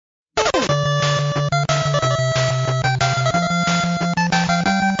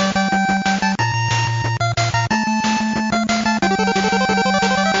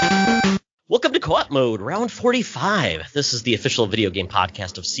Swap Mode, round 45. This is the official video game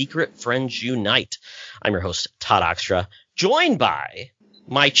podcast of Secret Friends Unite. I'm your host, Todd Oxtra, joined by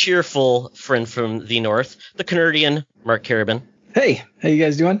my cheerful friend from the north, the Canadian, Mark Carabin. Hey, how you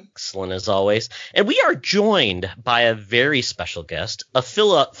guys doing? Excellent as always. And we are joined by a very special guest, a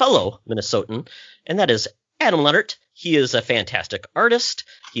fellow Minnesotan, and that is Adam Leonard. He is a fantastic artist.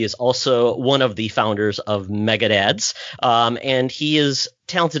 He is also one of the founders of Megadads, and he is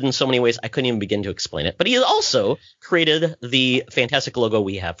talented in so many ways I couldn't even begin to explain it. But he has also created the fantastic logo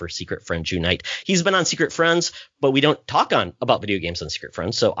we have for Secret Friends Unite. He's been on Secret Friends, but we don't talk about video games on Secret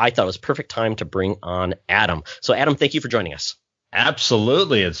Friends, so I thought it was perfect time to bring on Adam. So Adam, thank you for joining us.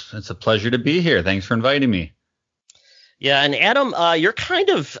 Absolutely. It's a pleasure to be here. Thanks for inviting me. Yeah, and Adam, you're kind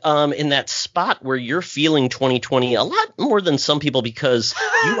of in that spot where you're feeling 2020 a lot more than some people because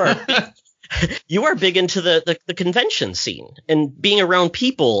you are big into the convention scene and being around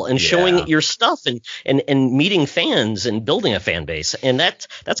people and showing your stuff and meeting fans and building a fan base. And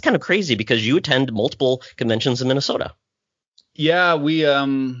that's kind of crazy because you attend multiple conventions in Minnesota. Yeah, we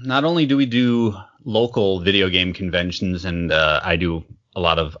not only do we do local video game conventions and I do a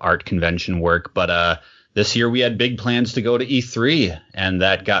lot of art convention work, but this year we had big plans to go to E3, and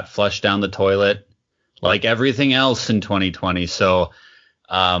that got flushed down the toilet like everything else in 2020. So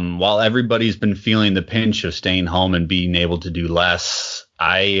while everybody's been feeling the pinch of staying home and being able to do less,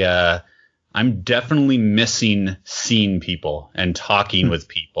 I'm definitely missing seeing people and talking with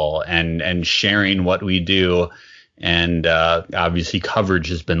people and sharing what we do. And obviously coverage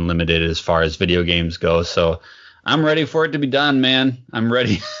has been limited as far as video games go. So I'm ready for it to be done, man. I'm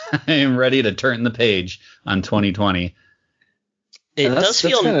ready. I am ready to turn the page on 2020. That's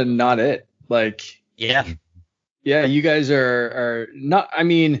kind of not it. Like, yeah, you guys are not. I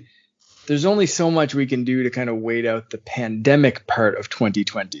mean, there's only so much we can do to kind of wait out the pandemic part of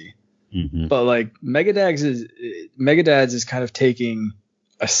 2020. Mm-hmm. But like Megadads is kind of taking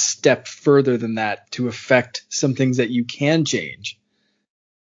a step further than that to affect some things that you can change.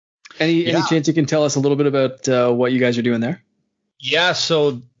 Any chance you can tell us a little bit about what you guys are doing there? Yeah,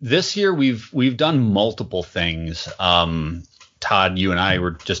 so this year we've done multiple things. Todd, you and I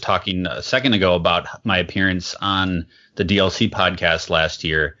were just talking a second ago about my appearance on the DLC podcast last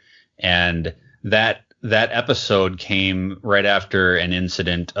year, and that episode came right after an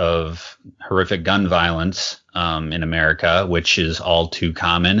incident of horrific gun violence in America, which is all too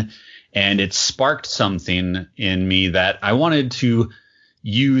common, and it sparked something in me that I wanted to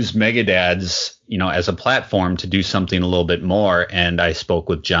use Megadads, as a platform to do something a little bit more. And I spoke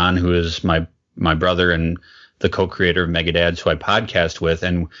with John, who is my brother and the co-creator of Megadads, who I podcast with,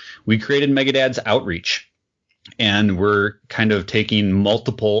 and we created Megadads Outreach. And we're kind of taking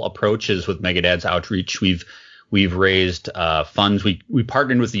multiple approaches with Megadads Outreach. We've raised funds. We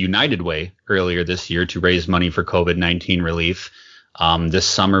partnered with the United Way earlier this year to raise money for COVID-19 relief. This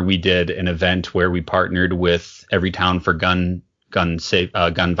summer we did an event where we partnered with Everytown for gun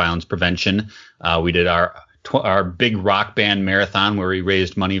violence prevention. We did our big rock band marathon where we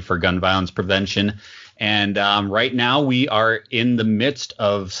raised money for gun violence prevention. And right now we are in the midst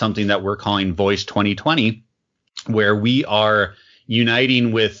of something that we're calling Voice 2020, where we are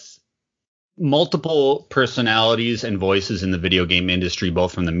uniting with multiple personalities and voices in the video game industry,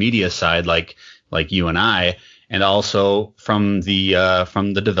 both from the media side, like you and I, and also from the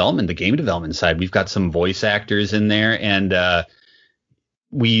the game development side. We've got some voice actors in there, and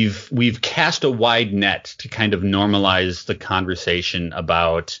we've cast a wide net to kind of normalize the conversation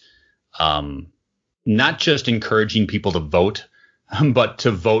about not just encouraging people to vote, but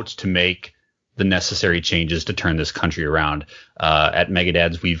to vote to make the necessary changes to turn this country around. At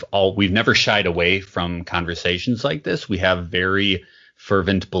Megadads, we've never shied away from conversations like this. We have very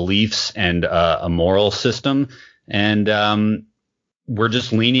fervent beliefs and a moral system, and we're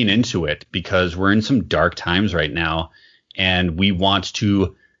just leaning into it because we're in some dark times right now. And we want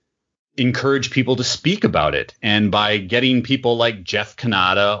to encourage people to speak about it. And by getting people like Jeff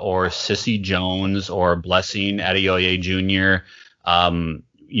Kanata or Sissy Jones or Blessing Adeoye Jr.,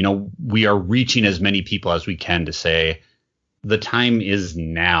 we are reaching as many people as we can to say the time is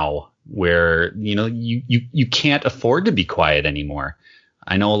now where, you can't afford to be quiet anymore.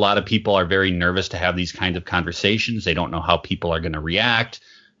 I know a lot of people are very nervous to have these kinds of conversations. They don't know how people are going to react.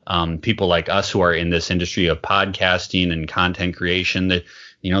 People like us who are in this industry of podcasting and content creation, that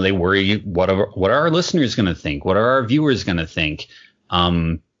they worry what are our listeners going to think, what are our viewers going to think.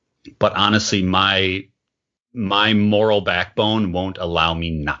 But honestly, my moral backbone won't allow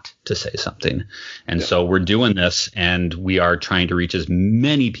me not to say something, and so we're doing this, and we are trying to reach as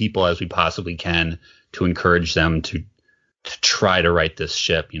many people as we possibly can to encourage them to try to right this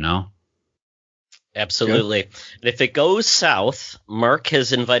ship. Absolutely. And if it goes south, Mark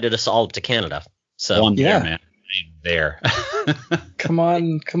has invited us all up to Canada. So One there, man. I'm there. Come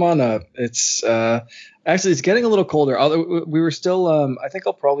on up. It's actually it's getting a little colder. Although we were still I think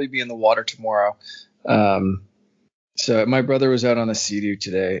I'll probably be in the water tomorrow. So my brother was out on a sea-doo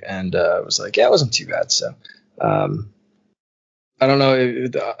today and was like, yeah, it wasn't too bad. So I don't know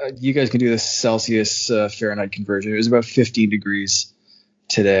if you guys can do the Celsius Fahrenheit conversion. It was about 15 degrees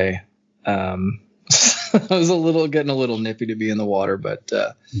today. I was getting a little nippy to be in the water, but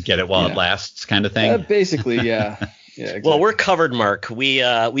get it while it lasts, kind of thing. Basically, yeah. Yeah, exactly. Well, we're covered, Mark. We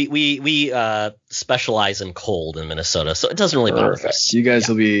specialize in cold in Minnesota, so it doesn't really bother us. You guys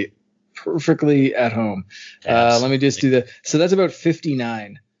will be perfectly at home. Let me just do so that's about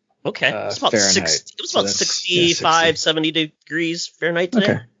 59. Okay. It's about Fahrenheit. It was about 65, 70 degrees Fahrenheit today.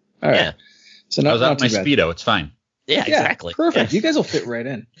 Okay. All right. Yeah. So I was out not my too bad. Speedo. It's fine. Yeah, exactly. Perfect. Yeah. You guys will fit right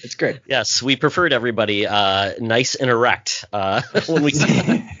in. It's great. Yes, we preferred everybody nice and erect when we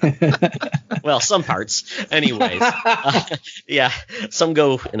well, some parts. Anyways. Yeah, some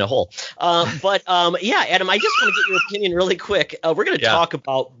go in a hole. But yeah, Adam, I just want to get your opinion really quick. We're going to talk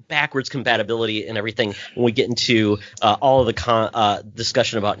about backwards compatibility and everything when we get into all of the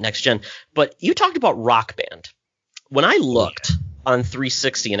discussion about next gen. But you talked about Rock Band. When I looked on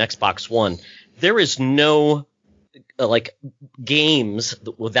 360 and Xbox One, there is no like games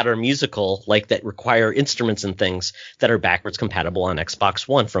that are musical, like that require instruments and things that are backwards compatible on Xbox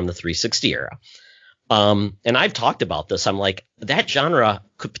One from the 360 era. And I've talked about this. I'm like, that genre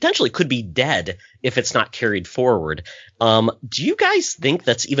could be dead if it's not carried forward. Do you guys think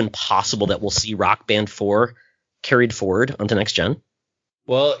that's even possible that we'll see Rock Band 4 carried forward onto next gen?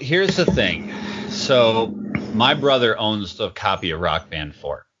 Well, here's the thing. So my brother owns the copy of Rock Band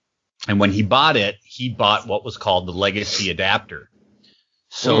 4. And when he bought it, he bought what was called the Legacy Adapter.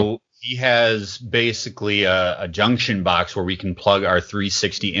 So he has basically a junction box where we can plug our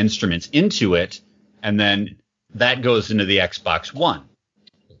 360 instruments into it, and then that goes into the Xbox One.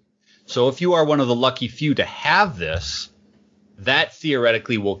 So if you are one of the lucky few to have this, that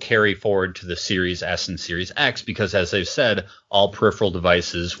theoretically will carry forward to the Series S and Series X because, as I've said, all peripheral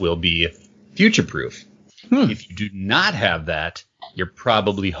devices will be future-proof. If you do not have that, you're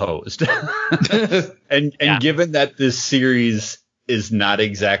probably hosed. and given that this series is not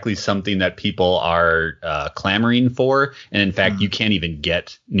exactly something that people are clamoring for, and in fact, you can't even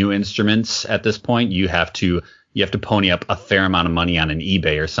get new instruments at this point. You have to pony up a fair amount of money on an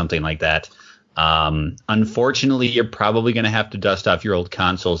eBay or something like that. Unfortunately, you're probably going to have to dust off your old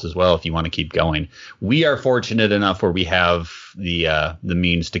consoles as well if you want to keep going. We are fortunate enough where we have the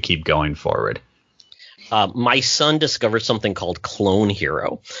means to keep going forward. My son discovered something called Clone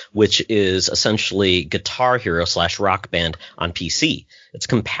Hero, which is essentially Guitar Hero / Rock Band on PC. It's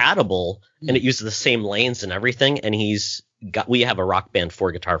compatible and it uses the same lanes and everything. And we have a Rock Band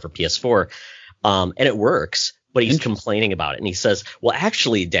 4 guitar for PS4, and it works. But he's complaining about it, and he says, "Well,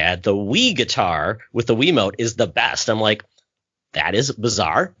 actually, Dad, the Wii guitar with the Wiimote is the best." I'm like, that is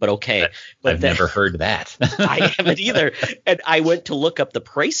bizarre, but okay. But I've never heard that. I haven't either. And I went to look up the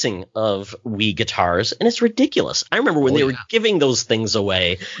pricing of Wii guitars, and it's ridiculous. I remember when they were giving those things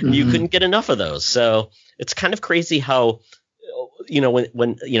away, and you couldn't get enough of those. So it's kind of crazy how,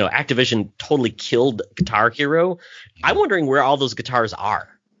 when Activision totally killed Guitar Hero, I'm wondering where all those guitars are.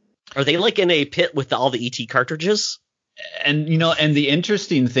 Are they like in a pit with all the ET cartridges? And the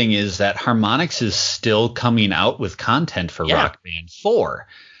interesting thing is that Harmonix is still coming out with content for Rock Band 4.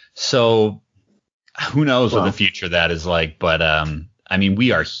 So who knows what the future of that is like. But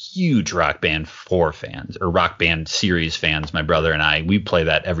we are huge Rock Band 4 fans, or Rock Band series fans. My brother and I, we play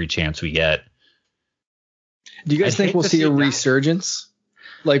that every chance we get. Do you guys think we'll see a resurgence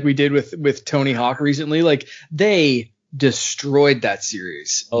like we did with Tony Hawk recently? Like they destroyed that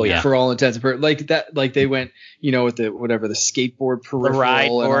series. For all intents and purposes. Like they went, with the skateboard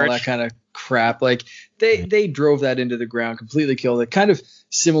peripheral and all that kind of crap. Like they drove that into the ground, completely killed it. Kind of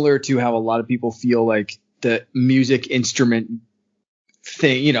similar to how a lot of people feel like the music instrument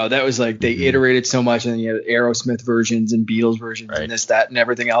thing, that was like they iterated so much, and then you had Aerosmith versions and Beatles versions and this, that, and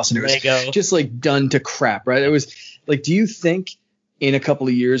everything else, and it was just like done to crap, right? It was like, do you think in a couple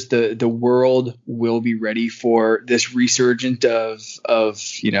of years, the world will be ready for this resurgent of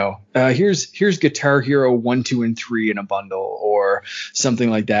here's Guitar Hero 1, 2, and 3 in a bundle, or something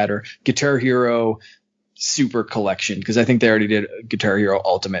like that, or Guitar Hero Super Collection, because I think they already did Guitar Hero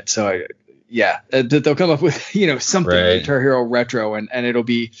Ultimate. So they'll come up with something Guitar Hero Retro, and it'll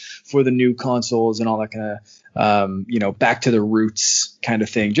be for the new consoles and all that kind of back to the roots kind of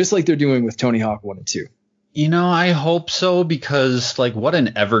thing, just like they're doing with Tony Hawk 1 and 2. I hope so, because like what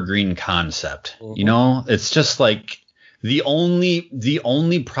an evergreen concept. Mm-hmm. It's just like the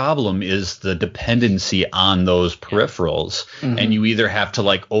only problem is the dependency on those peripherals. Mm-hmm. And you either have to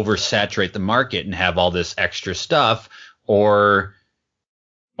like oversaturate the market and have all this extra stuff, or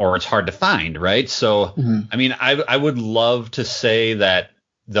it's hard to find, right? So, I mean, I would love to say that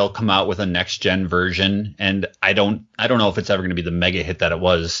they'll come out with a next gen version, and I don't know if it's ever going to be the mega hit that it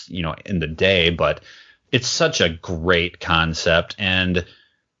was, in the day, but it's such a great concept, and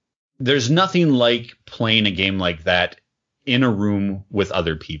there's nothing like playing a game like that in a room with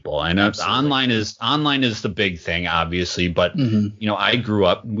other people. I know online is the big thing, obviously, but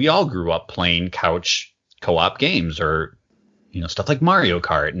we all grew up playing couch co-op games, or stuff like Mario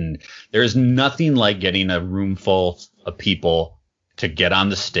Kart, and there's nothing like getting a room full of people to get on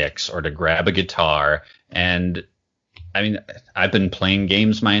the sticks or to grab a guitar. And I mean, I've been playing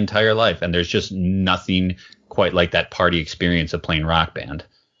games my entire life, and there's just nothing quite like that party experience of playing Rock Band.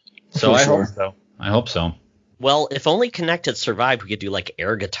 So I hope so. Well, if only Kinect had survived, we could do like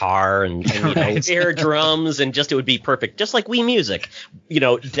air guitar and air drums, and it would be perfect. Just like Wii Music,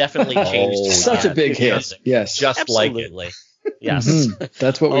 definitely changed. Such a big hit. Yes. Just absolutely. Like it. Yes. Mm-hmm.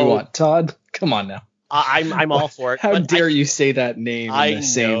 That's what we want. Todd, come on now. I'm all for it. How dare you say that name in the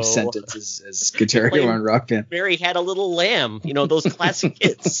same sentence as Guitar Hero and Rock Band? Mary Had a Little Lamb, those classic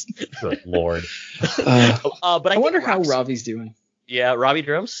hits. Good Lord. But I wonder how Ravi's doing. Yeah, Ravi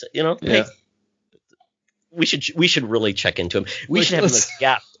Drums, Yeah. Hey, we should really check into him. We should have him as a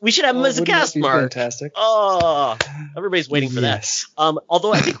guest. We should have him as a guest, Mark. Fantastic. Oh, everybody's waiting for that. Yes.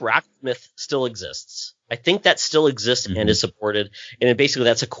 Although I think Rocksmith still exists. I think that still exists and is supported. And basically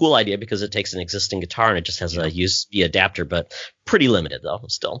that's a cool idea because it takes an existing guitar and it just has a USB adapter, but pretty limited though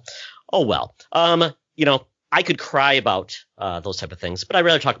still. Oh, well. I could cry about those type of things, but I'd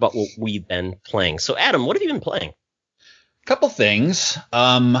rather talk about what we've been playing. So Adam, what have you been playing? Couple things.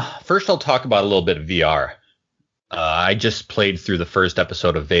 First, I'll talk about a little bit of VR. I just played through the first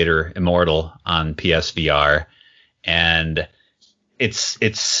episode of Vader Immortal on PSVR, and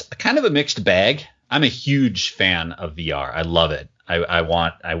it's kind of a mixed bag. I'm a huge fan of VR. I love it. I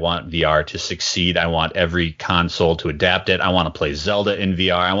want VR to succeed. I want every console to adapt it. I want to play Zelda in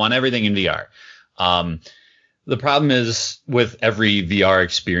VR. I want everything in VR. The problem is with every VR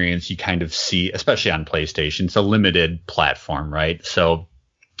experience, you kind of see, especially on PlayStation, it's a limited platform, right? So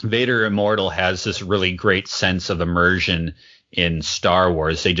Vader Immortal has this really great sense of immersion in Star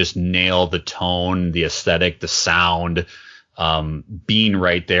Wars. They just nail the tone, the aesthetic, the sound, being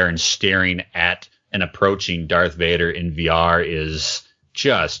right there and staring at an approaching Darth Vader in VR is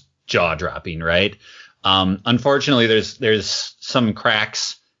just jaw-dropping, right? Unfortunately, there's some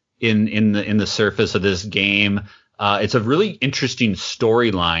cracks in the surface of this game. It's a really interesting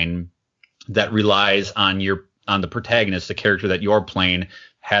storyline that relies on the protagonist, the character that you're playing,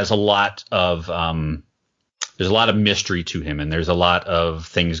 has a lot of there's a lot of mystery to him, and there's a lot of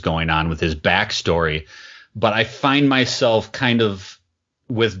things going on with his backstory. But I find myself kind of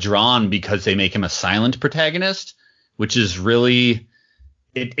withdrawn because they make him a silent protagonist, which is really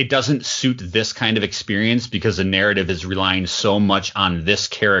it doesn't suit this kind of experience because the narrative is relying so much on this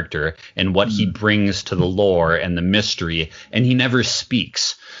character and what he brings to the lore and the mystery, and he never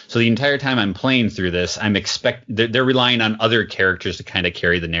speaks. So the entire time I'm playing through this, they're relying on other characters to kind of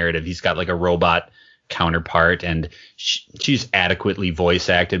carry the narrative. He's got like a robot counterpart, and she's adequately voice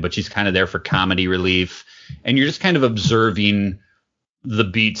acted, but she's kind of there for comedy relief, and you're just kind of observing the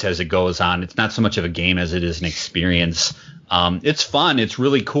beats as it goes on. It's not so much of a game as it is an experience. It's fun. It's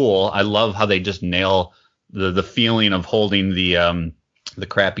really cool. I love how they just nail the feeling of holding the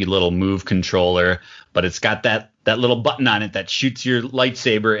crappy little Move controller, but it's got that little button on it that shoots your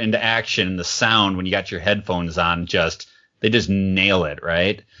lightsaber into action, and the sound when you got your headphones on, they just nail it,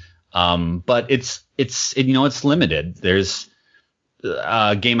 right? But it's limited. There's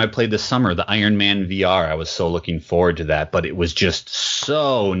a game I played this summer, the Iron Man VR. I was so looking forward to that, but it was just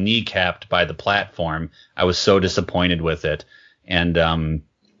so kneecapped by the platform. I was so disappointed with it. And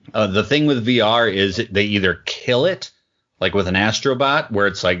the thing with VR is they either kill it, like with an Astrobot, where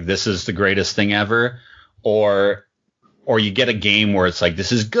it's like, this is the greatest thing ever, or you get a game where it's like,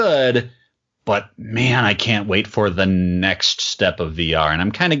 this is good, but man, I can't wait for the next step of VR. And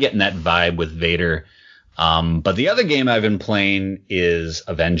I'm kind of getting that vibe with Vader. But the other game I've been playing is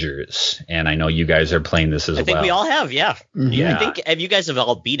Avengers, and I know you guys are playing this as well. I think we all have, yeah. Mm-hmm. Yeah. I think you guys have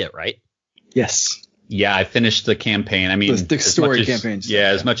all beat it, right? Yes. Yeah, I finished the campaign. I mean, the story campaigns. Yeah,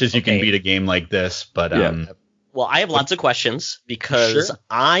 as much as you can beat a game like this, but well, I have lots of questions because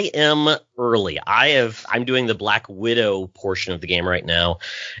I am early. I'm doing the Black Widow portion of the game right now,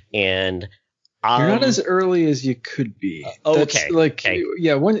 and You're not as early as you could be. Okay.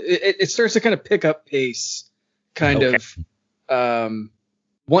 Yeah, it starts to kind of pick up pace,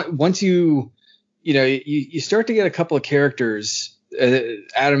 once you start to get a couple of characters.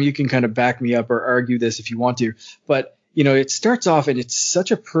 Adam, you can kind of back me up or argue this if you want to, but it starts off and it's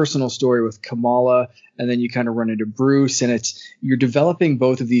such a personal story with Kamala, and then you kind of run into Bruce, and you're developing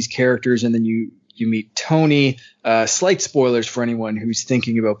both of these characters, and then you meet Tony. Slight spoilers for anyone who's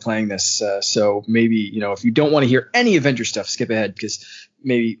thinking about playing this. So maybe, if you don't want to hear any Avenger stuff, skip ahead because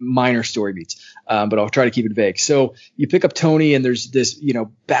maybe minor story beats. But I'll try to keep it vague. So you pick up Tony and there's this,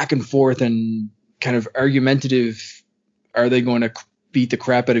 back and forth and kind of argumentative. Are they going to beat the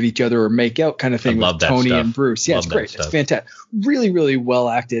crap out of each other or make out kind of thing with Tony and Bruce? Yeah, it's great. It's fantastic. Really, really well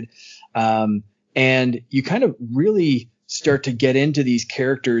acted. And you kind of really start to get into these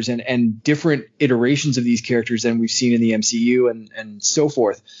characters and different iterations of these characters than we've seen in the MCU and so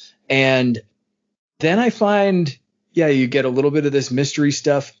forth. And then I find, you get a little bit of this mystery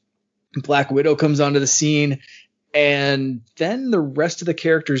stuff. Black Widow comes onto the scene, and then the rest of the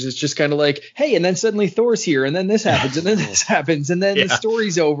characters is just kind of like, hey, and then suddenly Thor's here, and then this happens, and then this happens, and then the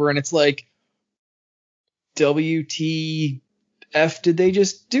story's over, and it's like, WTF did they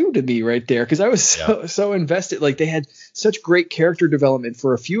just do to me right there? Because I was so invested. Like, they had such great character development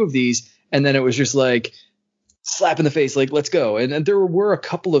for a few of these, and then it was just like slap in the face, like, let's go. And there were a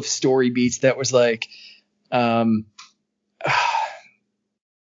couple of story beats that was like,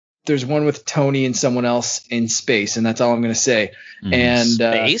 there's one with Tony and someone else in space, and that's all I'm going to say. And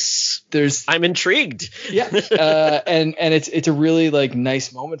space? I'm intrigued. Yeah. And it's a really like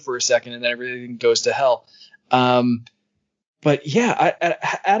nice moment for a second, and then everything goes to hell. But yeah,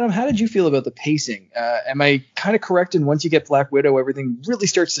 Adam, how did you feel about the pacing? Am I kind of correct in once you get Black Widow, everything really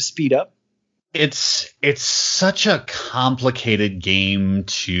starts to speed up? It's such a complicated game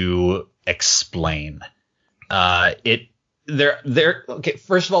to explain. Okay,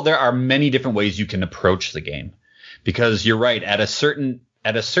 first of all, there are many different ways you can approach the game, because you're right. At a certain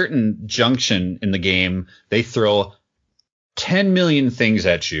junction in the game, they throw 10 million things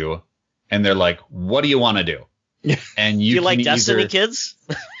at you, and they're like, "What do you want to do?" And do you like Destiny, kids?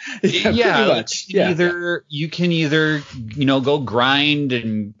 Yeah, much. You can either go grind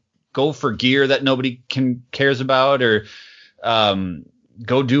and go for gear that nobody cares about, or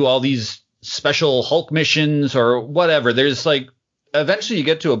go do all these special Hulk missions or whatever. There's like, eventually you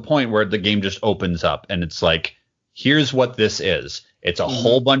get to a point where the game just opens up and it's like, here's what this is. It's a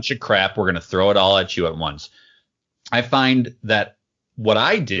whole bunch of crap. We're going to throw it all at you at once. I find that what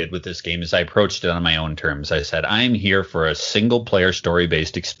I did with this game is I approached it on my own terms. I said, I'm here for a single player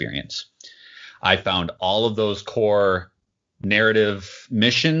story-based experience. I found all of those core narrative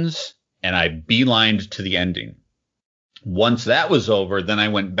missions and I beelined to the ending. Once that was over, then I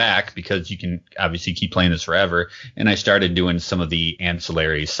went back, because you can obviously keep playing this forever, and I started doing some of the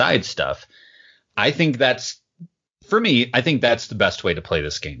ancillary side stuff. I think that's the best way to play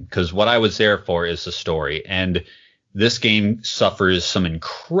this game, because what I was there for is the story. And this game suffers some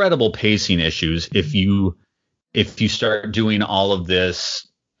incredible pacing issues if you start doing all of this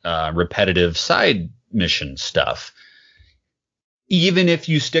repetitive side mission stuff. Even if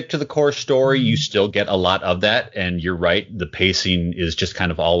you stick to the core story, you still get a lot of that. And you're right, the pacing is just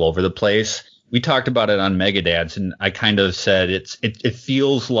kind of all over the place. We talked about it on Megadads, and I kind of said it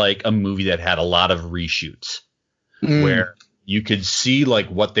feels like a movie that had a lot of reshoots, where you could see like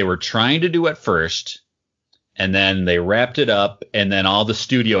what they were trying to do at first, and then they wrapped it up, and then all the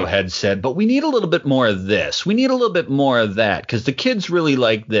studio heads said, but we need a little bit more of this. We need a little bit more of that, because the kids really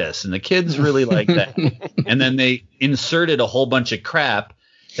like this, and the kids really like that. And then they inserted a whole bunch of crap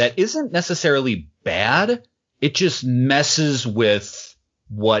that isn't necessarily bad. It just messes with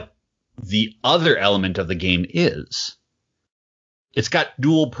what the other element of the game is. It's got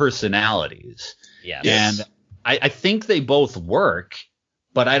dual personalities. Yes. And I think they both work,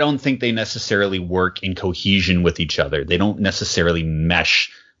 but I don't think they necessarily work in cohesion with each other. They don't necessarily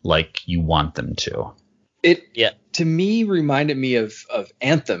mesh like you want them to. To me, reminded me of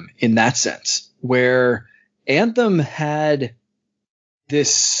Anthem in that sense, where Anthem had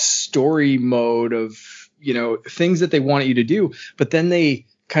this story mode of, things that they wanted you to do, but then they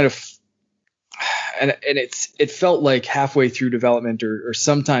kind of, and it felt like halfway through development or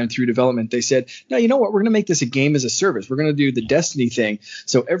sometime through development, they said, no, you know what? We're going to make this a game as a service. We're going to do the Destiny thing.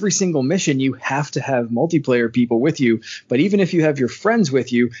 So every single mission, you have to have multiplayer people with you. But even if you have your friends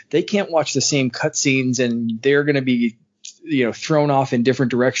with you, they can't watch the same cutscenes, and they're going to be, thrown off in different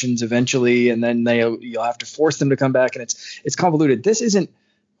directions eventually. And then you'll have to force them to come back. And it's convoluted. This isn't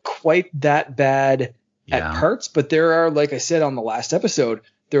quite that bad at parts, but there are, like I said on the last episode,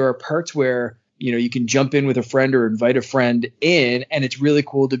 there are parts where you can jump in with a friend or invite a friend in, and it's really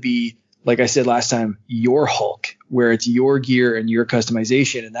cool to be, like I said last time, your Hulk, where it's your gear and your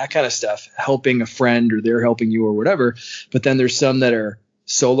customization and that kind of stuff, helping a friend or they're helping you or whatever. But then there's some that are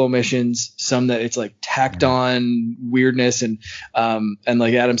solo missions, some that it's like tacked on weirdness, and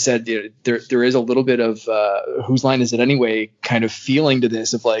like Adam said, there is a little bit of whose line is it anyway kind of feeling to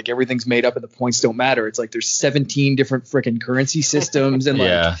this, of like everything's made up and the points don't matter. It's like there's 17 different freaking currency systems and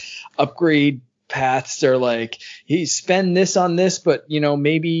like upgrade paths are like, hey, spend this on this, but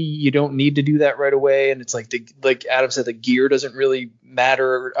maybe you don't need to do that right away. And it's like like Adam said, the gear doesn't really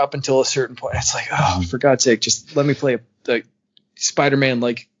matter up until a certain point. It's like, oh, for God's sake, just let me play a Spider-Man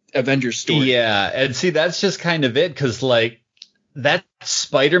like Avengers story. Yeah, and see, that's just kind of it, because like that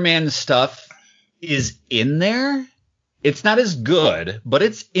Spider-Man stuff is in there. It's not as good, but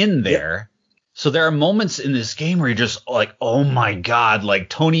it's in there. So there are moments in this game where you're just like, oh my God, like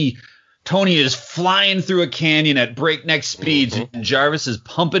Tony is flying through a canyon at breakneck speeds, and Jarvis is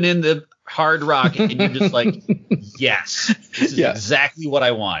pumping in the hard rock, and you're just like, yes, this is exactly what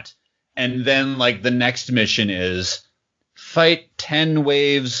I want. And then like the next mission is fight 10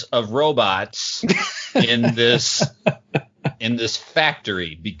 waves of robots in this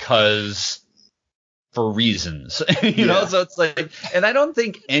factory because for reasons, you know? So it's like, and I don't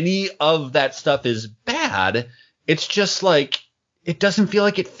think any of that stuff is bad. It's just like, it doesn't feel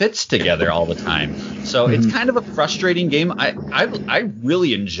like it fits together all the time. So it's kind of a frustrating game. I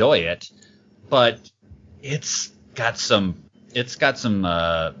really enjoy it, but it's got some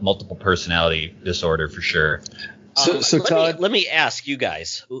multiple personality disorder for sure. So Todd, let me ask you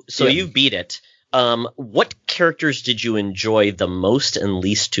guys. So you beat it. What characters did you enjoy the most and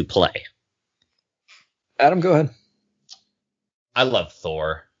least to play? Adam, go ahead. I love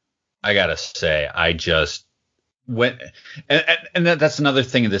Thor. I gotta say, I just went, and that's another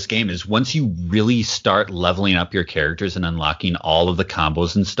thing of this game is once you really start leveling up your characters and unlocking all of the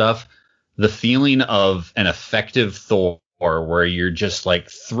combos and stuff, the feeling of an effective Thor where you're just like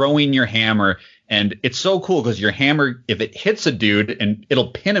throwing your hammer, and it's so cool because your hammer, if it hits a dude, and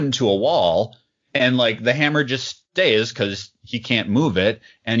it'll pin him to a wall, and like the hammer just stays because he can't move it,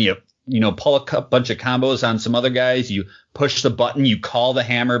 and you pull a bunch of combos on some other guys, you push the button, you call the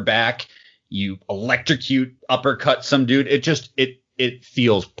hammer back, you electrocute, uppercut some dude. It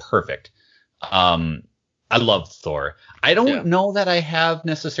feels perfect. I love Thor. I don't know that I have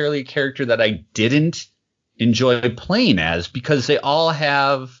necessarily a character that I didn't enjoy playing as, because they all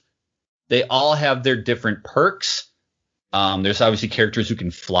have their different perks. There's obviously characters who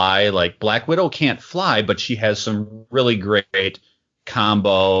can fly, like Black Widow can't fly, but she has some really great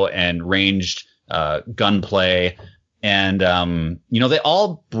combo and ranged gunplay. And, they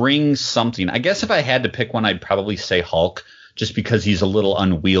all bring something. I guess if I had to pick one, I'd probably say Hulk, just because he's a little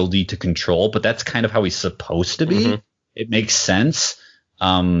unwieldy to control, but that's kind of how he's supposed to be. Mm-hmm. It makes sense.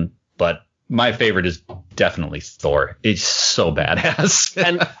 But my favorite is definitely Thor. It's so badass.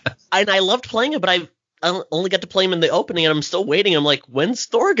 and I loved playing it, but I only got to play him in the opening, and I'm still waiting. I'm like, when's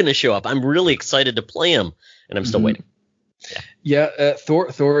Thor going to show up? I'm really excited to play him, and I'm still waiting.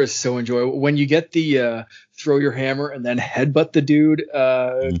 Thor is so enjoyable. When you get the throw your hammer and then headbutt the dude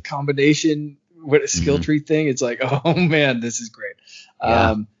combination with a skill tree thing, it's like, oh man, this is great.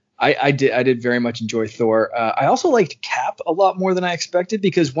 I did very much enjoy Thor. I also liked Cap a lot more than I expected,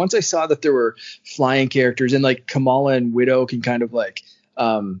 because once I saw that there were flying characters, and like Kamala and Widow can kind of like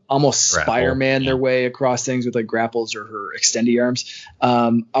almost grapple, Spider-Man their way across things with like grapples or her extendy arms.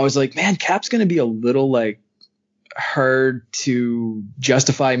 I was like, man, Cap's going to be a little like hard to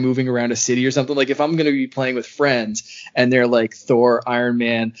justify moving around a city or something. Like if I'm going to be playing with friends and they're like Thor, Iron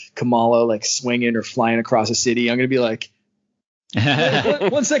Man, Kamala like swinging or flying across a city, I'm going to be like,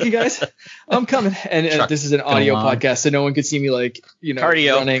 one second, guys, I'm coming. And this is an audio podcast, so no one could see me like,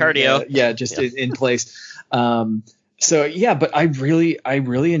 cardio, running, just in place. So yeah, but I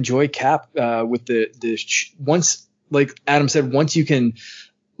really enjoy Cap with the once, like Adam said, once you can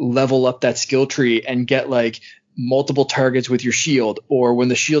level up that skill tree and get like multiple targets with your shield, or when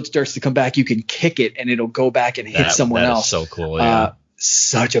the shield starts to come back, you can kick it and it'll go back and hit someone else. So cool. Yeah.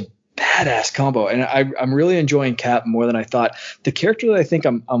 Such a badass combo. And I'm really enjoying Cap more than I thought. The character that I think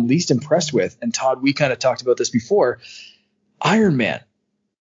I'm least impressed with, and Todd, we kind of talked about this before, Iron Man.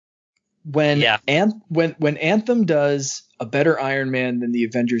 When Anthem does a better Iron Man than the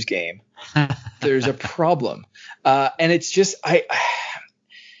Avengers game, there's a problem. And it's just, I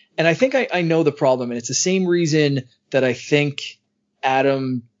think I know the problem, and it's the same reason that I think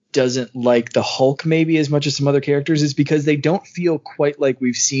Adam doesn't like the Hulk maybe as much as some other characters, is because they don't feel quite like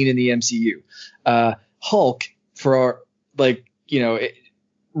we've seen in the MCU. Hulk,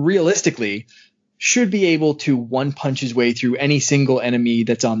 realistically, should be able to one punch his way through any single enemy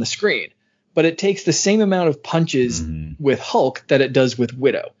that's on the screen. But it takes the same amount of punches with Hulk that it does with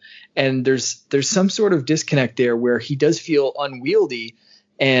Widow. And there's some sort of disconnect there where he does feel unwieldy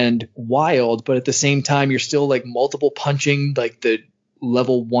and wild, but at the same time you're still like multiple punching like the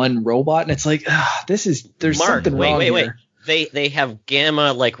level 1 robot, and it's like there's something wrong here. They have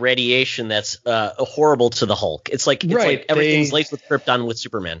gamma like radiation that's horrible to the Hulk. It's like everything's laced with krypton with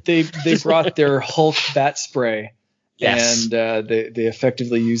Superman. They brought their Hulk bat spray, yes, and they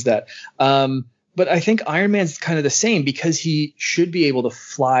effectively use that. But I think Iron Man's kind of the same because he should be able to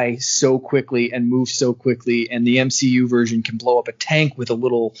fly so quickly and move so quickly, and the MCU version can blow up a tank with a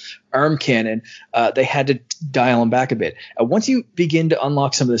little arm cannon. They had to dial him back a bit. Once you begin to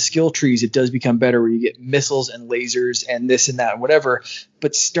unlock some of the skill trees, it does become better where you get missiles and lasers and this and that and whatever.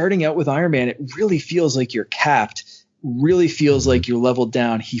 But starting out with Iron Man, it really feels like you're capped. Really feels like you're leveled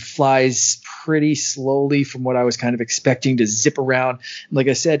down. He flies pretty slowly from what I was kind of expecting to zip around. And like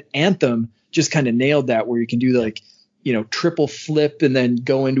I said, Anthem just kind of nailed that, where you can do like, triple flip and then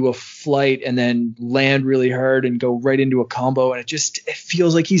go into a flight and then land really hard and go right into a combo. And it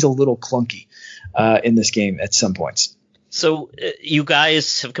feels like he's a little clunky in this game at some points. So you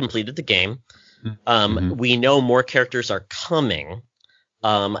guys have completed the game. We know more characters are coming.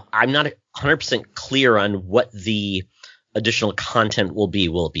 I'm not 100% clear on what the additional content will be.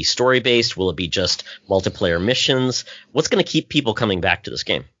 Will it be story based? Will it be just multiplayer missions? What's going to keep people coming back to this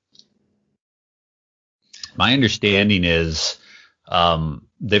game? My understanding is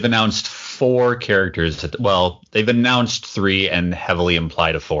they've announced 4 characters. They've announced 3 and heavily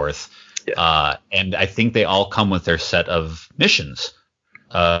implied a 4th. Yeah. And I think they all come with their set of missions.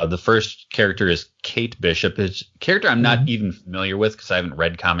 The first character is Kate Bishop. It's a character I'm not even familiar with because I haven't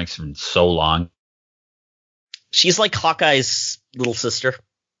read comics in so long. She's like Hawkeye's little sister.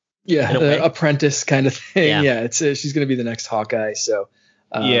 Yeah, the apprentice kind of thing. Yeah, she's going to be the next Hawkeye. So.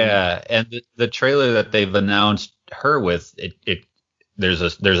 And the trailer that they've announced her with, there's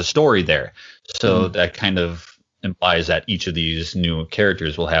a story there, so that kind of implies that each of these new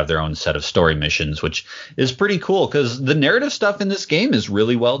characters will have their own set of story missions, which is pretty cool because the narrative stuff in this game is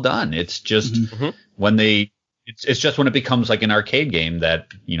really well done. It's just when it's just when it becomes like an arcade game that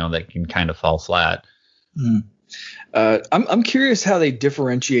that can kind of fall flat. I'm curious how they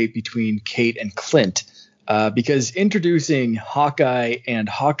differentiate between Kate and Clint. Because introducing Hawkeye and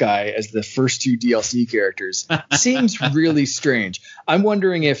Hawkeye as the first 2 DLC characters seems really strange. I'm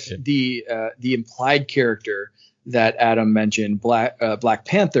wondering if the implied character that Adam mentioned, Black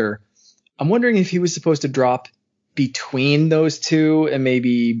Panther, I'm wondering if he was supposed to drop between those 2 and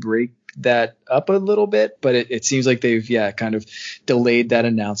maybe break that up a little bit. But it seems like they've kind of delayed that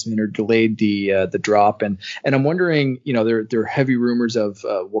announcement or delayed the drop. And I'm wondering, there are heavy rumors of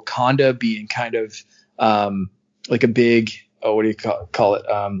Wakanda being kind of like a big, what do you call it?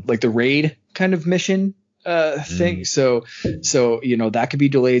 Like the raid kind of mission thing. So that could be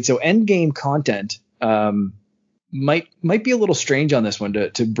delayed. So end game content might be a little strange on this one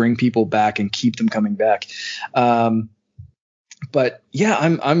to bring people back and keep them coming back. But yeah,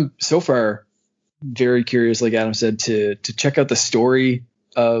 I'm so far very curious, like Adam said, to check out the story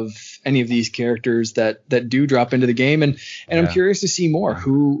of any of these characters that do drop into the game, and I'm curious to see more.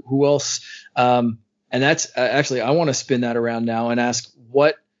 Who else? And that's actually, I want to spin that around now and ask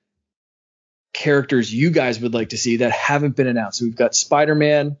what characters you guys would like to see that haven't been announced. So we've got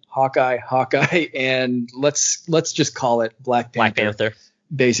Spider-Man, Hawkeye, and let's just call it Black Panther.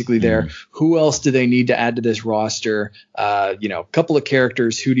 Basically there. Who else do they need to add to this roster? A couple of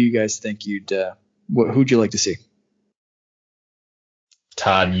characters. Who do you guys think who'd you like to see?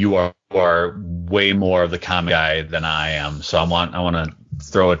 Todd, you are way more of the comic guy than I am. So I want to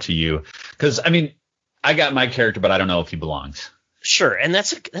throw it to you. Because, I got my character, but I don't know if he belongs. Sure, and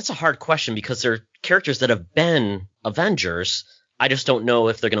that's a hard question because they're characters that have been Avengers. I just don't know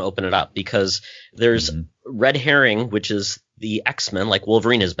if they're going to open it up because there's Red Herring, which is the X-Men, like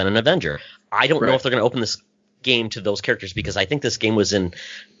Wolverine has been an Avenger. I don't know if they're going to open this game to those characters because I think this game was in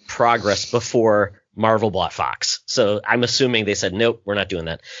progress before Marvel bought Fox. So I'm assuming they said, nope, we're not doing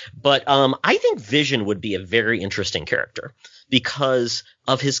that. But I think Vision would be a very interesting character because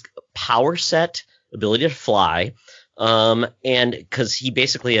of his power set, ability to fly, and because he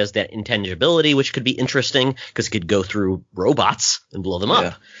basically has that intangibility, which could be interesting because he could go through robots and blow them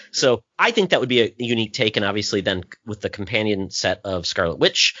up. So I think that would be a unique take, and obviously then with the companion set of Scarlet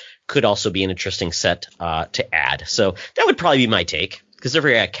Witch could also be an interesting set to add. So that would probably be my take because they're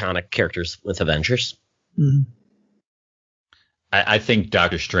very iconic characters with Avengers. I think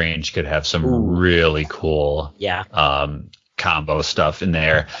Doctor Strange could have some really cool combo stuff in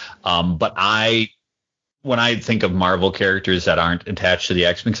there. But when I think of Marvel characters that aren't attached to the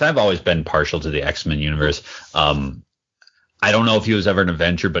X-Men, because I've always been partial to the X-Men universe. I don't know if he was ever an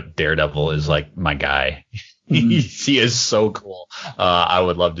Avenger, but Daredevil is like my guy. He is so cool. I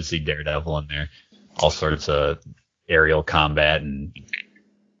would love to see Daredevil in there. All sorts of aerial combat, and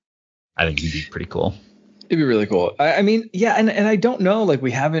I think he'd be pretty cool. It'd be really cool. I mean, yeah, and I don't know, like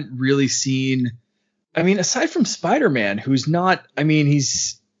we haven't really seen. I mean, aside from Spider-Man, who's not. I mean,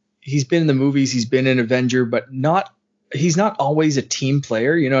 he's been in the movies, he's been an Avenger, but he's not always a team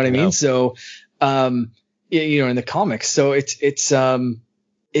player. You know what I mean? So, you know, in the comics, so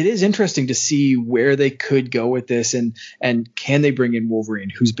it is interesting to see where they could go with this, and can they bring in Wolverine,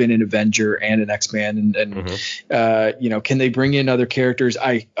 who's been an Avenger and an X-Man, and you know, can they bring in other characters?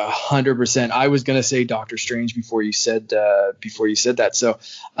 100%. I was gonna say Doctor Strange before you said that. So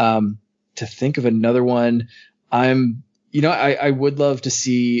to think of another one, I would love to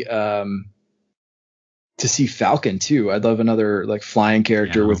see Falcon too. I'd love another like flying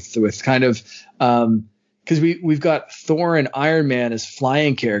character with kind of because we've got Thor and Iron Man as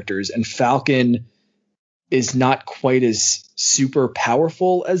flying characters, and Falcon is not quite as super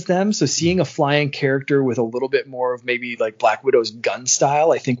powerful as them. So seeing a flying character with a little bit more of maybe like Black Widow's gun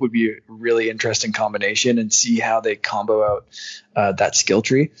style, I think would be a really interesting combination, and see how they combo out that skill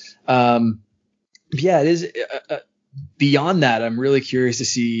tree. Yeah, it is. Beyond that, I'm really curious to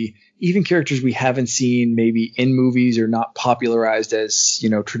see even characters we haven't seen maybe in movies or not popularized as, you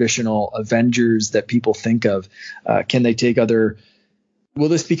know, traditional Avengers that people think of. Can they take other? Will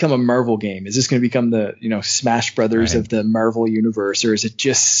this become a Marvel game? Is this going to become the, you know, Smash Brothers of the Marvel universe, or is it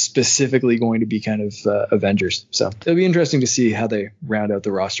just specifically going to be kind of Avengers? So it'll be interesting to see how they round out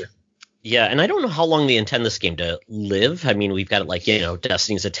the roster. Yeah, and I don't know how long they intend this game to live. I mean, we've got like, you know,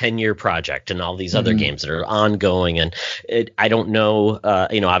 Destiny's a 10-year project and all these other games that are ongoing. And I don't know,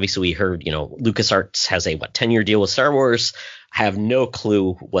 you know, obviously we heard, you know, LucasArts has a 10-year deal with Star Wars. I have no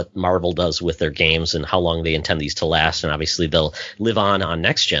clue what Marvel does with their games and how long they intend these to last. And obviously they'll live on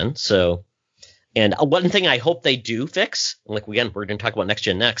next gen. So, and one thing I hope they do fix, like again, we're going to talk about next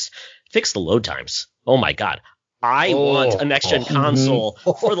gen next, fix the load times. Oh my God. I want a next-gen console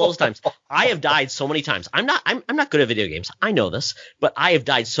for those times. I have died so many times. I'm not good at video games. I know this, but I have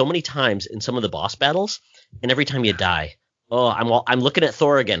died so many times in some of the boss battles, and every time you die, I'm looking at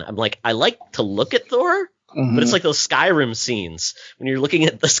Thor again. I'm like, I like to look at Thor, but it's like those Skyrim scenes when you're looking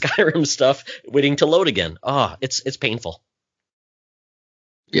at the Skyrim stuff, waiting to load again. Oh, it's painful.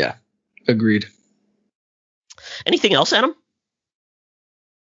 Yeah, agreed. Anything else, Adam?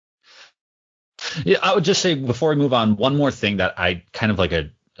 Yeah, I would just say before we move on, one more thing that I kind of like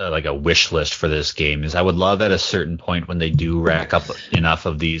a wish list for this game is I would love at a certain point when they do rack up enough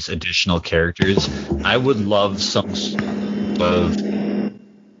of these additional characters, I would love some sort of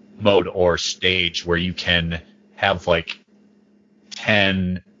mode or stage where you can have like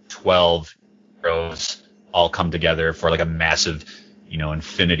 10, 12 heroes all come together for like a massive, you know,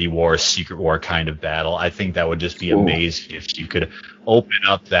 Infinity War, Secret War kind of battle. I think that would just be amazing if you could open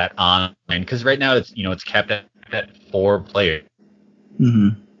up that online, because right now it's, you know, it's capped at 4 players.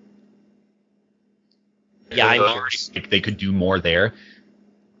 Yeah, they could do more there.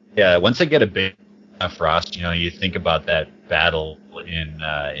 Yeah, once they get a big enough roster, you know, you think about that battle in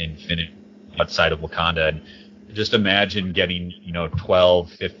Infinity outside of Wakanda, and just imagine getting, you know,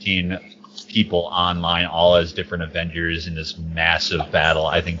 12, 15 people online, all as different Avengers in this massive battle.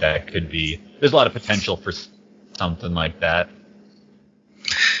 I think that could be, there's a lot of potential for something like that.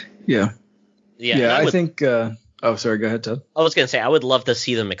 Yeah, I think sorry, go ahead, Todd. I was going to say, I would love to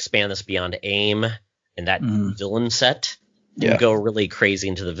see them expand this beyond AIM and that villain set. Yeah. Go really crazy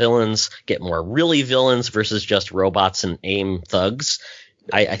into the villains, get more really villains versus just robots and AIM thugs.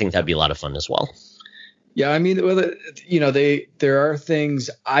 I think that'd be a lot of fun as well. Yeah, I mean, you know, there are things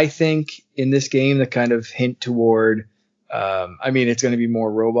I think in this game that kind of hint toward. I mean, it's going to be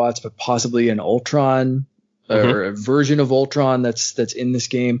more robots, but possibly an Ultron or a version of Ultron that's in this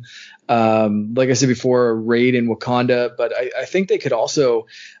game. Like I said before, a raid in Wakanda, but I think they could also.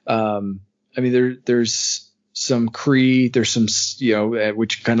 I mean, there's some Kree, there's some, you know,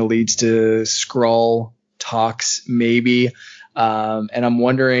 which kind of leads to Skrull talks maybe, and I'm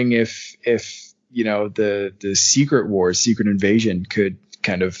wondering if you know, the Secret Wars, Secret Invasion could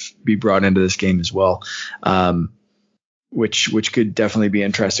kind of be brought into this game as well, which could definitely be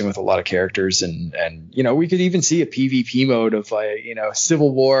interesting with a lot of characters, and you know, we could even see a PvP mode of like, you know,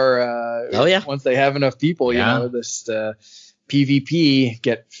 Civil War. Once they have enough people, you know, this PvP,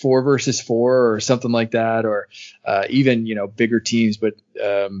 get 4 versus 4 or something like that, or even, you know, bigger teams, but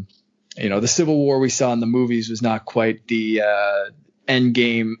the Civil War we saw in the movies was not quite the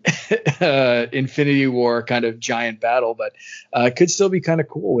Endgame Infinity War kind of giant battle, but it could still be kind of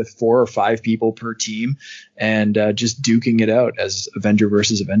cool with 4 or 5 people per team and just duking it out as Avenger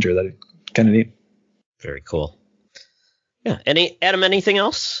versus Avenger. That kind of neat. Very cool. Yeah. Adam, anything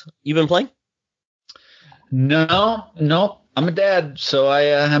else you've been playing? No. I'm a dad, so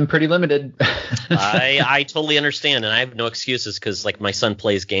I'm pretty limited. I totally understand, and I have no excuses because like my son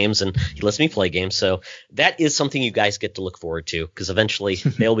plays games and he lets me play games, so that is something you guys get to look forward to because eventually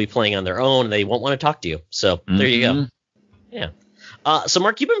they'll be playing on their own and they won't want to talk to you. So there you go. Yeah. So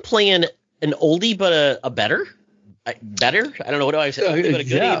Mark, you've been playing an oldie but a better. Better? I don't know what do I say. Oldie but a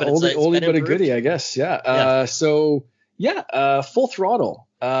goodie, but oldie but a goodie, I guess. Yeah. Full Throttle.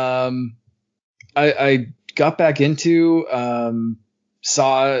 I got back into,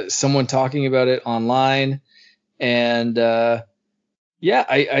 saw someone talking about it online, and I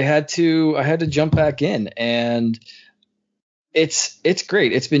had to jump back in, and it's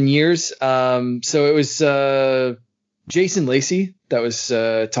great. It's been years. So it was Jason Lacey that was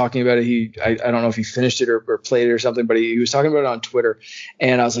talking about it. I don't know if he finished it or played it or something, but he was talking about it on Twitter,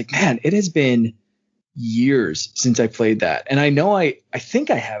 and I was like, man, it has been years since I played that, and I know I think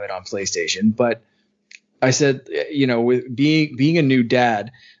I have it on PlayStation, but I said, with being a new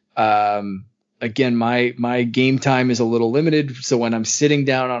dad, again, my game time is a little limited. So when I'm sitting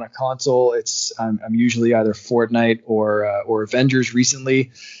down on a console, I'm usually either Fortnite or Avengers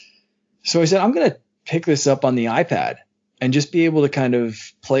recently. So I said, I'm going to pick this up on the iPad and just be able to kind of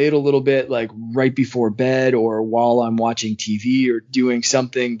play it a little bit like right before bed or while I'm watching TV or doing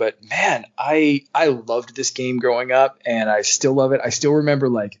something. But man, I loved this game growing up and I still love it. I still remember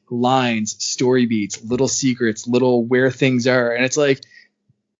like lines, story beats, little secrets, little where things are. And it's like,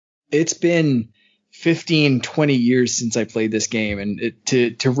 it's been 15, 20 years since I played this game. And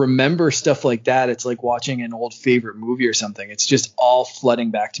to remember stuff like that, it's like watching an old favorite movie or something. It's just all flooding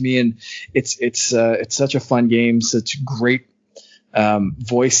back to me. And it's such a fun game, such great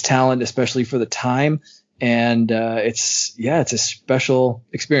voice talent, especially for the time. And it's a special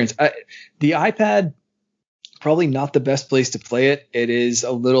experience. The iPad, probably not the best place to play it. It is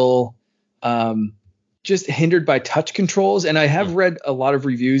a little just hindered by touch controls. And I have read a lot of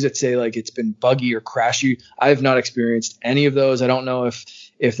reviews that say like it's been buggy or crashy. I have not experienced any of those. I don't know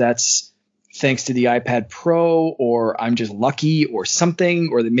if that's thanks to the iPad Pro or I'm just lucky or something,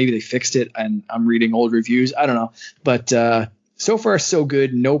 or that maybe they fixed it and I'm reading old reviews. I don't know. But so far, so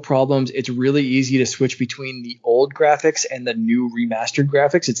good. No problems. It's really easy to switch between the old graphics and the new remastered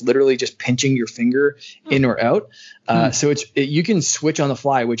graphics. It's literally just pinching your finger in or out. So you can switch on the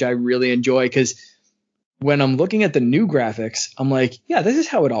fly, which I really enjoy because when I'm looking at the new graphics, I'm like, yeah, this is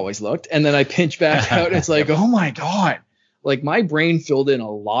how it always looked. And then I pinch back out. It's like, oh my God. Like my brain filled in a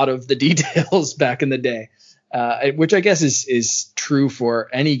lot of the details back in the day, which I guess is true for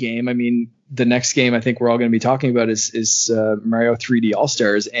any game. I mean, the next game I think we're all going to be talking about is Mario 3D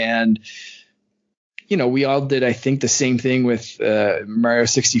All-Stars. And, we all did, I think, the same thing with Mario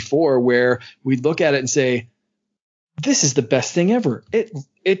 64, where we'd look at it and say, this is the best thing ever.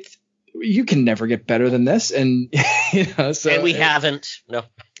 You can never get better than this. And, and we haven't. No.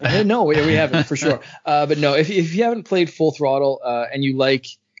 No, we haven't for sure. But no, if you haven't played Full Throttle and you like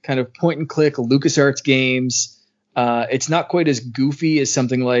kind of point and click LucasArts games, it's not quite as goofy as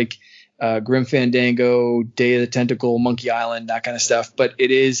something like Grim Fandango, Day of the Tentacle, Monkey Island, that kind of stuff. But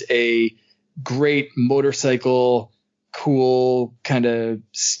it is a great motorcycle, cool kind of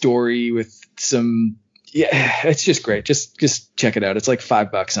story with some. Yeah, it's just great. Just check it out. It's like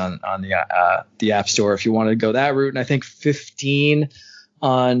 $5 on the App Store if you want to go that route, and I think 15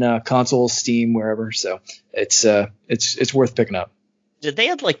 on console, Steam, wherever. So it's worth picking up. Did they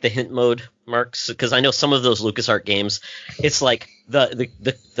have like the hint mode, Marks? Because I know some of those LucasArts games, it's like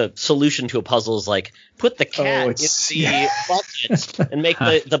the solution to a puzzle is like put the cat in the bucket and make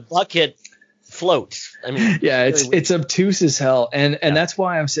the bucket float. I mean, yeah, it's obtuse as hell, and that's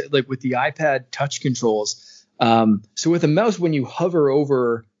why I'm saying like with the iPad touch controls. So with a mouse, when you hover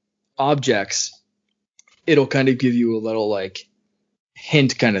over objects, it'll kind of give you a little like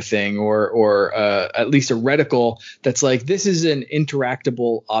hint kind of thing, or at least a reticle that's like this is an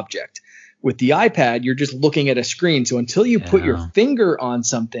interactable object. With the iPad, you're just looking at a screen, so until you put your finger on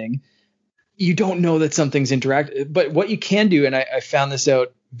something, you don't know that something's interactive. But what you can do, and I found this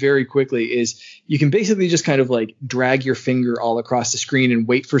out very quickly, is you can basically just kind of like drag your finger all across the screen and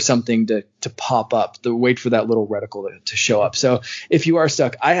wait for something to pop up, wait for that little reticle to show up. So if you are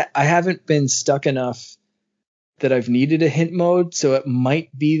stuck, I haven't been stuck enough that I've needed a hint mode, so it might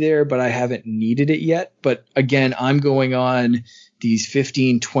be there, but I haven't needed it yet. But again, I'm going on these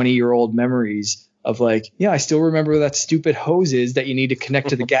 15, 20-year-old memories of like, yeah, I still remember that stupid hoses that you need to connect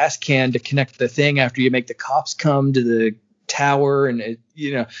to the gas can to connect the thing after you make the cops come to the tower. And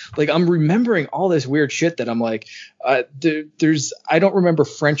like I'm remembering all this weird shit that I'm like, I don't remember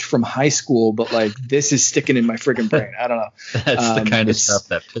French from high school, but like this is sticking in my friggin' brain. I don't know. That's the kind of stuff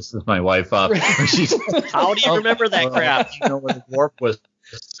that pisses my wife off. She's, how do you remember that crap? You know where the warp was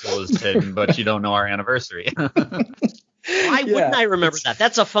hidden, but you don't know our anniversary. Why wouldn't I remember that?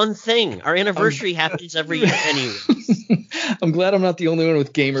 That's a fun thing. Our anniversary happens every year anyway. I'm glad I'm not the only one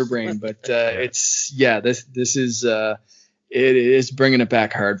with gamer brain, but this is it is bringing it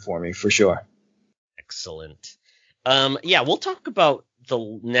back hard for me for sure. Excellent. We'll talk about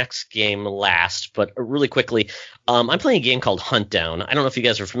the next game last, but really quickly, I'm playing a game called Huntdown. I don't know if you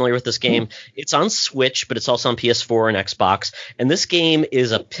guys are familiar with this game. It's on Switch, but it's also on PS4 and Xbox. And this game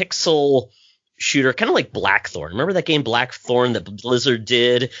is a pixel shooter, kind of like Blackthorn. Remember that game Blackthorn that Blizzard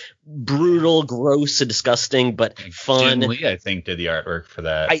did? Brutal, gross, and disgusting, but fun. Jim Lee, I think, did the artwork for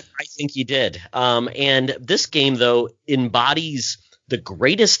that. I think he did. And this game, though, embodies the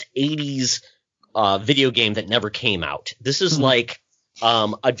greatest 80s video game that never came out. This is like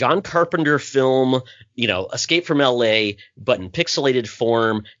a John Carpenter film, Escape from LA, but in pixelated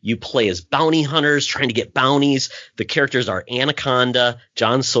form. You play as bounty hunters trying to get bounties. The characters are Anaconda,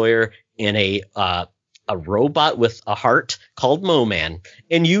 John Sawyer, and a robot with a heart called Mo-Man.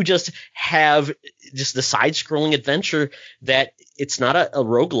 And you just have just the side-scrolling adventure that it's not a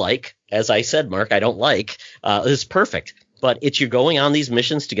roguelike. As I said, Mark, I don't like. It's perfect. But you're going on these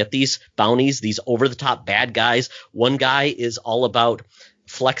missions to get these bounties, these over-the-top bad guys. One guy is all about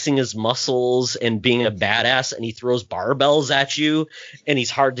flexing his muscles and being a badass, and he throws barbells at you, and he's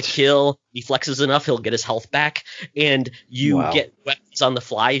hard to kill. He flexes enough, he'll get his health back, and you get weapons on the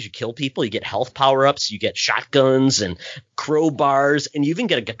fly as you kill people. You get health power-ups, you get shotguns and crowbars, and you even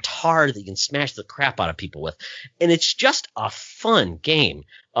get a guitar that you can smash the crap out of people with. And it's just a fun game.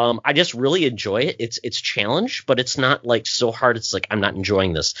 I just really enjoy it. It's challenged, but it's not like so hard it's like I'm not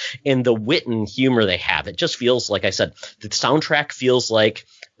enjoying this. And the wit and humor they have, it just feels like I said, the soundtrack feels like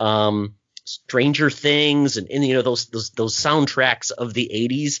Stranger Things and those soundtracks of the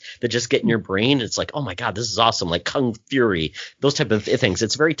 80s that just get in your brain. It's like, oh my God, this is awesome. Like Kung Fury, those type of things.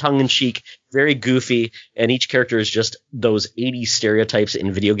 It's very tongue in cheek, very goofy, and each character is just those 80s stereotypes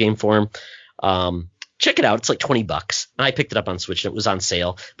in video game form. Check it out. It's like $20. And I picked it up on Switch and it was on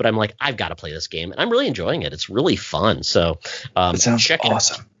sale, but I'm like, I've got to play this game, and I'm really enjoying it. It's really fun. So check it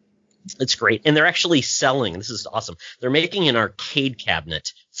out. It's great. And they're actually selling. This is awesome. They're making an arcade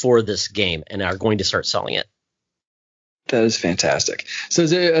cabinet for this game and are going to start selling it. That is fantastic. So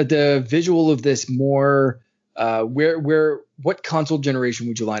is the visual of this more what console generation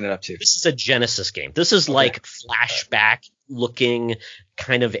would you line it up to? This is a Genesis game. This is like flashback looking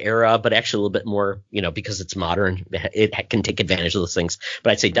kind of era, but actually a little bit more, because it's modern, it can take advantage of those things.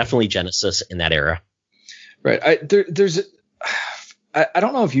 But I'd say definitely Genesis in that era. Right. I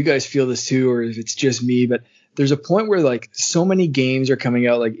don't know if you guys feel this too, or if it's just me, but there's a point where like so many games are coming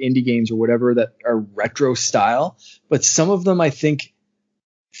out, like indie games or whatever, that are retro style, but some of them I think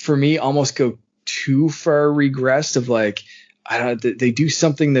for me almost go too far regressed of like, I don't know, they do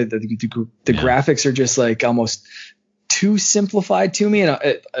something that the graphics are just like almost too simplified to me.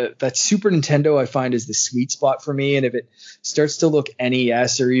 And that Super Nintendo I find is the sweet spot for me. And if it starts to look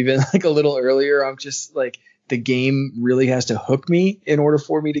NES or even like a little earlier, I'm just like, the game really has to hook me in order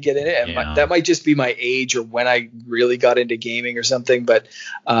for me to get in it. And that might just be my age or when I really got into gaming or something. But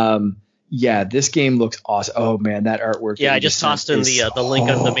this game looks awesome. Oh man, that artwork. Yeah, I just tossed in the link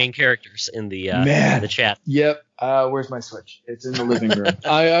of the main characters in the chat. Yep. Where's my Switch? It's in the living room.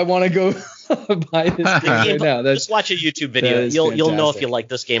 I want to go buy this game right now. Just watch a YouTube video. You'll know if you like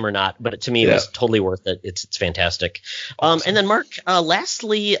this game or not. But to me, it was totally worth it. It's fantastic. Awesome. And then Mark,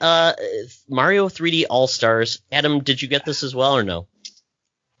 lastly, Mario 3D All Stars. Adam, did you get this as well or no?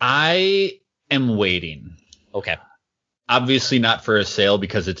 I am waiting. Okay. Obviously not for a sale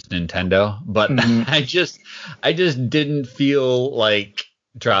because it's Nintendo, but I just didn't feel like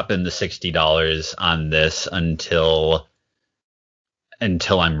dropping the $60 on this until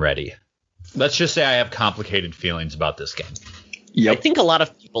I'm ready. Let's just say I have complicated feelings about this game. Yep. I think a lot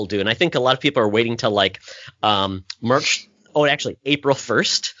of people do, and I think a lot of people are waiting till like April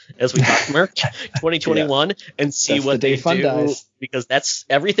 1st, as we talked, March 2021, and see that's what they do, dies. Because that's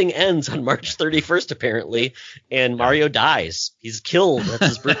everything ends on March 31st apparently, and Mario dies. He's killed. That's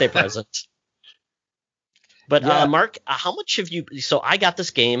his birthday present. But Mark, how much have you? So I got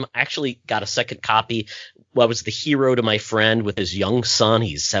this game. I actually got a second copy I was the hero to my friend with his young son.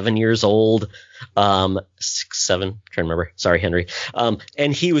 He's 7 years old. 6, 7, trying to remember. Sorry, Henry.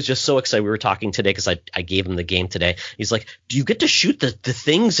 And he was just so excited. We were talking today because I gave him the game today. He's like, do you get to shoot the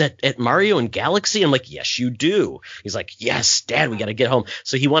things at Mario and Galaxy? I'm like, yes, you do. He's like, yes, Dad, we got to get home.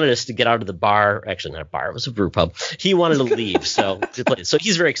 So he wanted us to get out of the bar. Actually, not a bar. It was a brew pub. He wanted to leave. So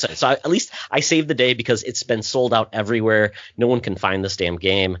he's very excited. So at least I saved the day because it's been sold out everywhere. No one can find this damn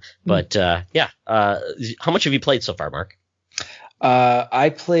game. But how much have you played so far, Mark?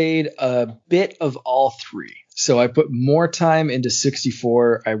 I played a bit of all three. So I put more time into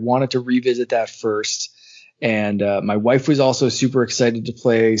 64. I wanted to revisit that first. And my wife was also super excited to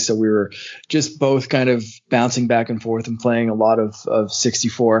play. So we were just both kind of bouncing back and forth and playing a lot of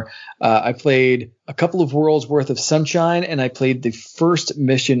 64. I played a couple of worlds worth of Sunshine, and I played the first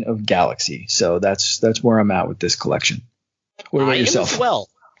mission of Galaxy. So that's where I'm at with this collection. What about yourself? Well,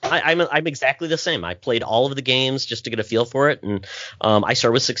 I'm exactly the same. I played all of the games just to get a feel for it, and I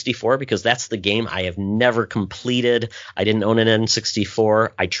started with 64 because that's the game I have never completed. I didn't own an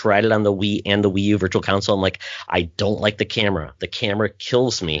N64. I tried it on the Wii and the Wii U Virtual Console. I'm like, I don't like the camera. The camera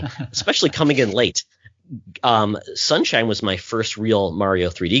kills me, especially coming in late. Sunshine was my first real Mario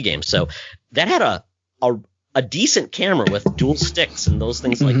 3D game, so that had a decent camera with dual sticks and those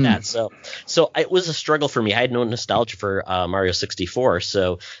things like that. So it was a struggle for me. I had no nostalgia for Mario 64.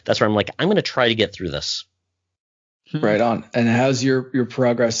 So that's where I'm like, I'm going to try to get through this. Right on. And how's your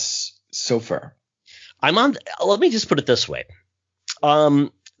progress so far? Let me just put it this way.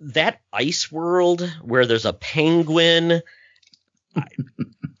 That ice world where there's a penguin,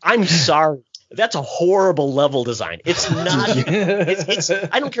 I'm sorry. That's a horrible level design. It's not. It's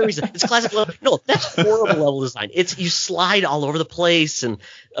I don't care. It's classic level. No, that's horrible level design. You slide all over the place, and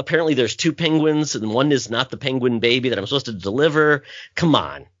apparently there's two penguins, and one is not the penguin baby that I'm supposed to deliver. Come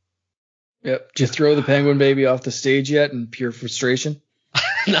on. Yep. Did you throw the penguin baby off the stage yet in pure frustration?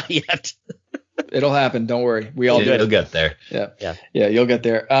 Not yet. It'll happen. Don't worry. We all do. You'll get there. Yeah. You'll get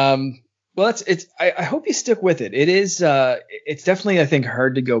there. Well, I hope you stick with it. It is, it's definitely, I think,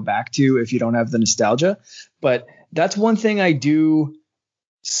 hard to go back to if you don't have the nostalgia, but that's one thing I do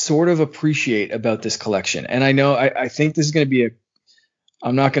sort of appreciate about this collection. And I know, I think this is going to be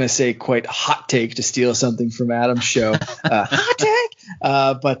I'm not going to say quite hot take to steal something from Adam's show, hot take.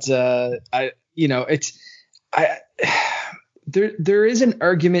 There is an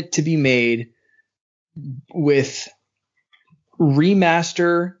argument to be made with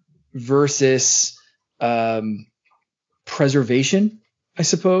remaster versus preservation, I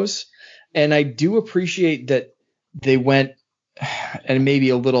suppose. And I do appreciate that they went and maybe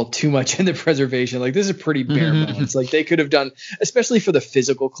a little too much in the preservation. Like, this is pretty bare bones. Like, they could have done, especially for the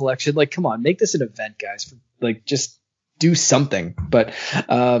physical collection, like, come on, make this an event, guys. Like, just do something. But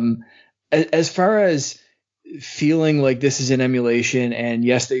as far as feeling like this is an emulation, and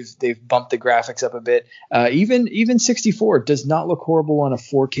yes, they've bumped the graphics up a bit. Even 64 does not look horrible on a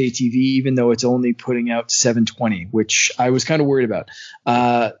 4K TV, even though it's only putting out 720, which I was kind of worried about.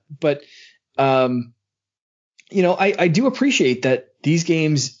 But I do appreciate that these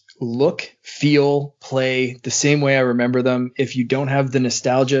games look, feel, play the same way I remember them. If you don't have the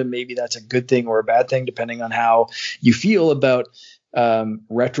nostalgia, maybe that's a good thing or a bad thing, depending on how you feel about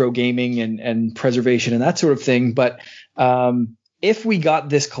retro gaming and preservation and that sort of thing. But if we got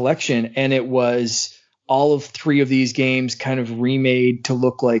this collection and it was all of three of these games kind of remade to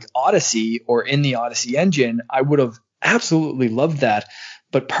look like Odyssey or in the Odyssey engine, I would have absolutely loved that.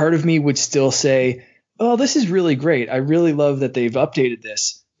 But part of me would still say, oh, this is really great. I really love that they've updated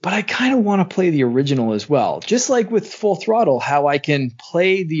this, but I kind of want to play the original as well. Just like with Full Throttle, how I can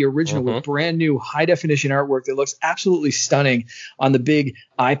play the original with brand new high definition artwork that looks absolutely stunning on the big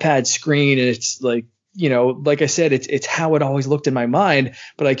iPad screen. And it's like, like I said, it's how it always looked in my mind,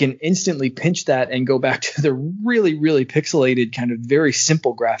 but I can instantly pinch that and go back to the really, really pixelated kind of very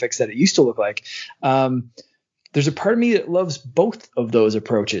simple graphics that it used to look like. There's a part of me that loves both of those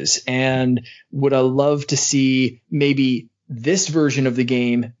approaches, and would I love to see maybe this version of the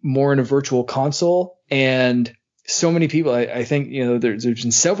game more in a virtual console. And so many people, I think, there's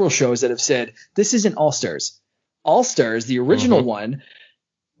been several shows that have said this isn't All-Stars. All-Stars, the original one,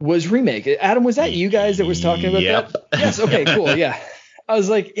 was remake. Adam, was that you guys that was talking about that? Yes. Okay, cool. Yeah. I was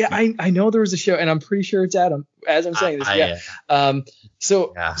like, yeah, I know there was a show, and I'm pretty sure it's Adam as I'm saying this.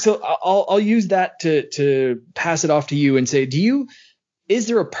 So I'll use that to pass it off to you and say, is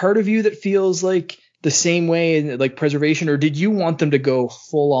there a part of you that feels like the same way in like preservation, or did you want them to go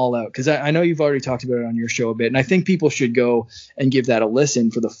full all out? Because I know you've already talked about it on your show a bit, and I think people should go and give that a listen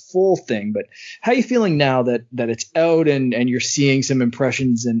for the full thing. But how are you feeling now that it's out and you're seeing some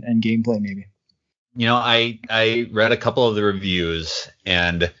impressions and gameplay maybe? I read a couple of the reviews,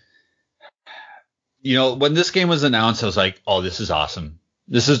 and when this game was announced, I was like, oh, this is awesome.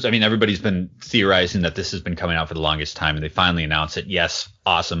 Everybody's been theorizing that this has been coming out for the longest time, and they finally announced it. Yes,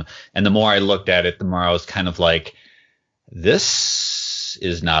 awesome. And the more I looked at it, the more I was kind of like, this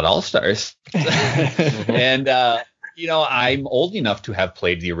is not All-Stars. And, I'm old enough to have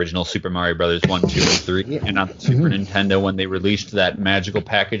played the original Super Mario Brothers 1, 2, and 3. And on the Super Nintendo, when they released that magical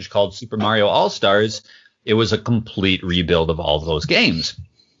package called Super Mario All-Stars, it was a complete rebuild of all of those games.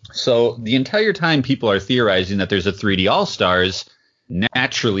 So the entire time people are theorizing that there's a 3D All-Stars,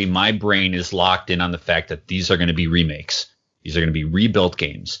 naturally my brain is locked in on the fact that these are going to be remakes. These are going to be rebuilt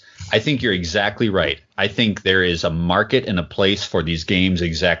games. I think you're exactly right. I think there is a market and a place for these games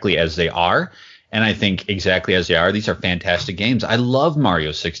exactly as they are. And I think exactly as they are, these are fantastic games. I love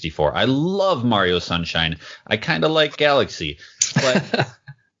Mario 64. I love Mario Sunshine. I kind of like Galaxy. But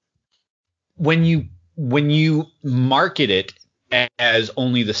when you market it as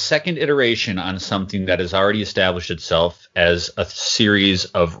only the second iteration on something that has already established itself as a series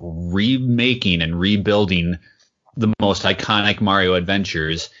of remaking and rebuilding the most iconic Mario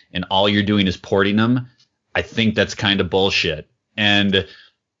adventures, and all you're doing is porting them, I think that's kind of bullshit. And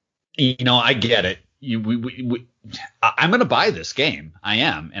I get it. I'm going to buy this game. I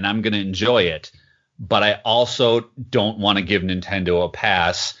am, and I'm going to enjoy it. But I also don't want to give Nintendo a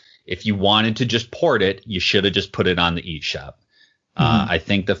pass. If you wanted to just port it, you should have just put it on the eShop. I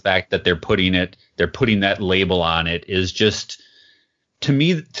think the fact that they're putting that label on it is just, to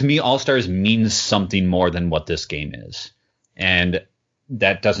me, All-Stars means something more than what this game is. And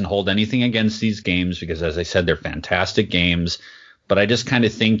that doesn't hold anything against these games because, as I said, they're fantastic games. But I just kind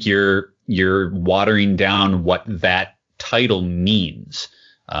of think you're watering down what that title means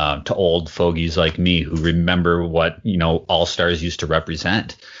to old fogies like me who remember what All-Stars used to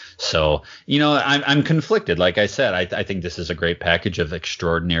represent. So I'm conflicted. Like I said, I think this is a great package of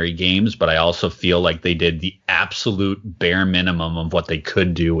extraordinary games, but I also feel like they did the absolute bare minimum of what they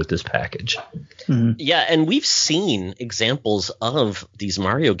could do with this package. Mm-hmm. Yeah, and we've seen examples of these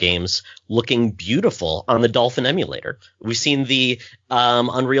Mario games looking beautiful on the Dolphin emulator. We've seen the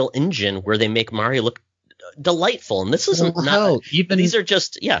Unreal Engine where they make Mario look delightful, and this isn't these are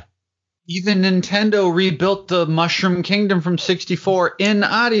just Even Nintendo rebuilt the Mushroom Kingdom from 64 in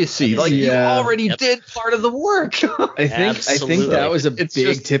Odyssey. You already did part of the work. I think that was a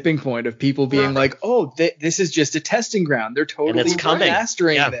big tipping point of people being like, "Oh, this is just a testing ground. They're totally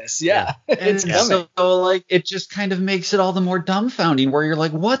mastering this." Yeah. It's coming. So it just kind of makes it all the more dumbfounding. Where you're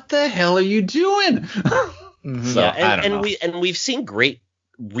like, "What the hell are you doing?" So I don't know. We've seen great.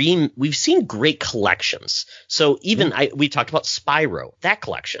 We've seen great collections. So even we talked about Spyro, that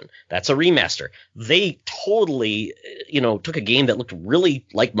collection. That's a remaster. They totally, took a game that looked really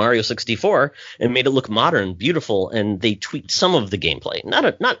like Mario 64 and made it look modern, beautiful, and they tweaked some of the gameplay.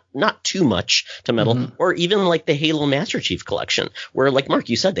 Not too much to meddle. Mm-hmm. Or even like the Halo Master Chief collection, where, like Mark,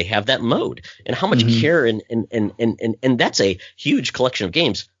 you said, they have that mode and how much care and that's a huge collection of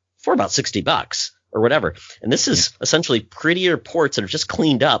games for about $60. Or whatever. And this is essentially prettier ports that are just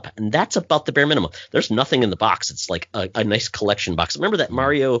cleaned up, and that's about the bare minimum. There's nothing in the box. It's like a nice collection box. Remember that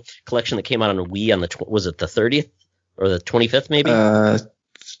Mario collection that came out on a Wii on was it the 30th or the 25th maybe? That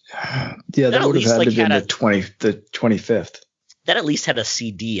would have had to be the 25th. That at least had a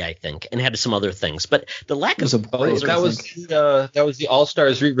CD, I think, and had some other things. But the lack of that was the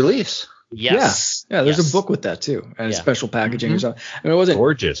All-Stars re-release. Yes. Yeah, there's a book with that too, and special packaging or something. I mean, it wasn't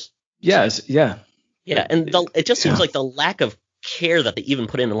gorgeous. Yes, yeah. Yeah, and it just seems like the lack of care that they even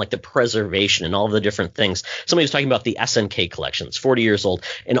put in like the preservation and all the different things. Somebody was talking about the SNK collection. It's 40 years old,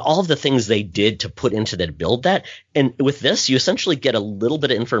 and all of the things they did to put into that, build that. And with this, you essentially get a little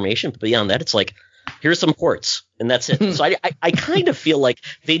bit of information, but beyond that, it's like, here's some ports, and that's it. So I kind of feel like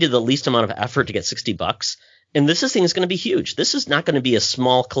they did the least amount of effort to get $60, and this thing is going to be huge. This is not going to be a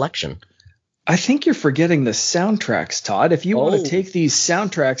small collection. I think you're forgetting the soundtracks, Todd. If you want to take these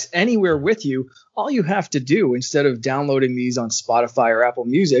soundtracks anywhere with you, all you have to do, instead of downloading these on Spotify or Apple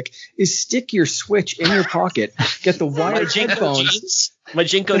Music, is stick your Switch in your pocket, get the wired headphones. My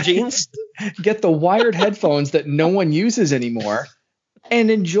Jinko jeans? Get the wired headphones that no one uses anymore,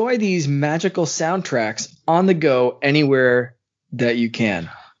 and enjoy these magical soundtracks on the go anywhere that you can.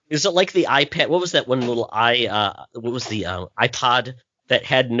 Is it like the iPad? What was that one little what was the iPod that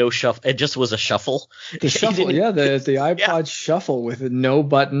had no shuffle? It just was a shuffle. The shuffle, the iPod Shuffle with no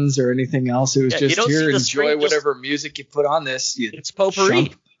buttons or anything else. It was just here, enjoy whatever music you put on this. It's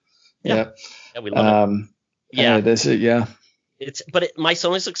potpourri. Yeah, we love it. My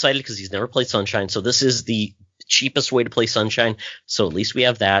son is excited because he's never played Sunshine. So this is the cheapest way to play Sunshine, so at least we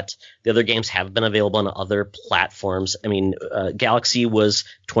have that. The other games have been available on other platforms. I mean, Galaxy was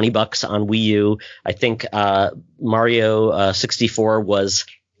 $20 on Wii U. I think Mario 64 was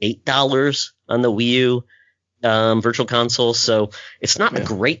 $8 on the Wii U Virtual Console. So it's not a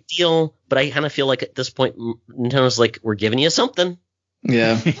great deal, but I kind of feel like at this point Nintendo's like, we're giving you something.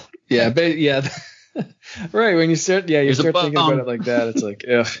 Yeah, but right, when you start thinking about it like that, it's like,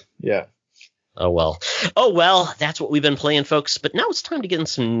 ugh, yeah. Oh well, that's what we've been playing, folks. But now it's time to get in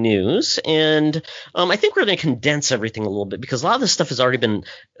some news, and I think we're going to condense everything a little bit because a lot of this stuff has already been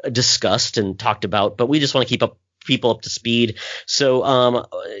discussed and talked about, but we just want to keep people up to speed. So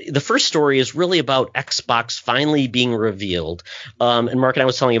the first story is really about Xbox finally being revealed. And Mark and I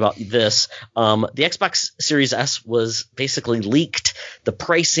was telling you about this. The Xbox Series S was basically leaked. The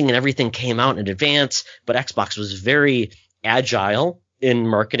pricing and everything came out in advance, but Xbox was very agile in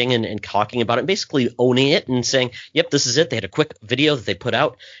marketing and talking about it, and basically owning it and saying, yep, this is it. They had a quick video that they put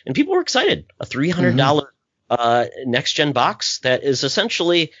out, and people were excited. A $300 next-gen box that is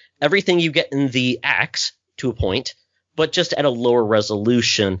essentially everything you get in the X to a point, but just at a lower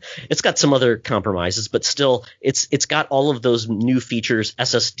resolution. It's got some other compromises, but still, it's got all of those new features,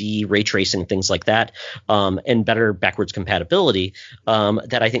 SSD, ray tracing, things like that, and better backwards compatibility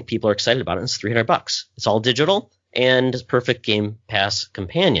that I think people are excited about. And it's $300. It's all digital and perfect Game Pass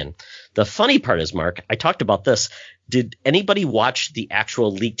companion. The funny part is, Mark, I talked about this. Did anybody watch the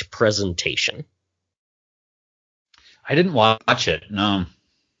actual leaked presentation? I didn't watch it, no.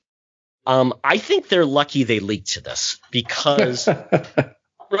 I think they're lucky they leaked this because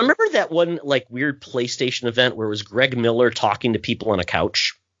remember that one like weird PlayStation event where it was Greg Miller talking to people on a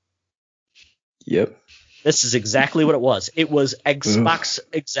couch? Yep. This is exactly what it was. It was Xbox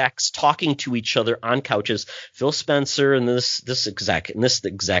execs talking to each other on couches, Phil Spencer and this exec and this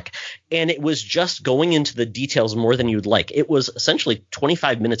exec, and it was just going into the details more than you'd like. It was essentially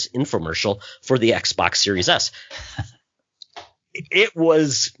 25 minutes infomercial for the Xbox Series S. It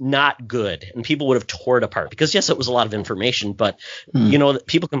was not good, and people would have tore it apart because, yes, it was a lot of information, but,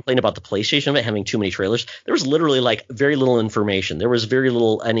 people complain about the PlayStation of it having too many trailers. There was literally, like, very little information. There was very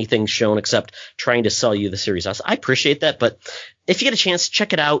little anything shown except trying to sell you the Series S. I appreciate that, but if you get a chance,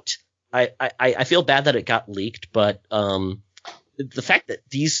 check it out. I feel bad that it got leaked, but the fact that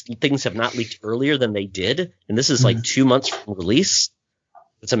these things have not leaked earlier than they did, and this is, like, 2 months from release,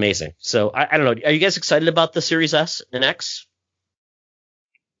 it's amazing. So, I don't know. Are you guys excited about the Series S and X?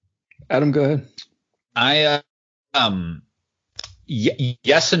 Adam, go ahead.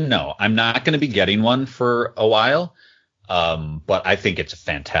 Yes and no. I'm not going to be getting one for a while, but I think it's a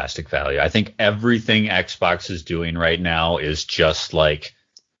fantastic value. I think everything Xbox is doing right now is just like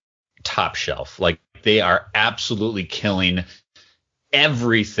top shelf. Like they are absolutely killing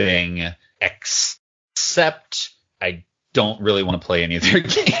everything except I don't really want to play any of their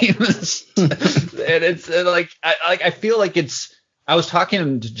games. And it's I feel like it's. I was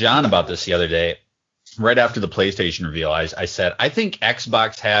talking to John about this the other day, right after the PlayStation reveal. I said, I think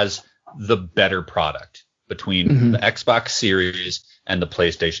Xbox has the better product between the Xbox Series and the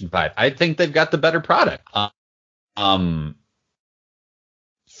PlayStation 5. I think they've got the better product.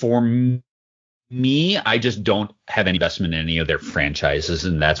 For me, I just don't have any investment in any of their franchises,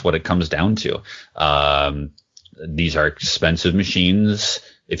 and that's what it comes down to. These are expensive machines.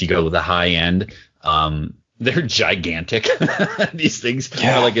 If you go with the high end, they're gigantic. These things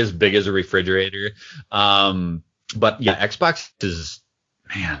are like as big as a refrigerator. But yeah, Xbox is,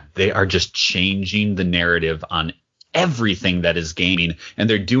 man, they are just changing the narrative on everything that is gaming. And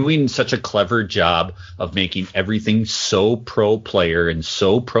they're doing such a clever job of making everything so pro player and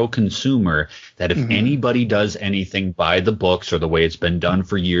so pro consumer that if anybody does anything by the books or the way it's been done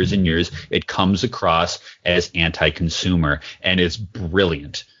for years and years, it comes across as anti-consumer. And it's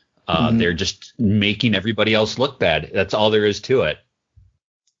brilliant. They're just making everybody else look bad. That's all there is to it.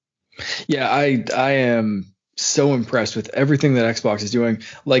 Yeah, I am so impressed with everything that Xbox is doing.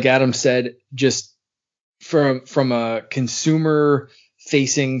 Like Adam said, just from a consumer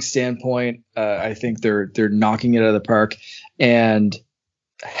facing standpoint, I think they're knocking it out of the park. And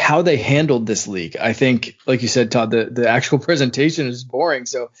how they handled this leak, I think, like you said, Todd, the actual presentation is boring.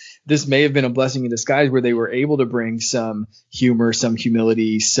 So this may have been a blessing in disguise where they were able to bring some humor, some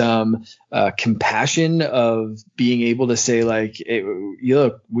humility, some compassion of being able to say, like, hey,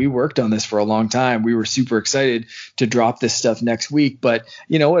 look, we worked on this for a long time. We were super excited to drop this stuff next week. But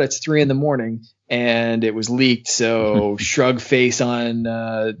you know what? It's 3 a.m. and it was leaked. So shrug face on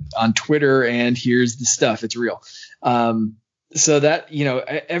Twitter, and here's the stuff. It's real. So that,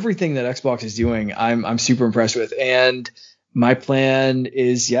 everything that Xbox is doing, I'm super impressed with. And my plan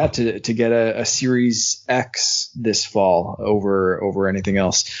is to get a Series X this fall over anything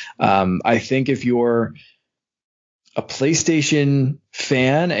else. I think if you're a PlayStation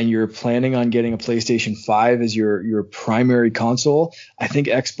fan and you're planning on getting a PlayStation 5 as your primary console, I think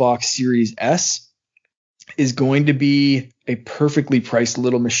Xbox Series S is going to be a perfectly priced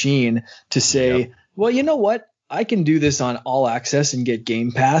little machine to say, well, you know what? I can do this on All Access and get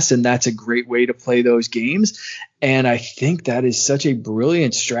Game Pass, and that's a great way to play those games. And I think that is such a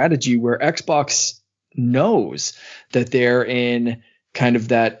brilliant strategy where Xbox knows that they're in kind of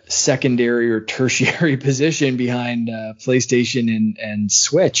that secondary or tertiary position behind PlayStation and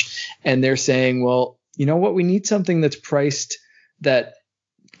Switch. And they're saying, well, you know what? We need something that's priced that,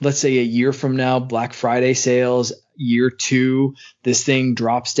 let's say a year from now, Black Friday sales, year 2, this thing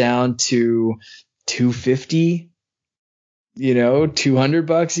drops down to $250,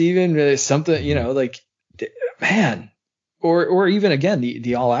 $200 even, something, like, man. Or even again,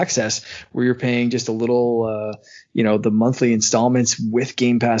 the All Access where you're paying just a little, the monthly installments with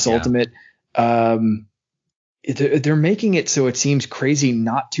Game Pass Ultimate. They're making it so it seems crazy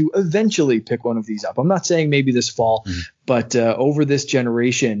not to eventually pick one of these up. I'm not saying maybe this fall, but over this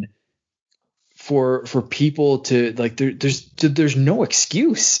generation, for people to like, there's no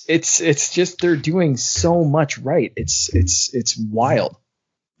excuse. It's just they're doing so much right. It's wild.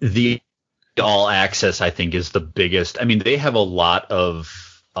 The All Access, I think, is the biggest. I mean, they have a lot of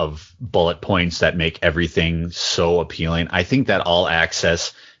bullet points that make everything so appealing. I think that All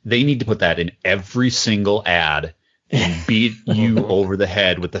Access, they need to put that in every single ad and beat you over the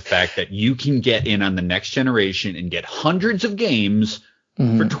head with the fact that you can get in on the next generation and get hundreds of games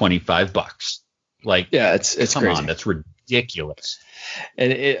for $25. Like, yeah, it's come crazy. On, that's ridiculous.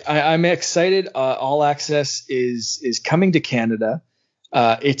 And I'm excited. All Access is coming to Canada.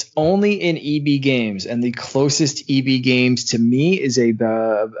 It's only in EB Games, and the closest EB Games to me is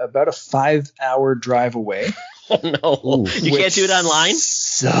about a 5-hour drive away. Oh no! You can't do it online?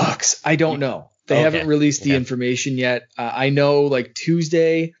 Sucks. I don't know. They haven't released the information yet. I know, like,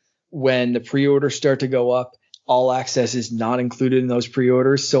 Tuesday when the pre-orders start to go up, All Access is not included in those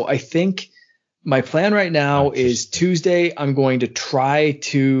pre-orders. So I think my plan right now is Tuesday, I'm going to try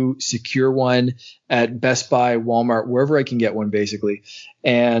to secure one at Best Buy, Walmart, wherever I can get one, basically.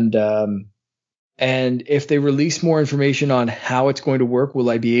 And if they release more information on how it's going to work, will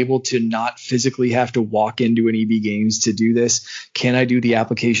I be able to not physically have to walk into an EB Games to do this? Can I do the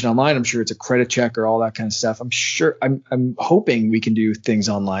application online? I'm sure it's a credit check or all that kind of stuff. I'm hoping we can do things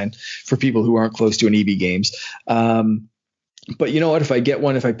online for people who aren't close to an EB Games. But you know what? If I get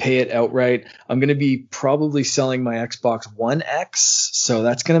one, if I pay it outright, I'm going to be probably selling my Xbox One X. So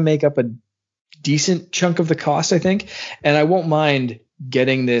that's going to make up a decent chunk of the cost, I think. And I won't mind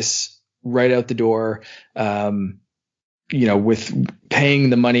getting this right out the door, with paying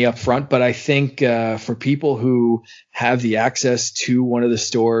the money up front. But I think for people who have the access to one of the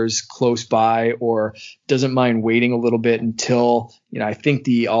stores close by or doesn't mind waiting a little bit until, I think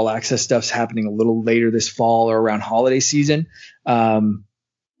the All Access stuff's happening a little later this fall or around holiday season. I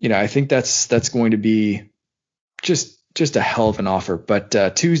think that's going to be just a hell of an offer.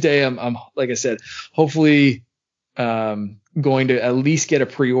 But Tuesday, I'm like I said, hopefully going to at least get a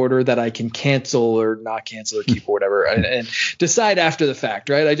pre-order that I can cancel or not cancel or keep or whatever and decide after the fact,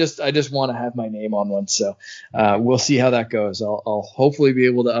 right? I just want to have my name on one. So we'll see how that goes. I'll hopefully be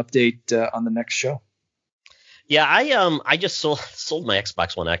able to update on the next show. Yeah, I just sold my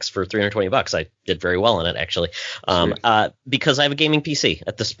Xbox One X for $320. I did very well on it, actually, because I have a gaming PC.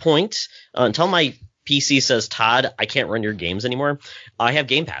 At this point, until my PC says, Todd, I can't run your games anymore, I have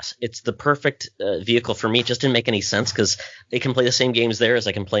Game Pass. It's the perfect vehicle for me. It just didn't make any sense because they can play the same games there as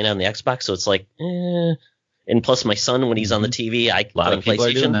I can play now on the Xbox. So it's like, And plus, my son, when he's on the TV, I play on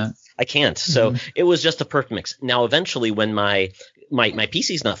PlayStation. I can't. So it was just a perfect mix. Now, eventually, when my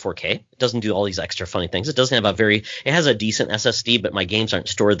PC's not 4K, it doesn't do all these extra funny things. It doesn't have it has a decent SSD, but my games aren't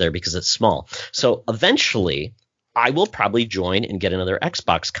stored there because it's small. So eventually, I will probably join and get another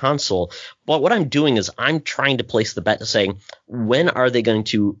Xbox console. But what I'm doing is I'm trying to place the bet to saying, when are they going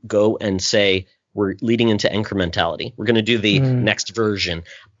to go and say, we're leading into incrementality, we're going to do the next version?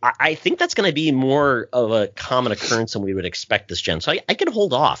 I think that's going to be more of a common occurrence than we would expect this gen. So I could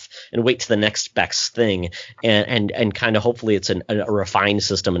hold off and wait to the next best thing and kind of hopefully it's a refined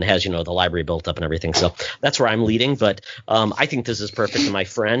system and has, the library built up and everything. So that's where I'm leading. But I think this is perfect. And my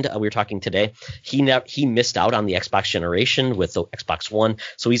friend, we were talking today, he missed out on the Xbox generation with the Xbox One.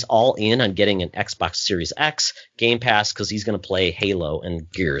 So he's all in on getting an Xbox Series X Game Pass because he's going to play Halo and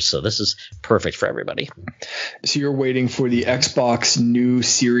Gears. So this is perfect for everybody. So you're waiting for the Xbox new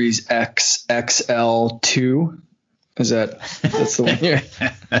Series X XL2? That's the one here?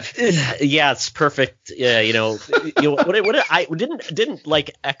 Yeah, it's perfect.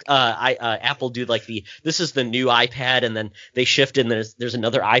 Apple do like this is the new iPad, and then they shifted, and there's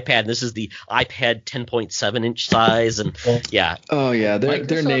another iPad, and this is the iPad 10.7 inch size, and yeah. Oh yeah,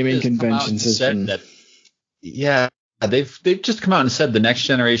 their naming conventions has been. Yeah, they've just come out and said the next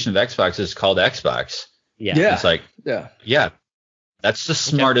generation of Xbox is called Xbox. Yeah. It's like yeah. That's the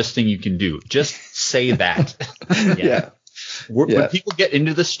smartest thing you can do. Just say that. When people get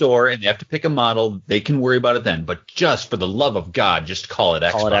into the store and they have to pick a model, they can worry about it then. But just for the love of God, just call it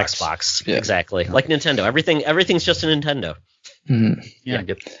Xbox. Call it Xbox. Yeah. Exactly. Like Nintendo. Everything's just a Nintendo. Mm-hmm. Yeah.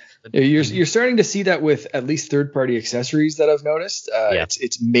 You're starting to see that with at least third-party accessories that I've noticed.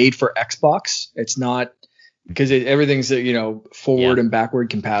 It's made for Xbox. It's not because everything's forward and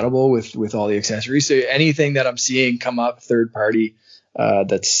backward compatible with all the accessories. So anything that I'm seeing come up third-party.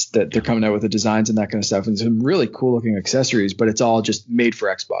 That they're coming out with the designs and that kind of stuff, and some really cool looking accessories, but it's all just made for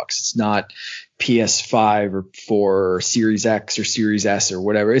Xbox. It's not PS5 or 4 or Series X or Series S or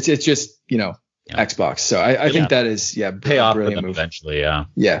whatever. It's just Xbox. So I think that is pay off for them move. Eventually.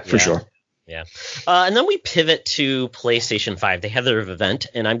 For sure. Yeah. And then we pivot to PlayStation 5. They had their event,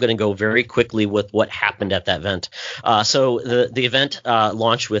 and I'm going to go very quickly with what happened at that event. So the event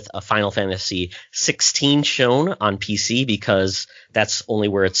launched with a Final Fantasy 16 shown on PC because that's only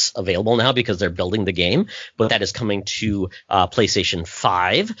where it's available now because they're building the game. But that is coming to PlayStation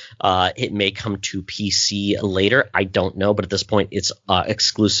 5. It may come to PC later. I don't know. But at this point, it's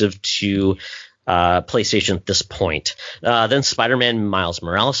exclusive to PlayStation at this point. Then Spider-Man Miles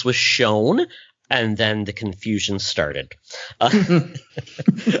Morales was shown, and then the confusion started.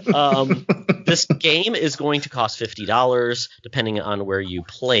 This game is going to cost $50, depending on where you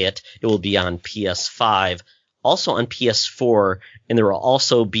play it. It will be on PS5, also on PS4, and there will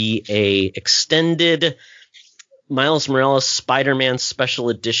also be a extended Miles Morales Spider-Man Special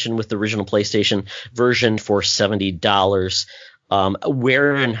Edition with the original PlayStation version for $70.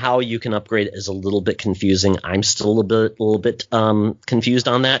 Where and how you can upgrade is a little bit confusing. I'm still a little bit confused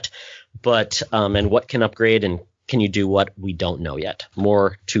on that. But and what can upgrade and can you do what, we don't know yet.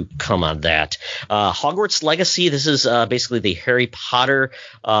 More to come on that. Hogwarts Legacy. This is basically the Harry Potter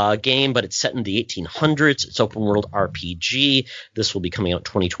game, but it's set in the 1800s. It's open world RPG. This will be coming out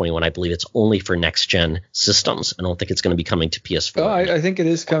 2021. I believe it's only for next gen systems. I don't think it's going to be coming to PS4. Oh, I think it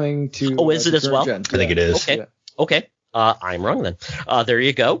is coming to. Oh, is it as well? Gen. I think it is. Okay. I'm wrong then. There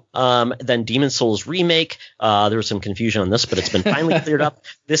you go. Then Demon's Souls Remake. There was some confusion on this, but it's been finally cleared up.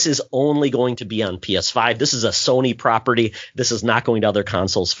 This is only going to be on PS5. This is a Sony property. This is not going to other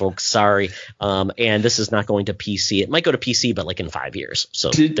consoles, folks. Sorry. And this is not going to PC. It might go to PC, but like in 5 years.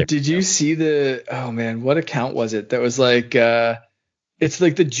 So did you see the? Oh man, what account was it? That was like it's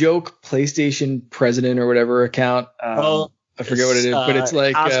like the joke PlayStation president or whatever account. I forget what it is, but it's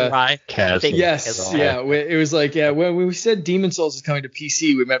like yes, yeah. It was like when we said Demon's Souls is coming to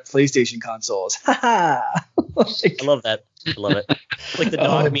PC, we meant PlayStation consoles. I love that. I love it. Like the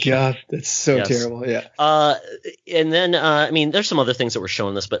dog meme. Oh god, that's so terrible. Yeah. And then I mean, there's some other things that were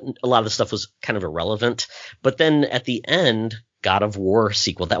showing this, but a lot of the stuff was kind of irrelevant. But then at the end, God of War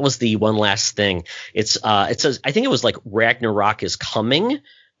sequel. That was the one last thing. It says I think it was like Ragnarok is coming.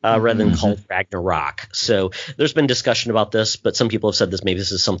 Rather than called Ragnarok. So there's been discussion about this, but some people have said maybe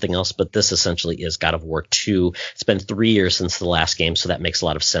this is something else, but this essentially is God of War 2. It's been 3 years since the last game, so that makes a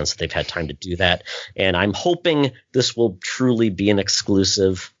lot of sense that they've had time to do that. And I'm hoping this will truly be an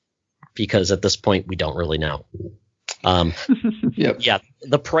exclusive because at this point we don't really know. Yeah,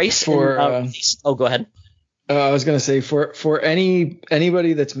 the price for go ahead. I was going to say for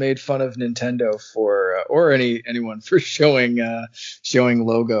anybody that's made fun of Nintendo or anyone for showing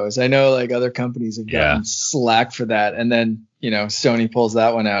logos. I know like other companies have gotten slack for that, and then Sony pulls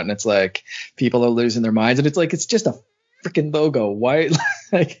that one out, and it's like people are losing their minds, and it's like it's just a freaking logo. Why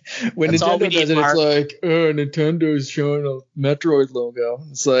like when That's Nintendo does it, it's like Nintendo's showing a Metroid logo.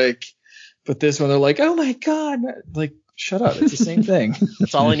 It's like, but this one they're like, oh my god, like. Shut up. It's the same thing.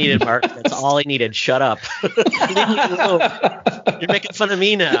 That's all I needed, Mark. That's all I needed. Shut up. Leave me alone. You're making fun of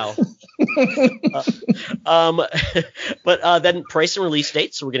me now. But then price and release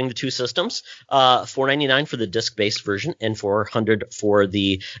date. So we're getting the two systems. $499 for the disc-based version and $400 for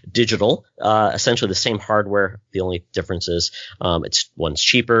the digital. Essentially the same hardware. The only difference is one's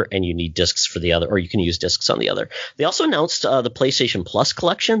cheaper and you need discs for the other, or you can use discs on the other. They also announced the PlayStation Plus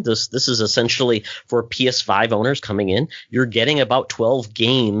collection. This is essentially for PS5 owners coming in. You're getting about 12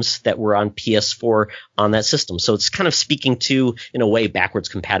 games that were on PS4 on that system. So it's kind of speaking to, in a way, backwards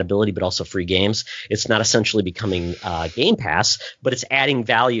compatibility, but also of free games. It's not essentially becoming Game Pass, but it's adding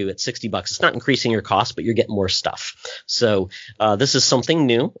value at $60. It's not increasing your cost, but you're getting more stuff. So this is something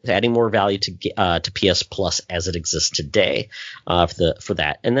new. It's adding more value to PS Plus as it exists today for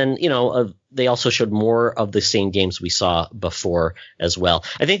that. And then, they also showed more of the same games we saw before as well.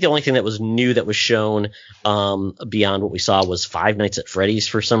 I think the only thing that was new that was shown beyond what we saw was Five Nights at Freddy's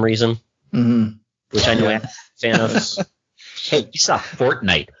for some reason, which I know I'm a fan of. Hey, you saw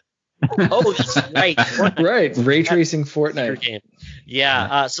Fortnite. Oh, that's right. Fortnite. Right. Ray tracing Fortnite. Game.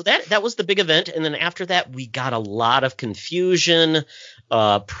 Yeah. So that was the big event. And then after that, we got a lot of confusion.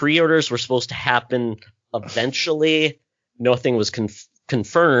 Pre-orders were supposed to happen eventually. Nothing was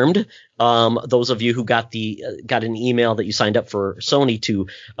confirmed. Those of you who got an email that you signed up for Sony to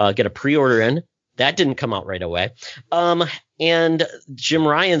get a pre-order in, that didn't come out right away. And Jim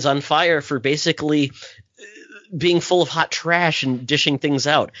Ryan's on fire for basically being full of hot trash and dishing things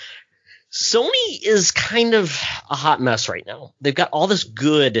out. Sony is kind of a hot mess right now. They've got all this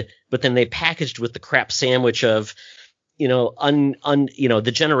good, but then they packaged with the crap sandwich of,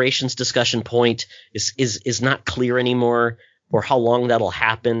 the generations discussion point is not clear anymore, or how long that'll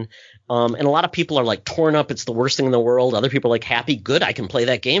happen. And a lot of people are like torn up. It's the worst thing in the world. Other people are like happy. Good. I can play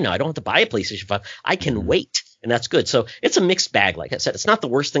that game now. I don't have to buy a PlayStation 5. I can wait. And that's good. So it's a mixed bag. Like I said, it's not the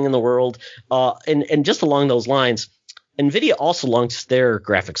worst thing in the world. And just along those lines, NVIDIA also launched their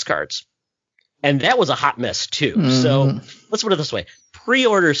graphics cards. And that was a hot mess too. So let's put it this way.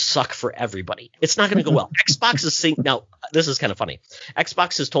 Pre-orders suck for everybody. It's not going to go well. Xbox is saying, now this is kind of funny.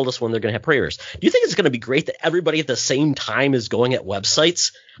 Xbox has told us when they're going to have pre-orders. Do you think it's going to be great that everybody at the same time is going at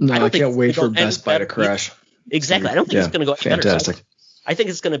websites? No, I can't wait for Best Buy to crash. Exactly. I don't think it's going to go fantastic. Better. I think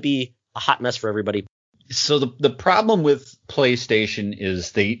it's going to be a hot mess for everybody. So the problem with PlayStation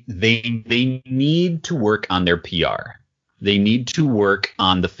is they need to work on their PR. They need to work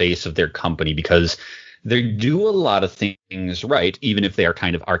on the face of their company because they do a lot of things right, even if they are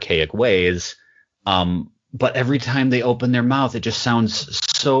kind of archaic ways. But every time they open their mouth, it just sounds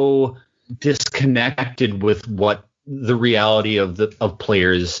so disconnected with what the reality of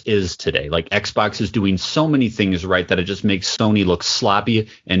players is today. Like Xbox is doing so many things right that it just makes Sony look sloppy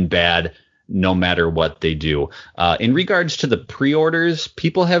and bad no matter what they do. In regards to the pre-orders,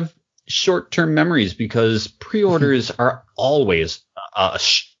 people have short-term memories because pre-orders are always a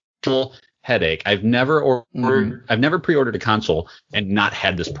headache. I've never pre-ordered a console and not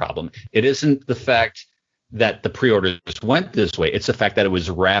had this problem. It isn't the fact that the pre-orders went this way. It's the fact that it was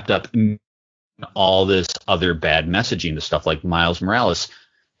wrapped up in all this other bad messaging, the stuff like Miles Morales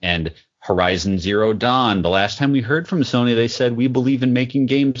and Horizon Zero Dawn. The last time we heard from Sony, they said, we believe in making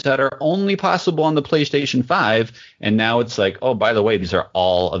games that are only possible on the PlayStation 5. And now it's like, oh, by the way, these are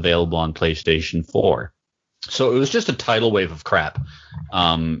all available on PlayStation 4. So it was just a tidal wave of crap.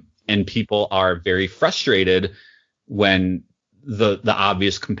 And people are very frustrated when the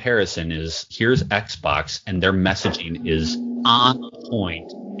obvious comparison is here's Xbox and their messaging is on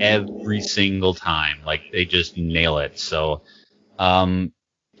point every single time. Like they just nail it. So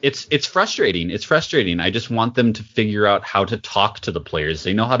it's frustrating. It's frustrating. I just want them to figure out how to talk to the players.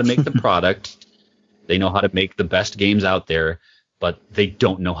 They know how to make the product. They know how to make the best games out there, but they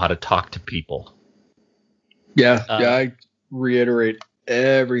don't know how to talk to people. Yeah, I reiterate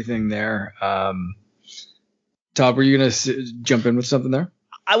everything there. Todd, were you going to jump in with something there?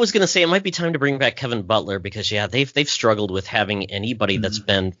 I was going to say it might be time to bring back Kevin Butler because, they've struggled with having anybody that's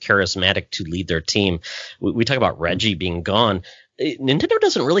been charismatic to lead their team. We talk about Reggie being gone. Nintendo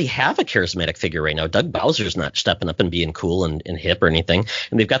doesn't really have a charismatic figure right now. Doug Bowser's not stepping up and being cool and hip or anything.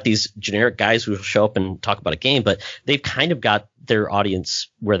 And they've got these generic guys who show up and talk about a game, but they've kind of got their audience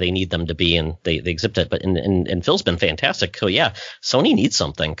where they need them to be, and they exhibit it. But and Phil's been fantastic. So, Sony needs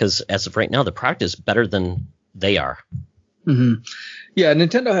something because as of right now, the product is better than they are. Mm-hmm. Yeah,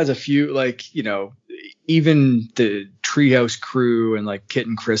 Nintendo has a few, even the Treehouse crew and like Kit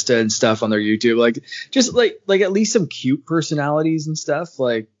and Krista and stuff on their YouTube, just at least some cute personalities and stuff.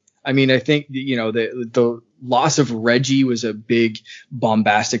 I think, the loss of Reggie was a big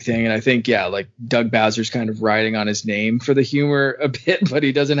bombastic thing. And I think, Doug Bowser's kind of riding on his name for the humor a bit, but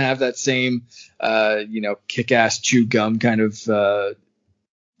he doesn't have that same, kick-ass chew gum kind of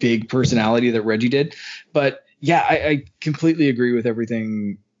big personality that Reggie did. But yeah, I completely agree with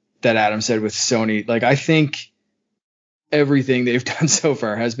everything that Adam said with Sony. I think everything they've done so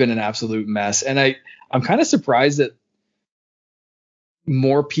far has been an absolute mess. And I'm kind of surprised that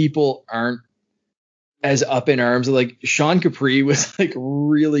more people aren't as up in arms. Sean Capri was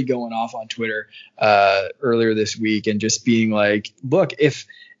really going off on Twitter earlier this week and just being like, look, if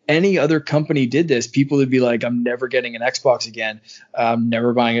any other company did this, people would be like, I'm never getting an Xbox again. I'm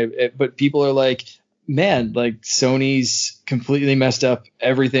never buying it. But people are like, man, like Sony's completely messed up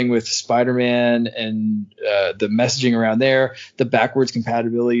everything with Spider-Man and the messaging around there, the backwards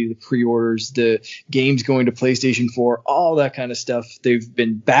compatibility, the pre-orders, the games going to PlayStation 4, all that kind of stuff. They've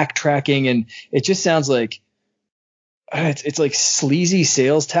been backtracking, and it just sounds like it's like sleazy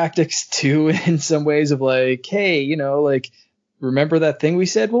sales tactics too, in some ways, of like, hey, you know, like, remember that thing we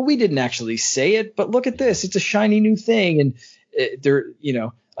said? Well, we didn't actually say it, but look at this. It's a shiny new thing. And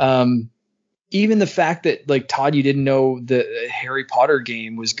even the fact that, like, Todd, you didn't know the Harry Potter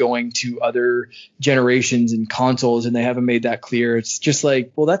game was going to other generations and consoles, and they haven't made that clear. It's just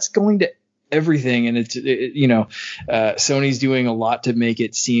like, well, that's going to everything. And Sony's doing a lot to make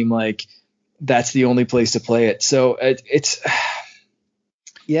it seem like that's the only place to play it. So it's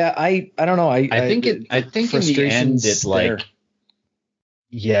yeah, I don't know. I think in the end, it's like,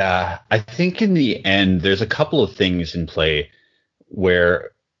 yeah, I think in the end, there's a couple of things in play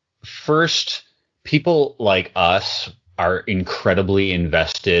where, first, people like us are incredibly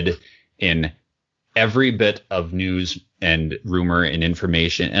invested in every bit of news and rumor and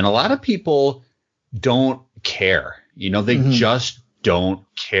information. And a lot of people don't care. You know, they just don't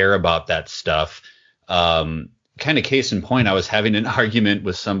care about that stuff. Kind of case in point, I was having an argument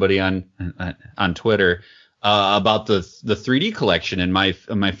with somebody on Twitter about the 3D collection and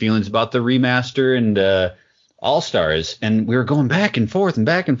my feelings about the remaster and All-Stars, and we were going back and forth, and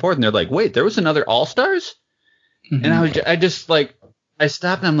they're like, wait, there was another All-Stars? And I just like, I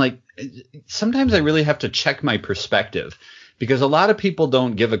stopped and I'm like, sometimes I really have to check my perspective, because a lot of people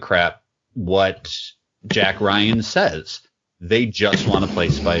don't give a crap what Jack Ryan says. They just want to play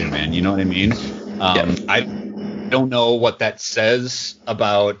Spider-Man. You know what I mean? I don't know what that says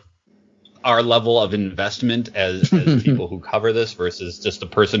about our level of investment as people who cover this versus just a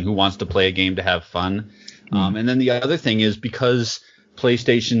person who wants to play a game to have fun. And then the other thing is, because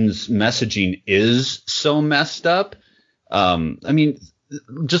PlayStation's messaging is so messed up. I mean,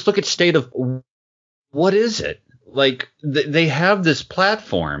 just look at State of, what is it? Like, they have this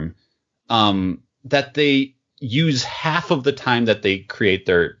platform that they use half of the time that they create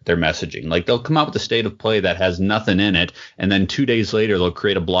their messaging. Like, they'll come out with a State of Play that has nothing in it, and then 2 days later they'll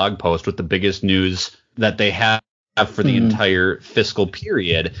create a blog post with the biggest news that they have for the entire fiscal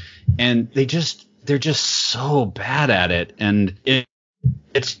period, and they're just so bad at it. And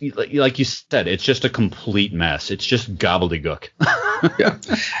it's like you said, it's just a complete mess. It's just gobbledygook. Yeah.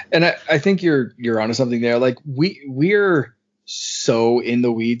 And I think you're onto something there. Like, we're so in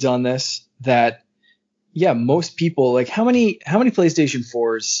the weeds on this that, yeah, most people, like, how many PlayStation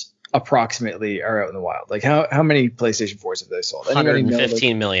 4s approximately are out in the wild? Like, how many PlayStation 4s have they sold?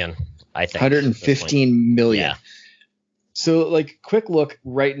 115 million, I think. 115 million. Yeah. So, like, quick look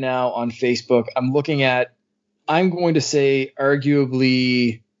right now on Facebook. I'm looking at, I'm going to say,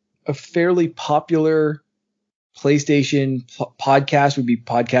 arguably a fairly popular PlayStation podcast would be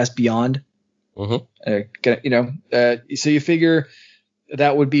Podcast Beyond. So you figure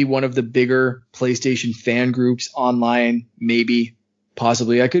that would be one of the bigger PlayStation fan groups online, maybe,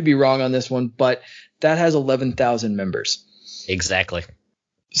 possibly. I could be wrong on this one, but that has 11,000 members. Exactly.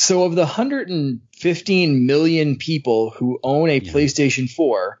 So of the 115 million people who own a PlayStation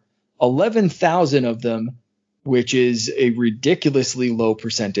 4, 11,000 of them, which is a ridiculously low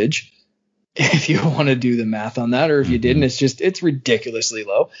percentage, if you want to do the math on that, or if you didn't, it's ridiculously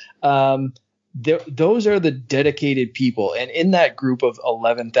low. Those are the dedicated people. And in that group of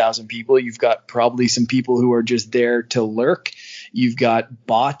 11,000 people, you've got probably some people who are just there to lurk. You've got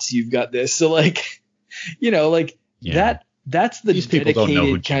bots. You've got this. So, like, that's the These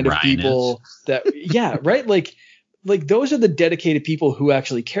dedicated kind of people that, yeah, right. Like those are the dedicated people who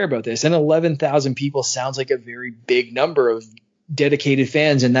actually care about this. And 11,000 people sounds like a very big number of dedicated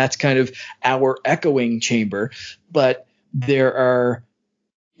fans. And that's kind of our echoing chamber. But there are,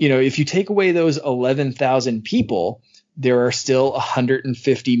 if you take away those 11,000 people, there are still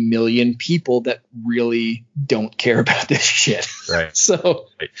 150 million people that really don't care about this shit. Right. So,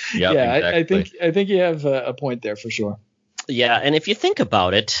 yep, yeah, exactly. I think you have a point there for sure. Yeah, and if you think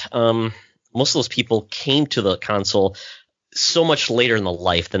about it, most of those people came to the console so much later in the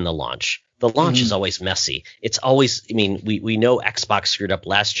life than the launch. The launch is always messy. It's always, I mean, we know Xbox screwed up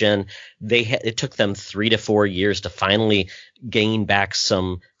last gen. It took them 3 to 4 years to finally gain back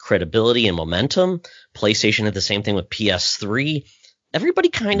some credibility and momentum. PlayStation had the same thing with PS3. everybody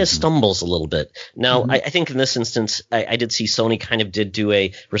kind of stumbles a little bit. Now, I think in this instance, I did see Sony kind of did do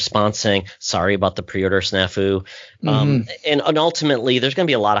a response saying, sorry about the pre-order snafu. And ultimately, there's going to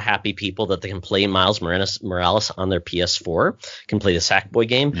be a lot of happy people that they can play Miles Morales on their PS4, can play the Sackboy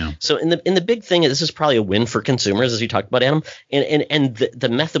game. Yeah. So in the big thing, this is probably a win for consumers, as you talked about, Adam. And the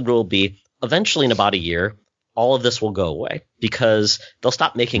method will be eventually in about a year, all of this will go away because they'll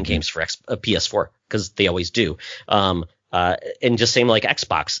stop making games for PS4 because they always do. And just same like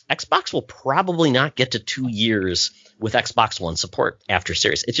Xbox. Xbox will probably not get to 2 years with Xbox One support after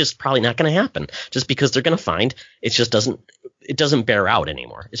Series. It's just probably not going to happen just because they're going to find it just doesn't bear out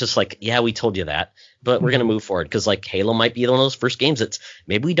anymore. It's just like, yeah, we told you that, but we're going to move forward because like Halo might be one of those first games that's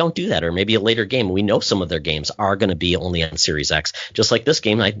maybe we don't do that, or maybe a later game. We know some of their games are going to be only on Series X, just like this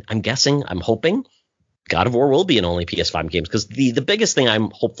game. I'm guessing, I'm hoping God of War will be in only PS5 games because the biggest thing I'm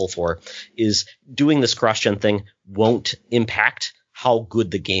hopeful for is doing this cross-gen thing won't impact how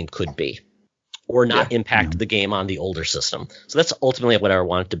good the game could be or not impact the game on the older system. So that's ultimately what I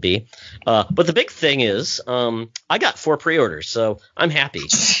want it to be. But the big thing is I got 4 pre-orders, so I'm happy.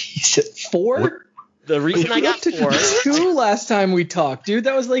 4? The reason I got 4. 2 last time we talked, dude.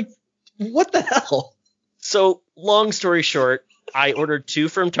 That was like, what the hell? So long story short, I ordered 2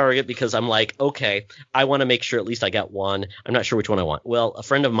 from Target because I'm like, okay, I want to make sure at least I got 1. I'm not sure which one I want. Well, a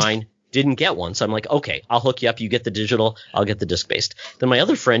friend of mine didn't get one, so I'm like, okay, I'll hook you up. You get the digital, I'll get the disc-based. Then my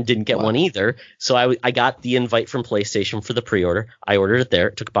other friend didn't get one either, so I got the invite from PlayStation for the pre-order. I ordered it there.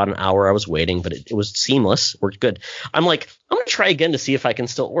 It took about an hour. I was waiting, but it was seamless. Worked good. I'm like, I'm going to try again to see if I can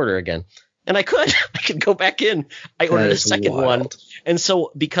still order again. And I could go back in. I ordered a second one. And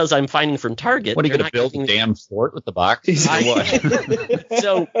so because I'm finding from Target. What, are you going to build a damn fort with the box? Or what?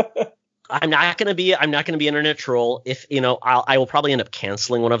 So I'm not going to be internet troll. If, I will probably end up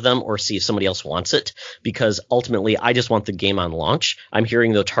canceling one of them or see if somebody else wants it, because ultimately I just want the game on launch. I'm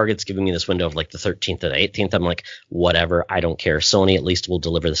hearing though Target's giving me this window of like the 13th and 18th. I'm like, whatever. I don't care. Sony at least will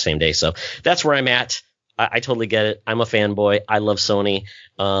deliver the same day. So that's where I'm at. I totally get it. I'm a fanboy. I love Sony.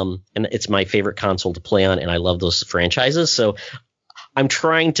 And it's my favorite console to play on. And I love those franchises. So I'm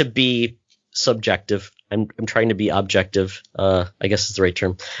trying to be subjective. I'm trying to be objective. I guess is the right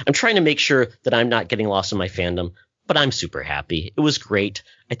term. I'm trying to make sure that I'm not getting lost in my fandom, but I'm super happy. It was great.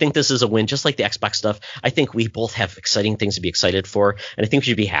 I think this is a win, just like the Xbox stuff. I think we both have exciting things to be excited for, and I think we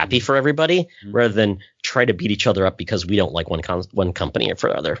should be happy for everybody rather than try to beat each other up because we don't like one company or for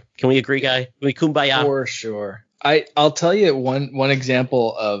the other. Can we agree, guy? Can we kumbaya? For sure. I'll tell you one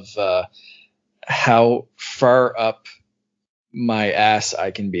example of how far up my ass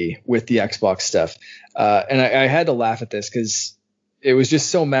I can be with the Xbox stuff. And I had to laugh at this because it was just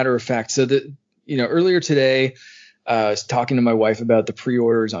so matter of fact. So earlier today, I was talking to my wife about the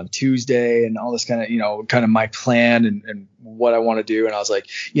pre-orders on Tuesday and all this kind of my plan and what I want to do. And I was like,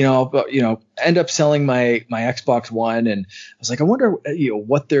 I'll end up selling my Xbox One. And I was like, I wonder,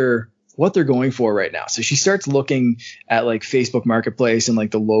 what they're going for right now. So she starts looking at like Facebook Marketplace and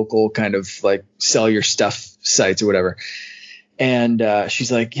like the local kind of like sell your stuff sites or whatever. And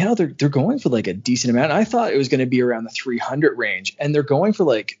she's like, they're going for like a decent amount. I thought it was going to be around the 300 range, and they're going for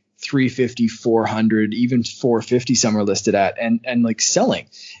like 350, 400, even 450 some are listed at, and like selling.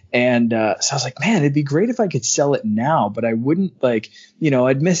 And so I was like, man, it'd be great if I could sell it now, but I wouldn't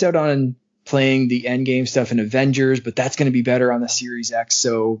I'd miss out on playing the Endgame stuff in Avengers, but that's going to be better on the Series X.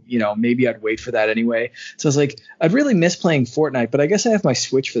 So, maybe I'd wait for that anyway. So I was like, I'd really miss playing Fortnite, but I guess I have my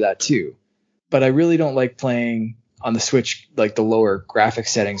Switch for that too. But I really don't like playing on the Switch, like the lower graphic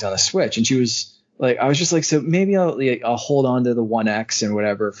settings on the Switch. And she was like, I was just like, so maybe I'll hold on to the One X and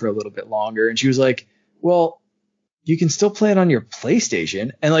whatever for a little bit longer. And she was like, well, you can still play it on your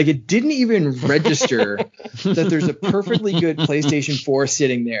PlayStation. And like, it didn't even register that there's a perfectly good PlayStation 4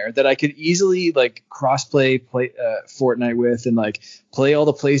 sitting there that I could easily like play Fortnite with and like play all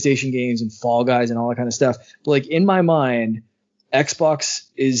the PlayStation games and Fall Guys and all that kind of stuff. But like in my mind, Xbox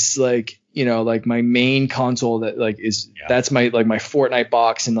is like, like my main console that like that's my Fortnite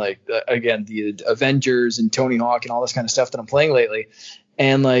box and like again the Avengers and Tony Hawk and all this kind of stuff that I'm playing lately.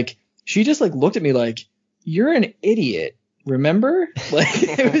 And like she just like looked at me like, you're an idiot, remember? Like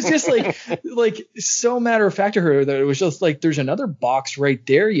it was just like so matter of fact to her that it was just like, there's another box right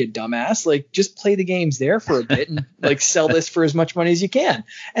there, you dumbass. Like just play the games there for a bit and like sell this for as much money as you can.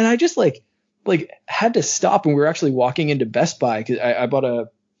 And I just like had to stop, and we were actually walking into Best Buy because I bought a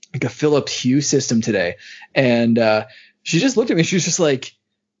Philips Hue system today, and she just looked at me. She was just like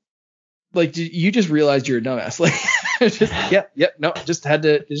you just realized you're a dumbass. Like, just have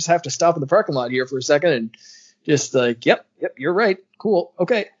to stop in the parking lot here for a second and just like, yep, you're right, cool,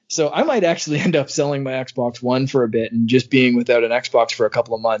 okay. So I might actually end up selling my Xbox One for a bit and just being without an Xbox for a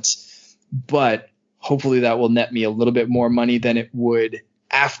couple of months. But hopefully that will net me a little bit more money than it would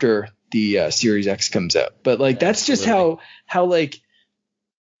after the Series X comes out. But like, that's just how like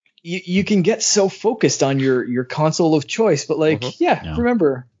you can get so focused on your console of choice. But like,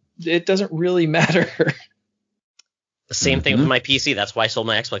 remember, it doesn't really matter. The same thing with my PC. That's why I sold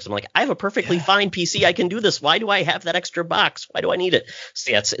my Xbox. I'm like, I have a perfectly fine PC. I can do this. Why do I have that extra box? Why do I need it?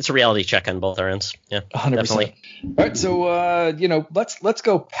 So yeah, it's a reality check on both our ends. Yeah, 100%. Definitely. All right, so let's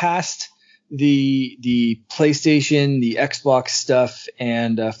go past the PlayStation, the Xbox stuff,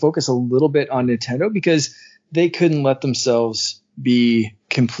 and focus a little bit on Nintendo, because they couldn't let themselves be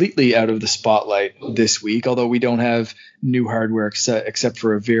completely out of the spotlight this week, although we don't have new hardware except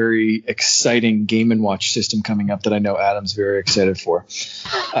for a very exciting Game & Watch system coming up that I know Adam's very excited for.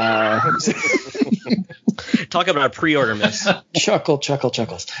 Talk about a pre-order miss. Chuckles.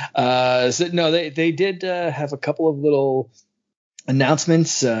 So no, they did have a couple of little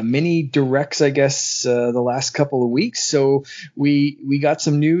announcements, mini directs, I guess, the last couple of weeks. So we got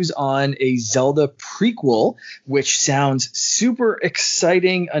some news on a Zelda prequel, which sounds super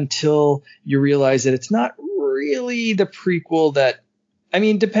exciting until you realize that it's not really the prequel that, I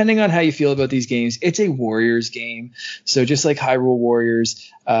mean, depending on how you feel about these games, it's a Warriors game. So just like Hyrule Warriors,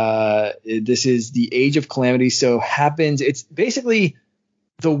 this is the Age of Calamity. So it's basically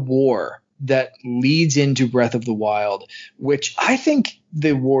the war that leads into Breath of the Wild, which I think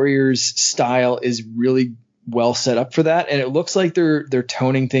the Warriors style is really well set up for that. And it looks like they're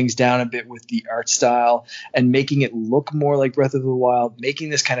toning things down a bit with the art style and making it look more like Breath of the Wild,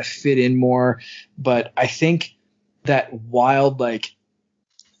 making this kind of fit in more. But I think that Wild, like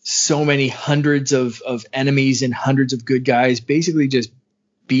so many hundreds of enemies and hundreds of good guys, basically just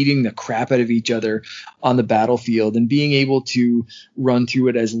beating the crap out of each other on the battlefield, and being able to run through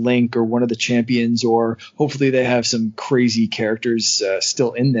it as Link or one of the champions, or hopefully they have some crazy characters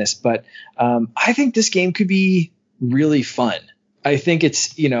still in this. But I think this game could be really fun. I think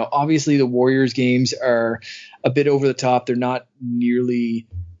it's, obviously the Warriors games are a bit over the top. They're not nearly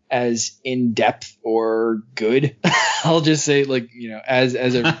as in depth or good. I'll just say, as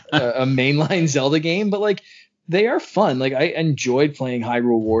a mainline Zelda game, but like, they are fun. Like, I enjoyed playing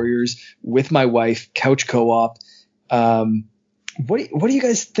Hyrule Warriors with my wife, couch co-op. What do you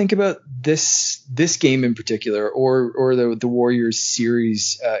guys think about this game in particular, or the Warriors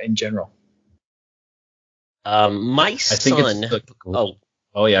series in general? My son.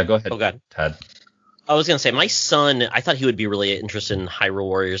 Oh yeah, go ahead. Oh God, Ted. I was gonna say, my son, I thought he would be really interested in Hyrule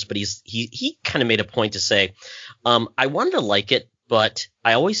Warriors, but he kind of made a point to say, I wanted to like it, but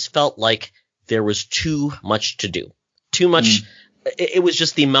I always felt like there was too much to do. Too much. It was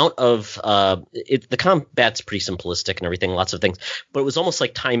just the amount of the combat's pretty simplistic and everything, lots of things, but it was almost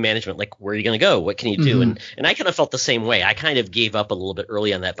like time management. Like, where are you going to go? What can you do? And I kind of felt the same way. I kind of gave up a little bit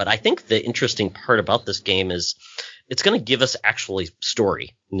early on that, but I think the interesting part about this game is it's going to give us actually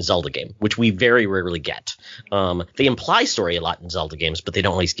story in a Zelda game, which we very rarely get. They imply story a lot in Zelda games, but they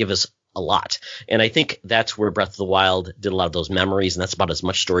don't always give us a lot. And I think that's where Breath of the Wild did a lot of those memories, and that's about as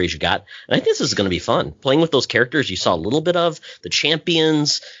much story as you got. And I think this is going to be fun. Playing with those characters you saw a little bit of, the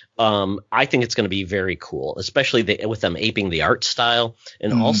champions, I think it's going to be very cool, especially with them aping the art style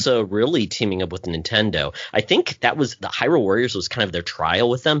and also really teaming up with Nintendo. I think that was the Hyrule Warriors was kind of their trial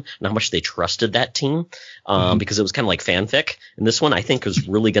with them and how much they trusted that team, because it was kind of like fanfic. And this one I think is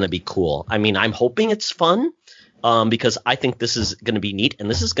really going to be cool. I mean, I'm hoping it's fun. Because I think this is going to be neat, and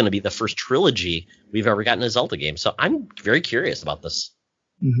this is going to be the first trilogy we've ever gotten a Zelda game. So I'm very curious about this.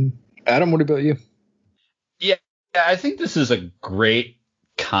 Adam, what about you? Yeah, I think this is a great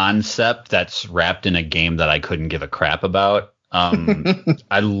concept that's wrapped in a game that I couldn't give a crap about.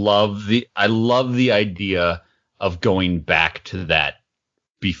 I love the idea of going back to that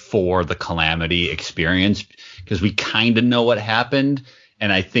before the Calamity experience, because we kind of know what happened,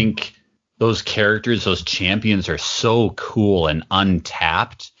 and I think those characters, those champions are so cool and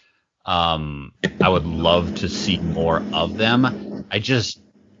untapped. I would love to see more of them. I just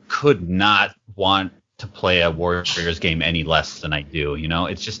could not want to play a Warriors game any less than I do.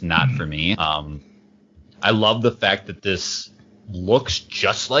 It's just not for me. I love the fact that this looks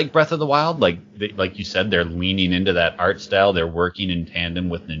just like Breath of the Wild. Like you said, they're leaning into that art style. They're working in tandem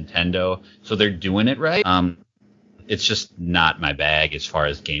with Nintendo, so they're doing it right. It's just not my bag as far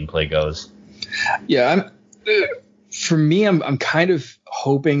as gameplay goes. Yeah, I'm kind of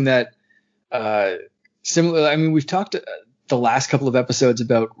hoping that similar. I mean, we've talked the last couple of episodes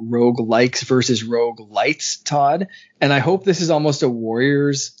about roguelikes versus roguelites, Todd, and I hope this is almost a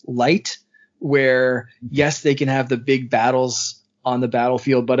Warriors light, where yes, they can have the big battles on the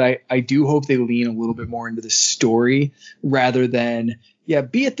battlefield, but I do hope they lean a little bit more into the story rather than,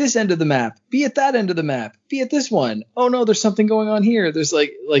 be at this end of the map, be at that end of the map, be at this one. Oh no, there's something going on here. There's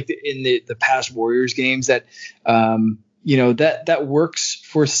like in the past Warriors games that, that works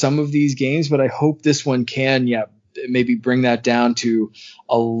for some of these games, but I hope this one can, maybe bring that down to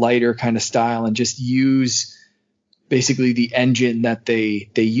a lighter kind of style and just use basically the engine that they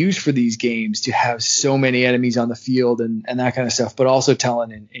use for these games to have so many enemies on the field and that kind of stuff, but also tell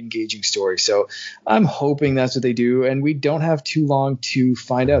an engaging story. So I'm hoping that's what they do. And we don't have too long to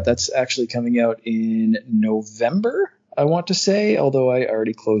find out. That's actually coming out in November, I want to say, although I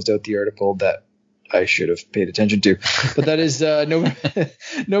already closed out the article that I should have paid attention to. But that is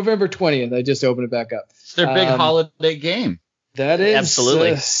November 20th. I just opened it back up. It's their big holiday game. That is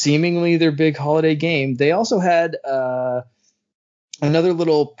absolutely seemingly their big holiday game. They also had another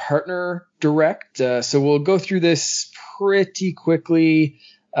little partner direct. So we'll go through this pretty quickly,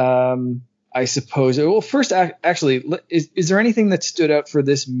 I suppose. Well, first, actually, is there anything that stood out for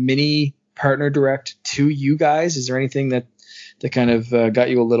this mini partner direct to you guys? Is there anything that kind of got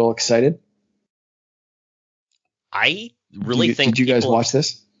you a little excited? I really think. Did you guys watch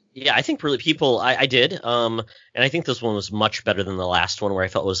this? Yeah, I think really people. I did. And I think this one was much better than the last one, where I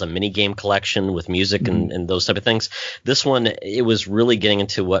felt it was a mini game collection with music and those type of things. This one, it was really getting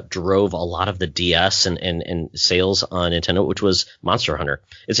into what drove a lot of the DS and sales on Nintendo, which was Monster Hunter.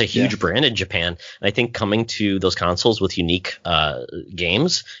 It's a huge brand in Japan, and I think coming to those consoles with unique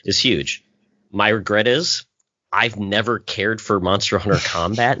games is huge. My regret is I've never cared for Monster Hunter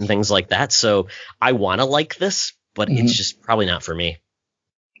combat and things like that, so I want to like this, but it's just probably not for me.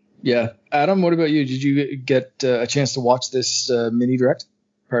 Yeah. Adam, what about you? Did you get a chance to watch this mini direct,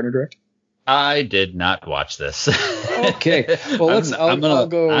 partner direct? I did not watch this. Okay. Well, I'll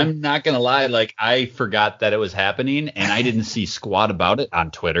go. I'm not going to lie. Like, I forgot that it was happening, and I didn't see squat about it on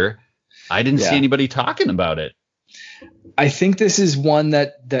Twitter. I didn't see anybody talking about it. I think this is one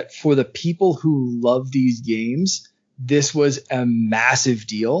that for the people who love these games, this was a massive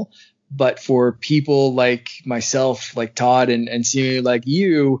deal. But for people like myself, like Todd, and seemingly like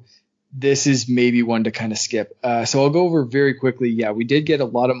you, this is maybe one to kind of skip. So I'll go over very quickly. Yeah, we did get a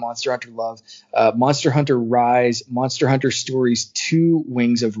lot of Monster Hunter love. Monster Hunter Rise, Monster Hunter Stories 2,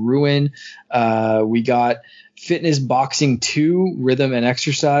 Wings of Ruin. We got Fitness Boxing 2, Rhythm and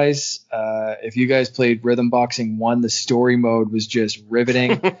Exercise. If you guys played Rhythm Boxing 1, the story mode was just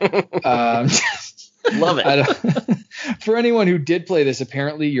riveting. Love it. For anyone who did play this,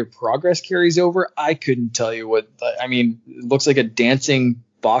 apparently your progress carries over. I couldn't tell you what. I mean, it looks like a dancing,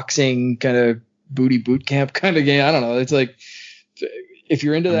 boxing kind of booty boot camp kind of game. I don't know. It's like if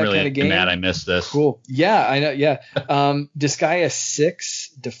you're into that kind of game. Mad I missed this. Cool. Yeah, I know. Yeah. Disgaea 6,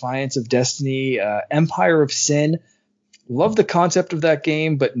 Defiance of Destiny, Empire of Sin. Love the concept of that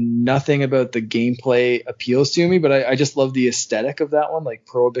game, but nothing about the gameplay appeals to me. But I just love the aesthetic of that one, like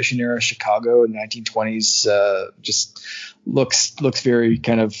Prohibition era Chicago in 1920s. Just looks very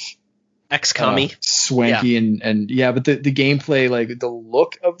kind of XCOM-y, swanky and but the gameplay, like the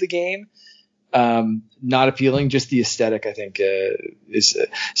look of the game, not appealing. Just the aesthetic, I think, is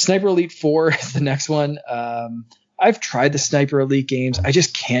Sniper Elite 4 is the next one. I've tried the Sniper Elite games. I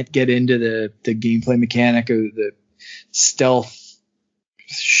just can't get into the gameplay mechanic of the stealth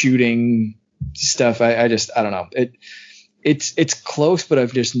shooting stuff. I don't know. It's close, but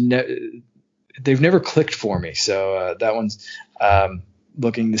I've just they've never clicked for me. So that one's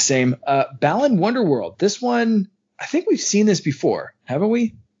looking the same. Balan Wonderworld. This one, I think we've seen this before, haven't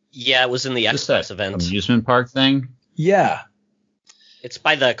we? Yeah, it was in the Xbox event. Amusement park thing? Yeah. It's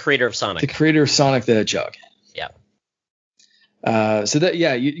by the creator of Sonic. The creator of Sonic the Hedgehog. Yeah. So that,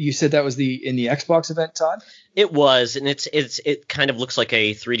 you said that was in the Xbox event, Todd? It was, and it kind of looks like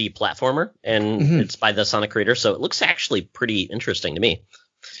a 3D platformer, and it's by the Sonic creator, so it looks actually pretty interesting to me.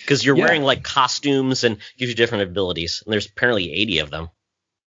 Because you're wearing like costumes and gives you different abilities, and there's apparently 80 of them.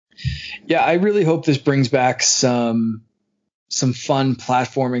 Yeah, I really hope this brings back some fun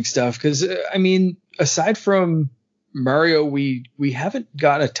platforming stuff. Because I mean, aside from Mario, we haven't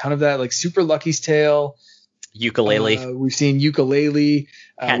got a ton of that. Like Super Lucky's Tale, Yooka-Laylee. We've seen Yooka-Laylee.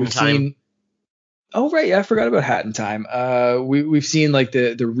 Hat in Time. Oh right, yeah, I forgot about Hat in Time. We've seen like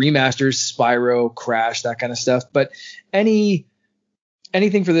the remasters, Spyro, Crash, that kind of stuff. But anything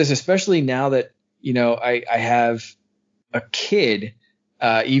for this, especially now that I have a kid,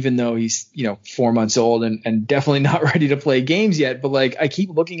 even though he's 4 months old and definitely not ready to play games yet. But like I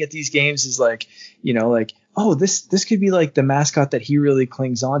keep looking at these games as like oh, this could be like the mascot that he really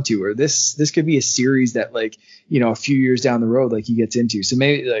clings on to, or this could be a series that like a few years down the road like he gets into. So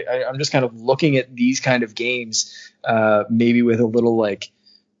maybe like I'm just kind of looking at these kind of games maybe with a little like,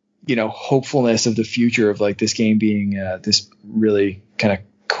 hopefulness of the future of like this game being this really kind of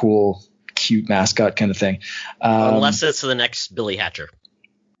cool, cute mascot kind of thing. Unless it's the next Billy Hatcher.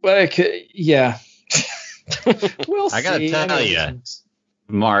 Well, yeah. I gotta tell you,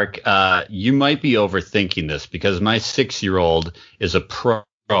 Mark, you might be overthinking this because my 6-year-old is a pro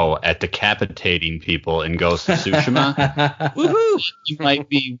at decapitating people in Ghost of Tsushima. Woohoo! You might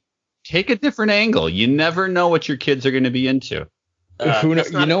take a different angle. You never know what your kids are going to be into.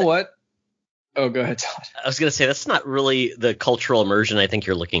 You know what? Oh, go ahead, Todd. I was going to say that's not really the cultural immersion I think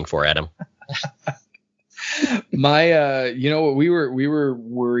you're looking for, Adam. We were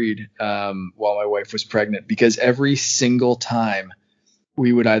worried while my wife was pregnant because every single time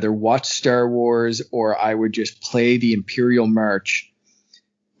we would either watch Star Wars or I would just play the Imperial March,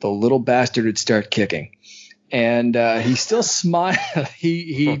 the little bastard would start kicking. And he still smiles.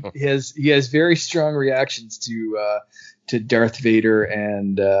 He has very strong reactions to Darth Vader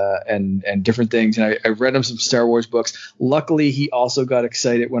and different things. And I read him some Star Wars books. Luckily, he also got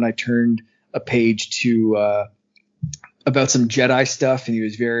excited when I turned a page to about some Jedi stuff, and he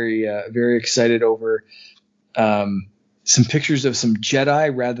was very very excited over some pictures of some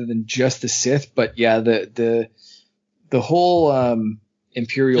Jedi rather than just the Sith. But yeah, the whole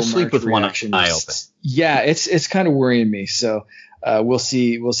Imperial Just sleep with one eye open. Yeah, it's kind of worrying me. So we'll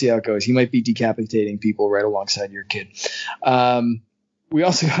see how it goes. He might be decapitating people right alongside your kid. We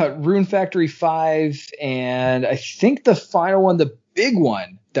also got Rune Factory 5, and I think the final one, the big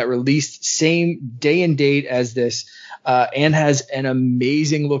one that released same day and date as this, and has an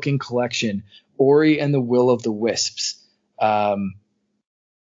amazing looking collection, Ori and the Will of the Wisps. On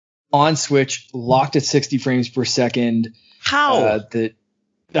Switch, locked at 60 frames per second. How?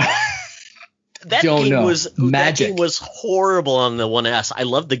 That game was horrible on the 1S. I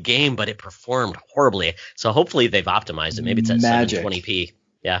loved the game, but it performed horribly. So hopefully they've optimized it. Maybe it's at 720p.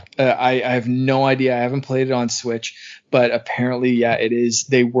 Yeah. I have no idea. I haven't played it on Switch, but apparently, yeah, it is.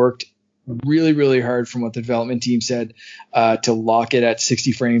 They worked really, really hard from what the development team said to lock it at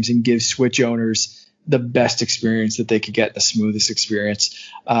 60 frames and give Switch owners the best experience that they could get, the smoothest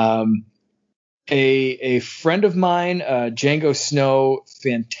experience. A friend of mine, Django Snow,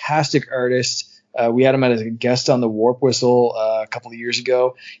 fantastic artist. We had him as a guest on the Warp Whistle a couple of years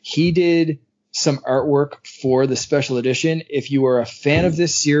ago. He did some artwork for the special edition. If you are a fan of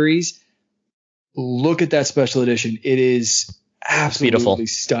this series, look at that special edition. It is absolutely beautiful.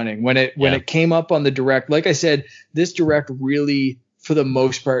 Stunning. When it came up on the Direct, like I said, this Direct really, for the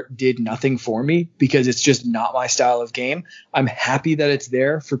most part, did nothing for me because it's just not my style of game. I'm happy that it's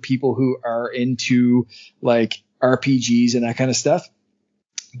there for people who are into like RPGs and that kind of stuff.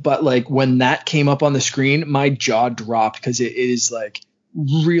 But like when that came up on the screen, my jaw dropped because it is like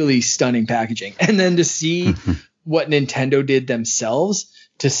really stunning packaging. And then to see what Nintendo did themselves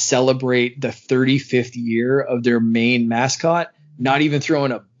to celebrate the 35th year of their main mascot, not even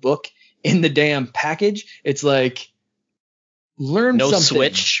throwing a book in the damn package. It's like, learn something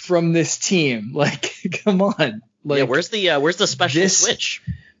Switch from this team. Like, come on. Like, yeah, where's the special Switch?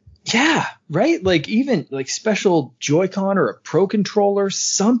 Yeah, right. Like even like special Joy-Con or a Pro controller,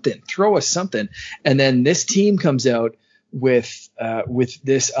 something. Throw us something. And then this team comes out with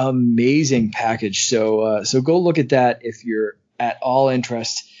this amazing package. So go look at that if you're at all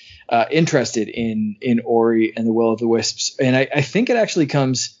interested in Ori and the Will of the Wisps. And I think it actually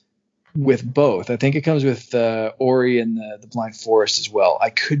comes with both. I think it comes with Ori and the Blind Forest as well. I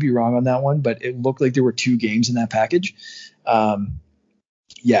could be wrong on that one, but it looked like there were 2 games in that package.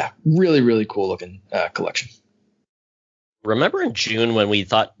 Yeah, really, really cool looking collection. Remember in June when we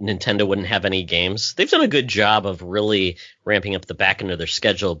thought Nintendo wouldn't have any games? They've done a good job of really ramping up the back end of their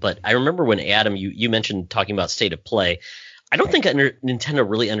schedule. But I remember when Adam, you mentioned talking about State of Play. I don't think Nintendo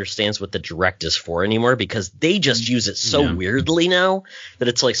really understands what the Direct is for anymore because they just use it so weirdly now that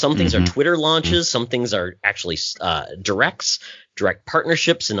it's like some things are Twitter launches, some things are actually directs, direct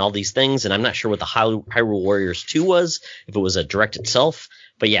partnerships and all these things. And I'm not sure what the Hyrule Warriors 2 was, if it was a Direct itself.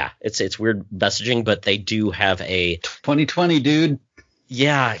 But yeah, it's weird messaging, but they do have a 2020, dude.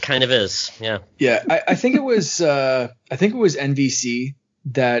 Yeah, it kind of is. Yeah. Yeah, I think it was NVC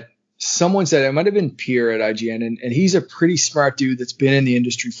that someone said, it might have been Pierre at IGN, and he's a pretty smart dude that's been in the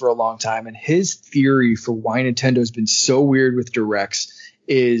industry for a long time. And his theory for why Nintendo's been so weird with Directs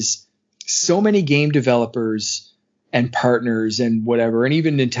is so many game developers and partners and whatever, and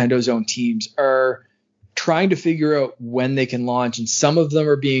even Nintendo's own teams are trying to figure out when they can launch. And some of them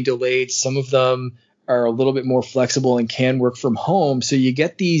are being delayed. Some of them are a little bit more flexible and can work from home. So you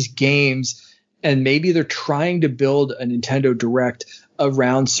get these games and maybe they're trying to build a Nintendo Direct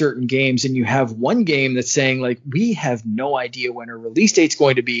around certain games, and you have one game that's saying like, we have no idea when our release date's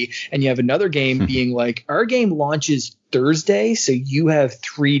going to be, and you have another game being like, our game launches Thursday, so you have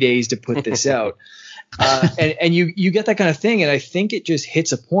 3 days to put this out. And you get that kind of thing, and I think it just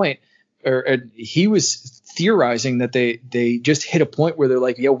hits a point, or he was theorizing that they just hit a point where they're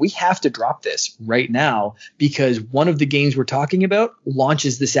like, yo, we have to drop this right now because one of the games we're talking about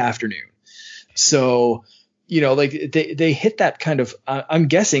launches this afternoon. So, like they hit that kind of, I'm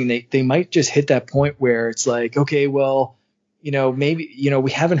guessing they might just hit that point where it's like, okay, well, maybe,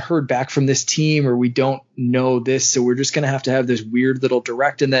 we haven't heard back from this team, or we don't know this, so we're just going to have this weird little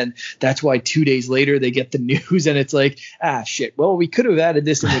direct. And then that's why 2 days later they get the news and it's like, shit, well, we could have added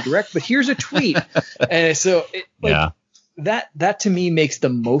this in the direct, but here's a tweet. And so that to me makes the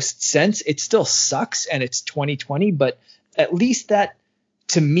most sense. It still sucks and it's 2020, but at least that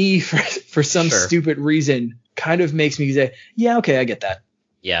to me for some stupid reason kind of makes me say, yeah, okay, I get that.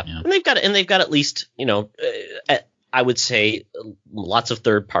 Yeah. And they've got at least, I would say lots of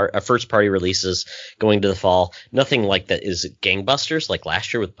first party releases going to the fall. Nothing like that is gangbusters like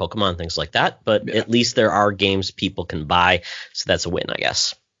last year with Pokemon and things like that. But at least there are games people can buy. So that's a win, I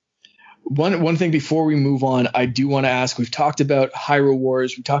guess. One thing before we move on, I do want to ask, we've talked about Hyrule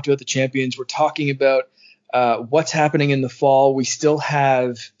Wars. We talked about the champions. We're talking about what's happening in the fall. We still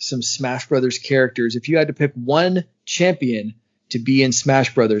have some Smash Brothers characters. If you had to pick one champion to be in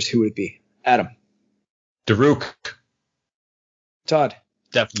Smash Brothers, who would it be? Adam. Daruk. Todd.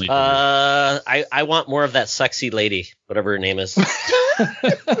 Definitely. I want more of that sexy lady, whatever her name is.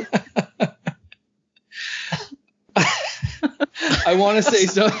 I want to say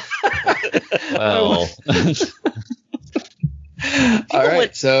so. Well. All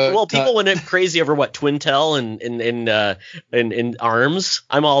right. People went crazy over Twintel and ARMS.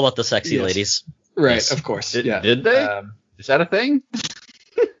 I'm all about the sexy ladies. Right. Yes. Of course. Did they? Is that a thing?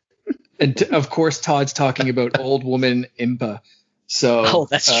 And of course, Todd's talking about old woman Impa. So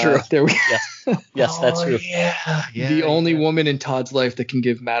that's true. There we yes, that's true. Yeah, the only woman in Todd's life that can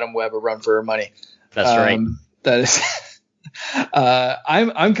give Madam Web a run for her money. That's right. That is.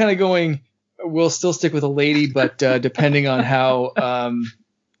 I'm kind of going. We'll still stick with a lady, but depending on how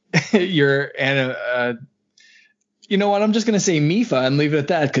you're you know what? I'm just going to say Mifa and leave it at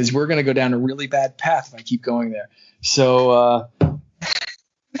that because we're going to go down a really bad path if I keep going there. So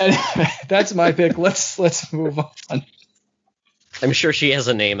anyway, that's my pick. Let's move on. I'm sure she has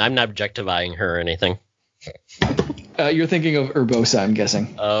a name. I'm not objectifying her or anything. You're thinking of Urbosa, I'm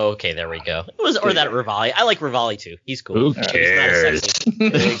guessing. Okay, there we go. Or that Rivali. I like Rivali too. He's cool. Who cares? He's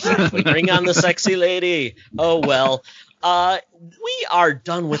not a sexy. Exactly. Bring on the sexy lady. Oh well. We are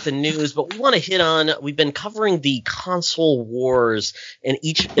done with the news, but we want to hit on. We've been covering the console wars in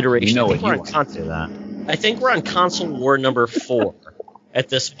each iteration. You know what you want to do that. I think we're on console war number 4 at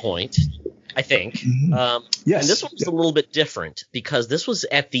this point. I think. Yes. And this one was a little bit different because this was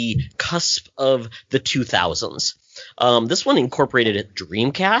at the cusp of the 2000s. This one incorporated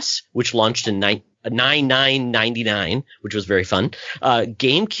Dreamcast, which launched in 9999, which was very fun.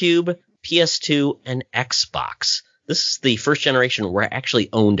 GameCube, PS2, and Xbox. This is the first generation where I actually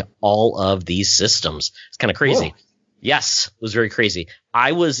owned all of these systems. It's kind of crazy. Whoa. Yes, it was very crazy.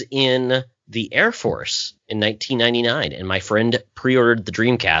 I was in the Air Force in 1999, and my friend pre-ordered the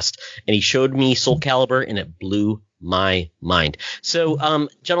Dreamcast, and he showed me Soul Calibur, and it blew my mind. So,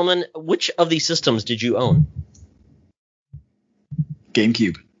 gentlemen, which of these systems did you own?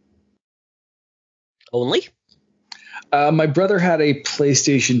 GameCube. Only? My brother had a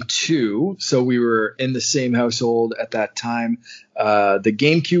PlayStation 2, so we were in the same household at that time. The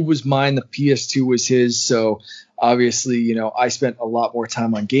GameCube was mine, the PS2 was his, so obviously, I spent a lot more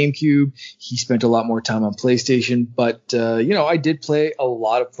time on GameCube. He spent a lot more time on PlayStation, but, I did play a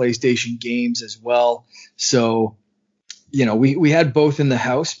lot of PlayStation games as well. So, we had both in the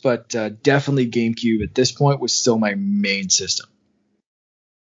house, but definitely GameCube at this point was still my main system.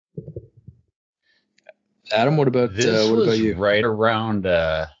 Adam, what about you? Right around,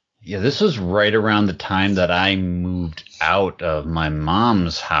 this was right around the time that I moved out of my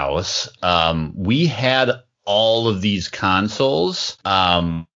mom's house. We had all of these consoles.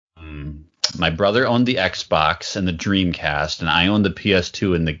 My brother owned the Xbox and the Dreamcast, and I owned the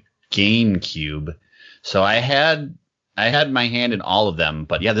PS2 and the GameCube. So I had my hand in all of them.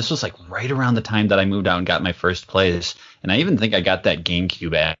 But yeah, this was like right around the time that I moved out and got my first place. And I even think I got that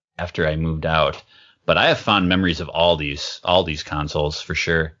GameCube after I moved out. But I have fond memories of all these consoles for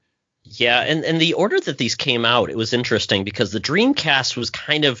sure. Yeah, and the order that these came out, it was interesting because the Dreamcast was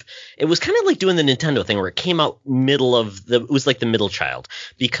kind of like doing the Nintendo thing where it came out it was like the middle child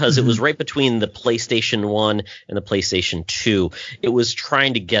because it was right between the PlayStation 1 and the PlayStation 2. It was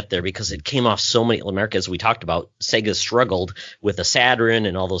trying to get there because it came off so many America, as we talked about. Sega struggled with the Saturn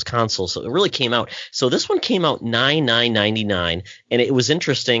and all those consoles, so it really came out. So this one came out $9,999, and it was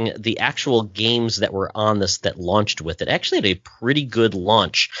interesting. The actual games that were on this that launched with it actually had a pretty good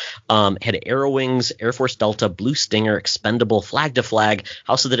launch. Had Aero Wings, Air Force Delta, Blue Stinger, Expendable, Flag to Flag,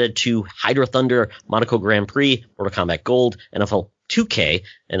 House of the Dead 2, Hydro Thunder, Monaco Grand Prix, Mortal Kombat Gold, NFL 2K,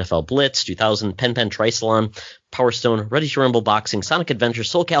 NFL Blitz, 2000, Pen Triathlon, Power Stone, Ready to Rumble Boxing, Sonic Adventure,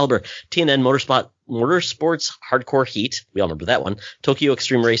 Soul Calibur, TNN Motorsports, Hardcore Heat, we all remember that one, Tokyo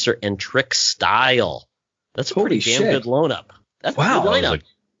Extreme Racer, and Trick Style. That's a pretty damn good lineup. That's a good lineup.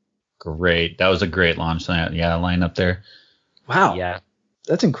 That was a great launch lineup there. Wow. Yeah.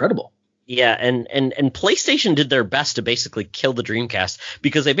 That's incredible. Yeah, and PlayStation did their best to basically kill the Dreamcast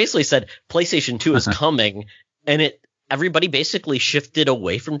because they basically said PlayStation 2 is coming, and everybody basically shifted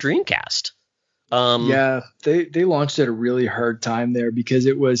away from Dreamcast. They launched at a really hard time there because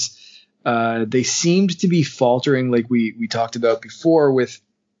it was they seemed to be faltering, like we talked about before with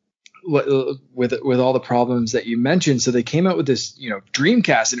all the problems that you mentioned. So they came out with this,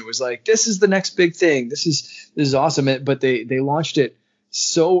 Dreamcast, and it was like, this is the next big thing. This is awesome. But they launched it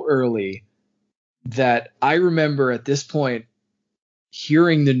so early that I remember at this point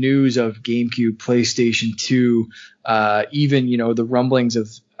hearing the news of GameCube, PlayStation 2, even, the rumblings of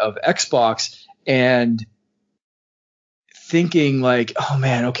Xbox, and thinking like, oh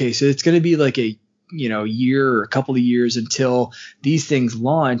man, okay, so it's going to be like a year or a couple of years until these things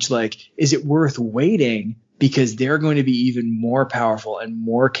launch. Like, is it worth waiting? Because they're going to be even more powerful and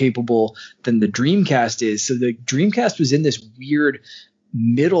more capable than the Dreamcast is. So the Dreamcast was in this weird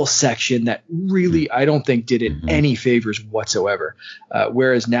middle section that really, I don't think, did it any favors whatsoever.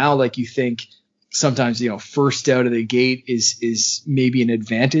 Whereas now, like, you think sometimes, first out of the gate is maybe an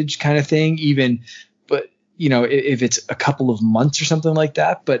advantage kind of thing, even, but if it's a couple of months or something like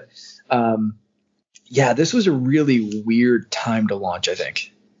that. But this was a really weird time to launch, I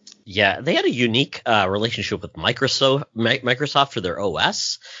think. Yeah, they had a unique relationship with Microsoft for their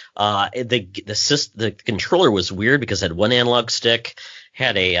OS. The controller was weird because it had one analog stick,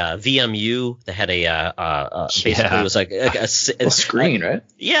 had a VMU that had basically it was like a screen, right?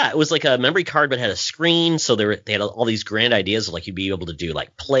 Yeah, it was like a memory card, but had a screen. So they had all these grand ideas of like you'd be able to do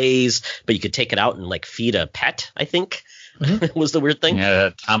like plays, but you could take it out and like feed a pet, I think. Was the weird thing. Yeah,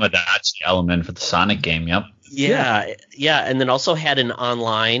 the Tamagotchi element for the Sonic game. Yep. Yeah, and then also had an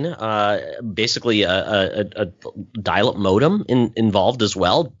online, basically a dial-up modem involved as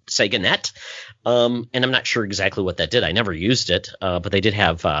well, SegaNet. And I'm not sure exactly what that did. I never used it, but they did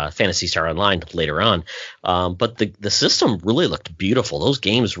have Phantasy Star Online later on. But the system really looked beautiful. Those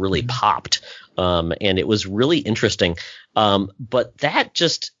games really popped, and it was really interesting. But that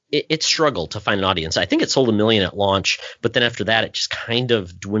just it struggled to find an audience. I think it sold 1 million at launch, but then after that, it just kind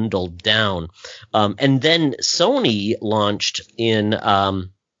of dwindled down. And then Sony launched in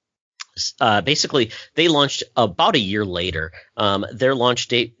basically they launched about a year later. Their launch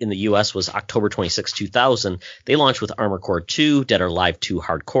date in the US was October 26, 2000. They launched with Armored Core 2, Dead or Alive 2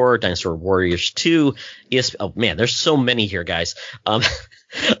 Hardcore, Dinosaur Warriors 2, oh man, there's so many here, guys.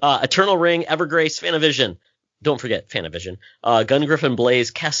 Eternal Ring, Evergrace, Fanavision. Don't forget Fanavision. Gun Griffin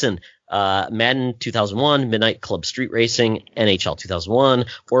Blaze, Kessen, Madden 2001, Midnight Club Street Racing, NHL 2001,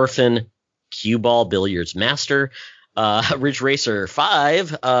 Orphan, Cue Ball Billiards Master, Ridge Racer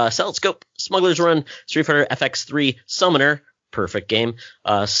 5, Scope, Smuggler's Run, Street Fighter FX3, Summoner, perfect game,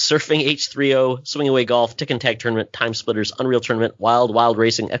 Surfing H3O, Swing Away Golf, Tick and Tag Tournament, Time Splitters, Unreal Tournament, Wild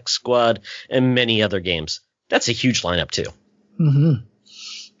Racing, X Squad, and many other games. That's a huge lineup too.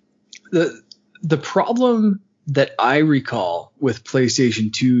 The problem that I recall with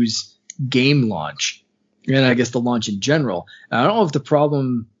PlayStation 2's game launch, and I guess the launch in general, I don't know if the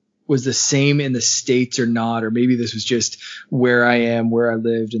problem was the same in the States or not, or maybe this was just where I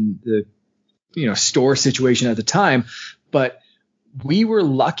lived, and the store situation at the time, but we were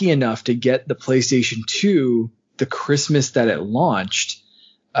lucky enough to get the PlayStation 2 the Christmas that it launched.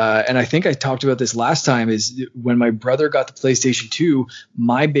 And I think I talked about this last time, is when my brother got the PlayStation 2,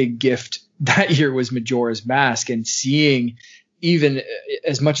 my big gift that year was Majora's Mask, and seeing, even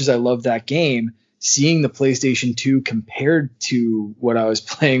as much as I love that game, seeing the PlayStation 2 compared to what I was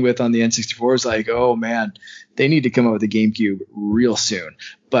playing with on the N64 was like, oh man, they need to come out with a GameCube real soon.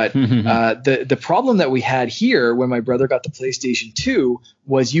 But the problem that we had here when my brother got the PlayStation 2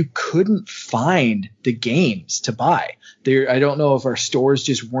 was you couldn't find the games to buy. I don't know if our stores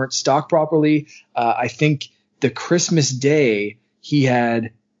just weren't stocked properly. I think the Christmas Day he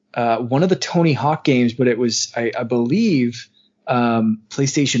had one of the Tony Hawk games, but it was I believe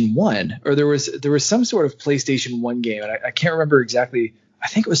PlayStation 1, or there was some sort of PlayStation 1 game, and I can't remember exactly. I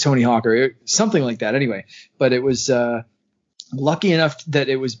think it was Tony Hawk or something like that anyway, but it was lucky enough that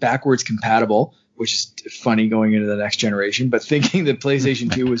it was backwards compatible, which is funny going into the next generation, but thinking that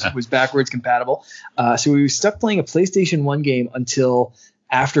PlayStation 2 was backwards compatible. So we were stuck playing a PlayStation 1 game until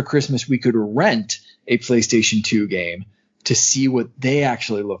after Christmas we could rent a PlayStation 2 game to see what they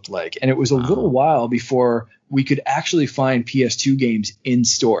actually looked like. And it was a little while before we could actually find PS2 games in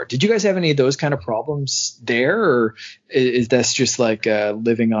store. Did you guys have any of those kind of problems there, or is this just like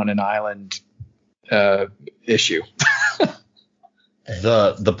living on an island issue?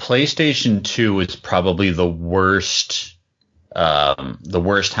 The PlayStation 2 is probably the worst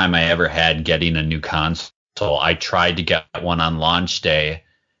time I ever had getting a new console. I tried to get one on launch day,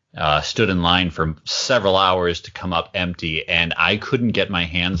 stood in line for several hours to come up empty, and I couldn't get my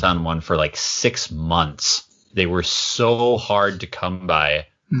hands on one for like 6 months. They were so hard to come by.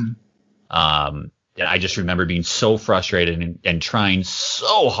 And I just remember being so frustrated and trying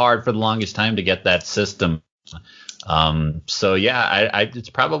so hard for the longest time to get that system. So yeah, it's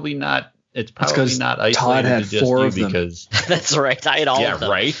probably not. It's probably not isolated Todd had to just 4 you of them. because That's right. I had all of them.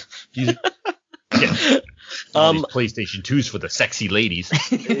 right. All these PlayStation 2s for the sexy ladies.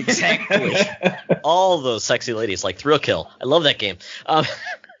 Exactly. All those sexy ladies like Thrill Kill. I love that game.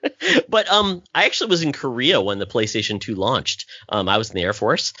 But I actually was in Korea when the PlayStation 2 launched. I was in the Air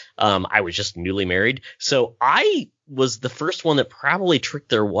Force. I was just newly married. So I was the first one that probably tricked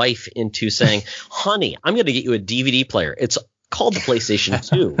their wife into saying, honey, I'm going to get you a DVD player. It's called the PlayStation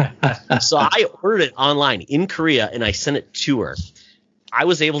 2. So I ordered it online in Korea and I sent it to her. I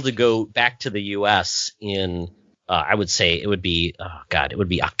was able to go back to the U.S. in I would say it would be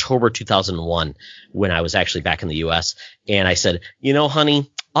October 2001 when I was actually back in the U.S. And I said,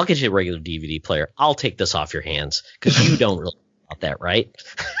 honey, I'll get you a regular DVD player. I'll take this off your hands because you don't really know about that, right?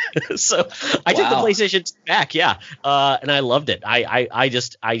 So I took the PlayStation back, yeah, and I loved it. I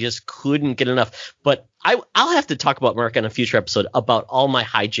just couldn't get enough. But I'll have to talk about, Mark, on a future episode about all my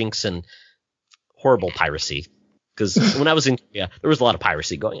hijinks and horrible piracy. Because when I was in Korea, there was a lot of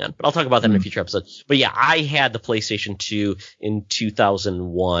piracy going on. But I'll talk about that in a future episode. But yeah, I had the PlayStation 2 in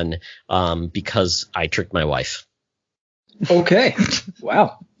 2001 because I tricked my wife. Okay.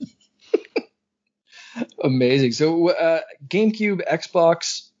 Wow. Amazing. So GameCube,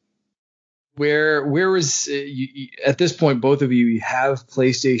 Xbox, where was at this point, both of you have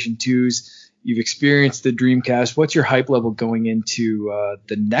PlayStation 2s. You've experienced the Dreamcast. What's your hype level going into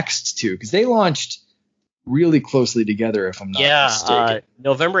the next two? Because they launched really closely together, if I'm not mistaken.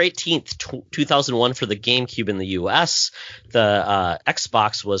 November 18th, 2001 for the GameCube in the US. The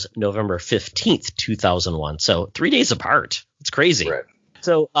Xbox was November 15th, 2001. So 3 days apart. It's crazy. Right.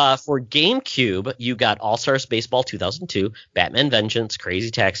 So for GameCube, you got All-Stars Baseball 2002, Batman Vengeance, Crazy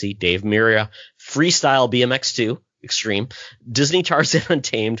Taxi, Dave Mirra, Freestyle BMX 2, Extreme, Disney Tarzan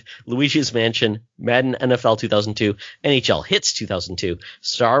Untamed, Luigi's Mansion, Madden NFL 2002, NHL Hits 2002,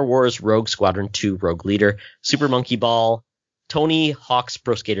 Star Wars Rogue Squadron 2 Rogue Leader, Super Monkey Ball, Tony Hawk's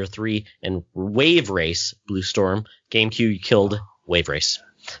Pro Skater 3, and Wave Race Blue Storm. GameCube killed Wave Race.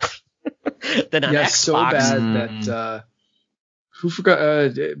 Then on Xbox, so bad that who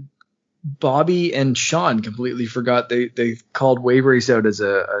forgot? Bobby and Sean completely forgot they called Wave Race out as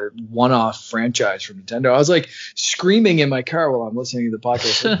a one-off franchise from Nintendo. I was like screaming in my car while I'm listening to the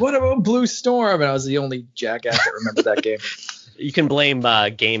podcast, like, what about Blue Storm? And I was the only jackass that remembered that game. You can blame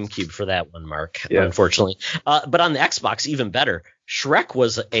GameCube for that one, Mark, unfortunately. But on the Xbox, even better. Shrek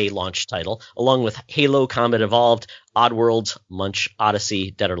was a launch title, along with Halo Combat Evolved, Oddworld, Munch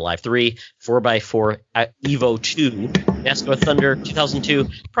Odyssey, Dead or Alive 3, 4x4 Evo 2, NASCAR Thunder 2002,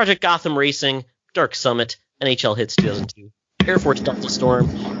 Project Gotham Racing, Dark Summit, NHL Hits 2002, Air Force Delta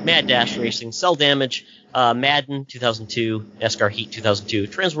Storm, Mad Dash Racing, Cell Damage, Madden 2002, NASCAR Heat 2002,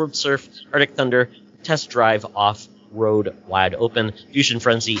 Transworld Surf, Arctic Thunder, Test Drive Off-Road Wide Open, Fusion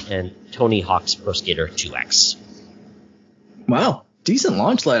Frenzy, and Tony Hawk's Pro Skater 2X. Wow, decent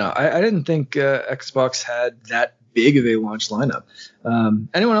launch lineup. I didn't think Xbox had that big of a launch lineup.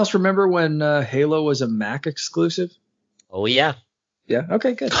 Anyone else remember when Halo was a Mac exclusive? Oh, yeah. Yeah,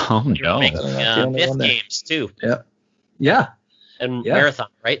 okay, good. Oh, no. Myth games, too. Yeah. And Marathon,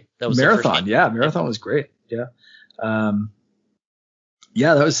 right? That was Marathon. Yeah, Marathon was great. Yeah.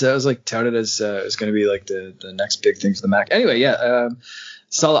 Yeah, that was like touted as going to be like the next big thing for the Mac. Anyway, yeah.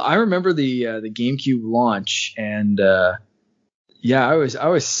 So I remember the GameCube launch, and yeah, I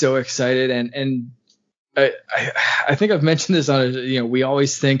was so excited, and I think I've mentioned this on we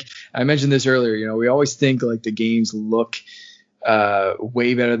always think, I mentioned this earlier, we always think like the games look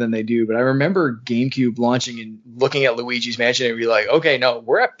way better than they do. But I remember GameCube launching and looking at Luigi's Mansion and be like, okay, no,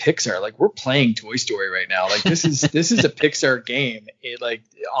 we're at Pixar. Like, we're playing Toy Story right now. Like, this is a Pixar game, like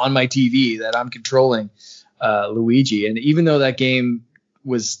on my TV that I'm controlling Luigi. And even though that game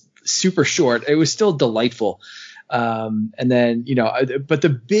was super short, it was still delightful. And then, but the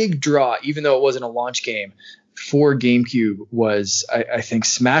big draw, even though it wasn't a launch game for GameCube, was I think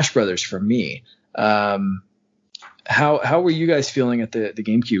Smash Brothers for me. How were you guys feeling at the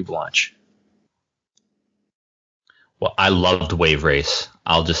GameCube launch? Well, I loved Wave Race.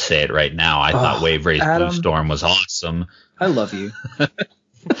 I'll just say it right now. I thought Wave Race Adam, Blue Storm was awesome. I love you.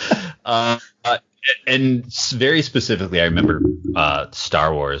 And very specifically, I remember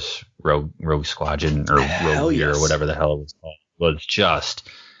Star Wars Rogue Squadron or Rogue Gear or whatever the hell it was called was just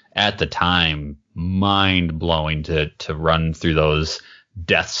at the time mind blowing to run through those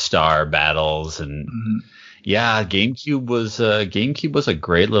Death Star battles and. Mm-hmm. Yeah, GameCube was a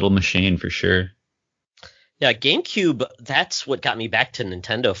great little machine for sure. Yeah, GameCube, that's what got me back to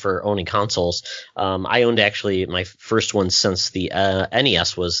Nintendo for owning consoles. I owned actually my first one since the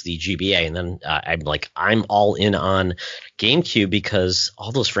NES was the GBA, and then I'm all in on GameCube because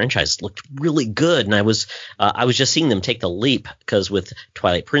all those franchises looked really good, and I was just seeing them take the leap because with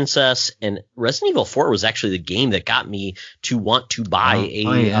Twilight Princess and Resident Evil 4 was actually the game that got me to want to buy a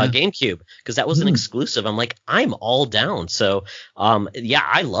GameCube because that was an exclusive. I'm like, I'm all down. So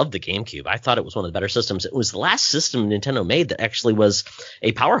I love the GameCube. I thought it was one of the better systems. It was the last system Nintendo made that actually was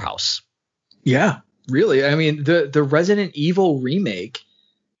a powerhouse. Yeah, really. I mean, the Resident Evil remake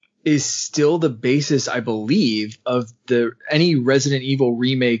is still the basis, I believe, of any Resident Evil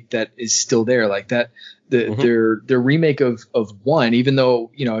remake that is still there. Like that, their remake of 1, even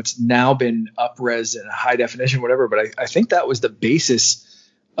though it's now been up-res and high definition, whatever. But I think that was the basis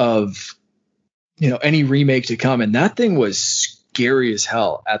of any remake to come, and that thing was scary as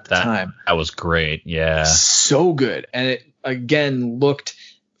hell at the time. That was great. Yeah. So good. And it again looked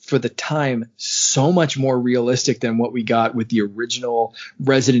for the time so much more realistic than what we got with the original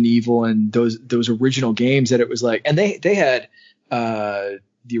Resident Evil and those original games that it was like, and they had the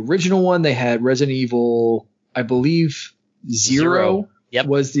original one, they had Resident Evil, I believe Zero. Yep.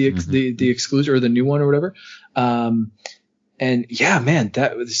 Was the exclusive or the new one or whatever. And yeah, man,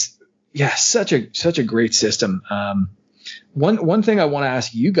 that was such a great system. One thing I want to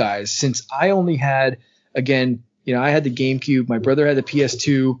ask you guys, since I only had, again, I had the GameCube, my brother had the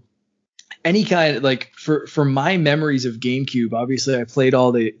PS2, any kind of like for my memories of GameCube, obviously I played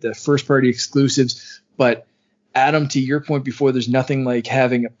all the first party exclusives, but Adam, to your point before, there's nothing like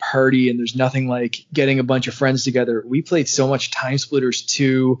having a party and there's nothing like getting a bunch of friends together. We played so much Time Splitters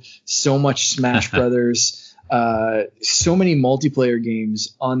 2, so much Smash Brothers, so many multiplayer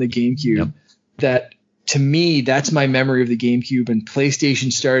games on the GameCube that to me, that's my memory of the GameCube, and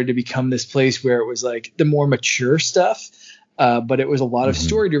PlayStation started to become this place where it was like the more mature stuff, but it was a lot of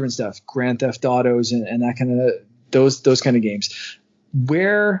story-driven stuff, Grand Theft Autos and that kind of those kind of games.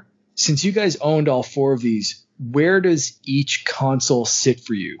 Where, since you guys owned all 4 of these, where does each console sit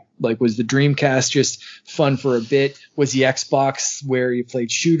for you? Like, was the Dreamcast just fun for a bit? Was the Xbox where you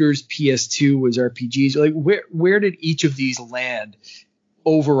played shooters? PS2 was RPGs? Like, where did each of these land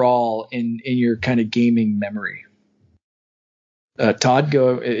overall in your kind of gaming memory? Todd,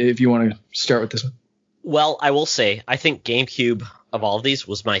 go if you want to start with this one. Well, I will say I think GameCube of all of these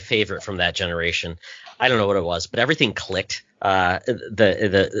was my favorite from that generation. I don't know what it was, but everything clicked.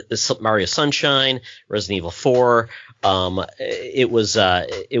 The Mario Sunshine, Resident Evil 4. I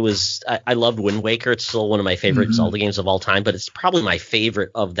loved Wind Waker. It's still one of my favorite Zelda games of all time, but it's probably my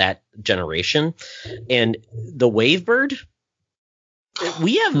favorite of that generation. And the Wavebird.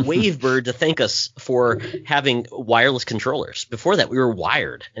 We have Wavebird to thank us for having wireless controllers. Before that, we were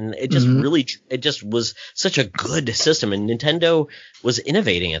wired, and it just it just was such a good system. And Nintendo was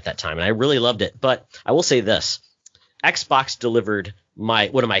innovating at that time, and I really loved it. But I will say this: Xbox delivered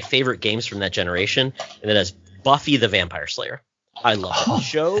one of my favorite games from that generation, and that is Buffy the Vampire Slayer. I love that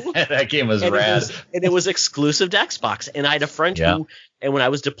show. That game was rad. It was exclusive to Xbox. And I had a friend who, and when I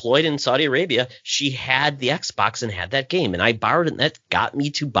was deployed in Saudi Arabia, she had the Xbox and had that game. And I borrowed it, and that got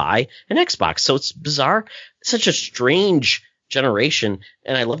me to buy an Xbox. So it's bizarre. Such a strange generation.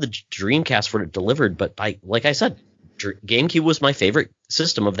 And I love the Dreamcast for what it delivered. But like I said, GameCube was my favorite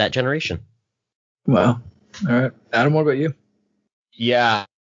system of that generation. Wow. All right, Adam, what about you? Yeah,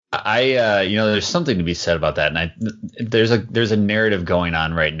 I there's something to be said about that, and there's a narrative going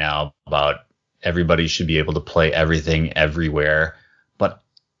on right now about everybody should be able to play everything everywhere, but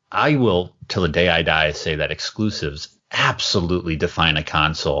I will till the day I die say that exclusives absolutely define a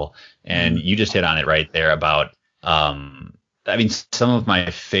console, and you just hit on it right there about some of my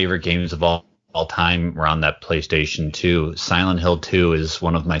favorite games of all time were on that PlayStation 2. Silent Hill 2 is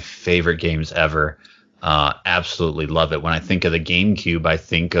one of my favorite games ever. Absolutely love it. When I think of the GameCube, I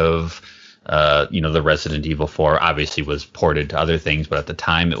think of the Resident Evil 4 obviously was ported to other things, but at the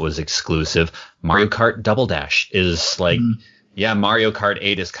time it was exclusive. Mario Kart Double Dash is like, Mario Kart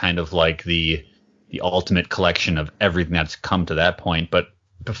 8 is kind of like the ultimate collection of everything that's come to that point. But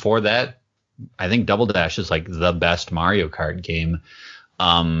before that, I think Double Dash is like the best Mario Kart game.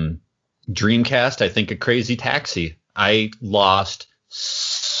 Dreamcast, I think of Crazy Taxi. I lost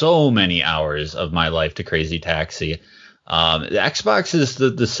so many hours of my life to Crazy Taxi. The Xbox is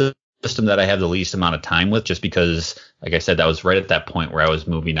the system that I have the least amount of time with, just because, like I said, that was right at that point where I was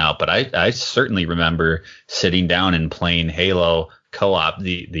moving out. But I certainly remember sitting down and playing Halo co-op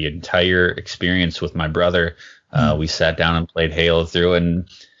the entire experience with my brother. We sat down and played Halo through, and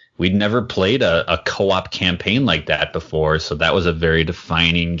we'd never played a co-op campaign like that before, so that was a very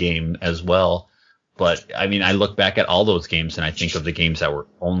defining game as well. But I mean, I look back at all those games and I think of the games that were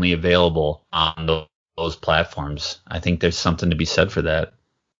only available on those platforms. I think there's something to be said for that.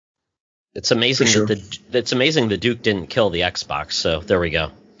 It's amazing it's amazing the Duke didn't kill the Xbox. So there we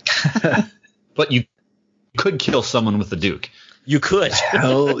go. But you could kill someone with the Duke. You could.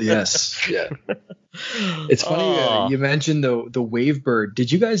 Hell yes. Yeah. It's funny you mentioned the Wavebird.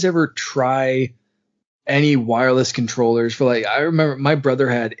 Did you guys ever try any wireless controllers for, like, I remember my brother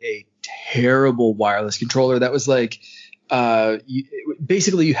had a terrible wireless controller that was like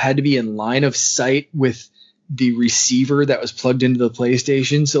basically you had to be in line of sight with the receiver that was plugged into the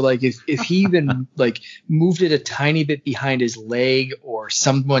PlayStation. So like if he even like moved it a tiny bit behind his leg, or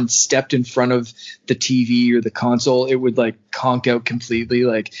someone stepped in front of the TV or the console, it would like conk out completely.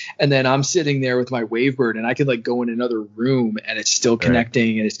 Like, and then I'm sitting there with my Wavebird and I could like go in another room and it's still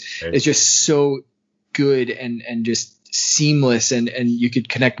connecting, and it's just so good and just seamless, and you could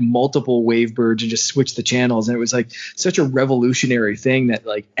connect multiple Wavebirds and just switch the channels. And it was like such a revolutionary thing that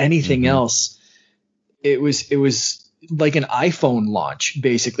like anything else, it was like an iPhone launch.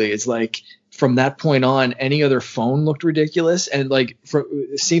 Basically, it's like from that point on, any other phone looked ridiculous. And like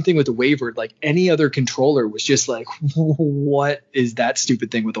same thing with the Wavebird, like any other controller was just like, what is that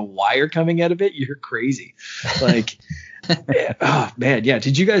stupid thing with a wire coming out of it? You're crazy. Like, oh man. Yeah.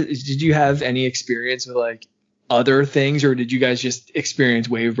 Did you have any experience with like other things, or did you guys just experience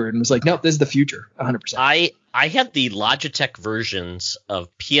Wavebird and was like, nope, this is the future 100%? I had the Logitech versions of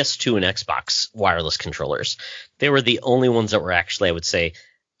PS2 and Xbox wireless controllers. They were the only ones that were actually, I would say,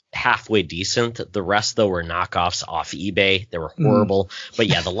 halfway decent. The rest, though, were knockoffs off eBay. They were horrible. But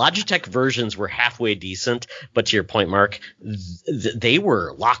yeah, the Logitech versions were halfway decent. But to your point, Mark, they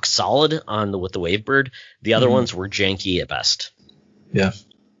were lock solid with the Wavebird. The other ones were janky at best. Yeah.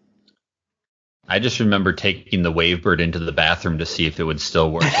 I just remember taking the Wavebird into the bathroom to see if it would still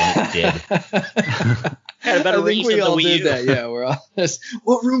work, and it did. Had a better release than the Wii U. That. Yeah, we're all just,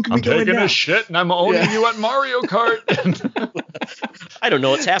 what room can we go in now? I'm taking a shit and I'm owning you at Mario Kart. I don't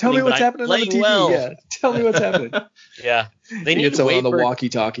know what's happening. Tell me what's happening on the TV. Well. Yeah, tell me what's happening. Yeah, they need someone on the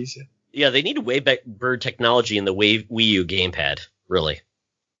walkie-talkies. Yeah, they need Wavebird technology in the Wii U gamepad. Really.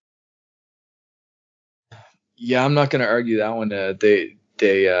 Yeah, I'm not going to argue that one. They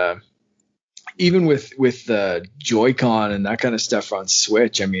even with the Joy-Con and that kind of stuff on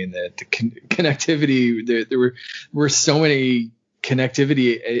Switch, I mean, the connectivity, there were so many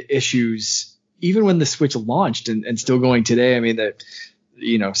connectivity issues, even when the Switch launched and still going today. I mean, that,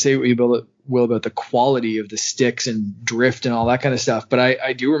 say what you will about the quality of the sticks and drift and all that kind of stuff. But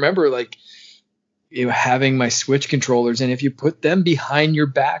I do remember, like, having my Switch controllers, and if you put them behind your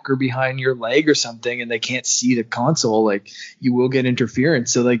back or behind your leg or something and they can't see the console, like, you will get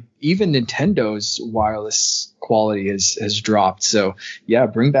interference. So like even Nintendo's wireless quality has dropped. So yeah,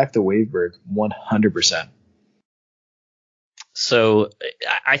 bring back the Wavebird 100%. So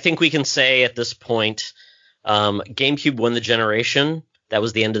I think we can say at this point, GameCube won the generation. That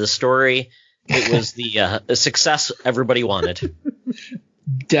was the end of the story. It was the success everybody wanted.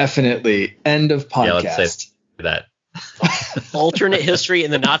 Definitely. End of podcast. Yeah, let's say that. Alternate history,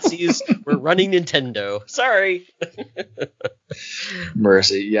 and the Nazis were running Nintendo. Sorry.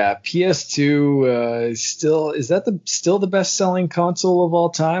 Mercy. Yeah, PS2 still the best selling console of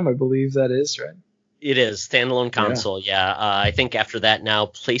all time? I believe that is, right? It is standalone console. Yeah. I think after that now,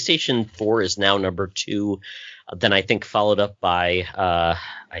 PlayStation 4 is now number 2. Then I think followed up by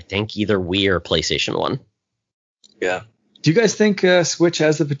I think either Wii or PlayStation 1. Yeah. Do you guys think Switch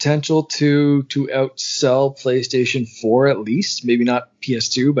has the potential to outsell PlayStation 4 at least? Maybe not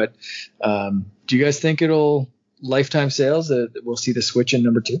PS2, but do you guys think it'll lifetime sales that we'll see the Switch in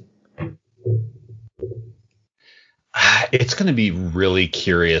number 2? It's going to be really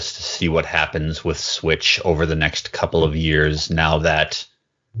curious to see what happens with Switch over the next couple of years now that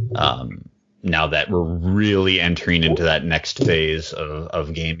we're really entering into that next phase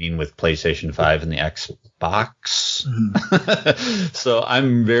of gaming with PlayStation 5 and the Xbox. Mm-hmm. So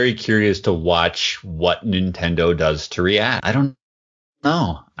I'm very curious to watch what Nintendo does to react. I don't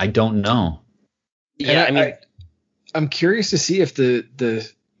know. Yeah, I'm curious to see if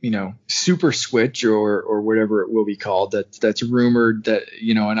the Super Switch or whatever it will be called that's rumored that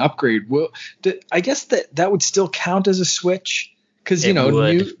an upgrade will. I guess that would still count as a Switch because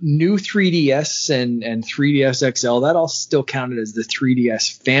new 3DS and 3DS XL, that all still counted as the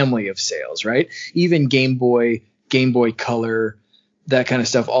 3DS family of sales, right? Even Game Boy Color, that kind of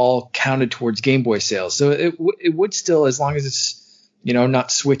stuff all counted towards Game Boy sales. So it would still, as long as it's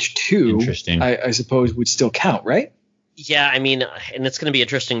not Switch 2, I suppose would still count, right? Yeah, I mean, and it's going to be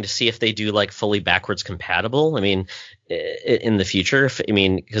interesting to see if they do like fully backwards compatible. I mean, in the future,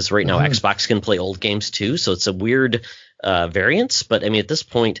 because right now Xbox can play old games too, so it's a weird variance. But I mean, at this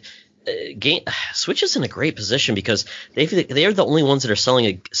point, Switch is in a great position because they are the only ones that are selling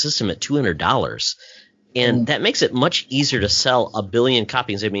a system at $200, and that makes it much easier to sell 1 billion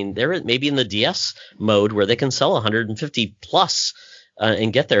copies. I mean, they're maybe in the DS mode where they can sell 150 plus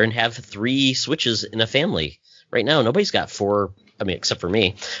and get there and have 3 Switches in a family. Right now, nobody's got 4, except for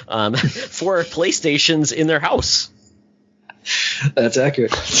me, 4 PlayStations in their house. That's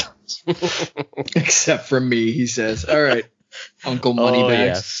accurate. Except for me, he says. All right, Uncle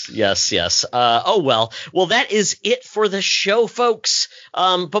Moneybags. Yes. Well, that is it for the show, folks.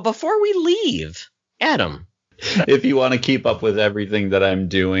 But before we leave, Adam. If you want to keep up with everything that I'm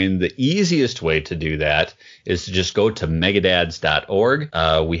doing, the easiest way to do that is to just go to megadads.org.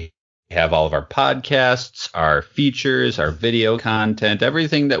 We have all of our podcasts, our features, our video content,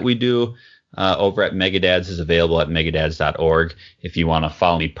 everything that we do over at Megadads is available at megadads.org. If you want to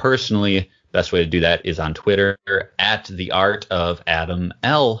follow me personally, best way to do that is on Twitter at the art of Adam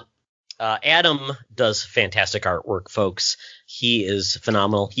L. Adam does fantastic artwork, folks. He is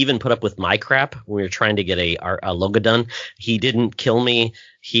phenomenal. He even put up with my crap when we were trying to get a logo done. He didn't kill me.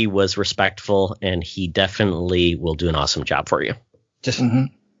 He was respectful, and he definitely will do an awesome job for you. Just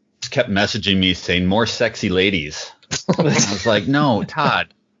kept messaging me saying more sexy ladies. I was like, no,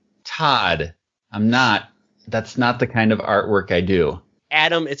 Todd, I'm not. That's not the kind of artwork I do.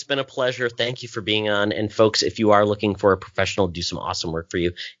 Adam, it's been a pleasure. Thank you for being on. And folks, if you are looking for a professional to do some awesome work for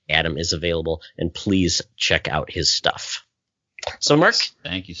you, Adam is available, and please check out his stuff. So, Mark,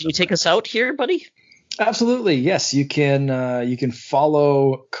 thank you. Can you take us out here, buddy? Absolutely. Yes, you can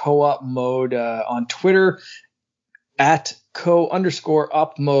follow Co-op Mode on Twitter at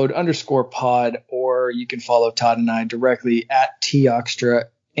co_op_mode_pod, or you can follow Todd and I directly at Toxtra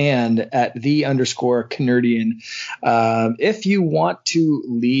and at _Canardian. If you want to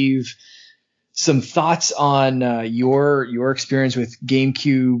leave some thoughts on your experience with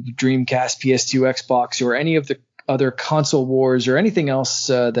GameCube, Dreamcast, PS2, Xbox, or any of the other console wars or anything else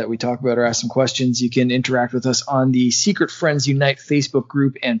that we talk about or ask some questions, you can interact with us on the Secret Friends Unite Facebook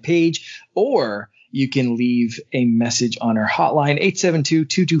group and page, or you can leave a message on our hotline,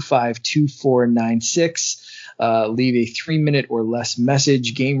 872-225-2496. Leave a 3-minute or less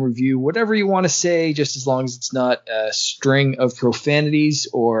message, game review, whatever you want to say, just as long as it's not a string of profanities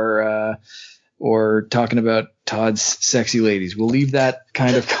or talking about Todd's sexy ladies. We'll leave that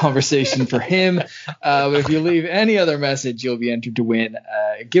kind of conversation for him. But if you leave any other message, you'll be entered to win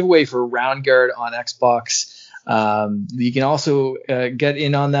a giveaway for Round Guard on Xbox. You can also get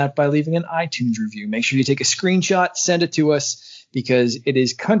in on that by leaving an iTunes review. Make sure you take a screenshot, send it to us, because it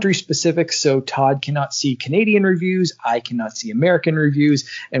is country specific. So Todd cannot see Canadian reviews, I cannot see American reviews,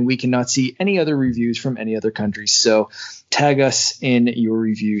 and we cannot see any other reviews from any other countries. So tag us in your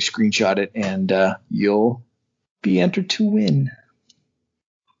review, screenshot it, and you'll be entered to win.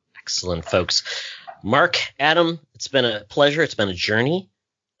 Excellent, folks. Mark, Adam, it's been a pleasure. It's been a journey.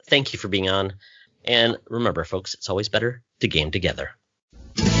 Thank you for being on. And remember, folks, it's always better to game together.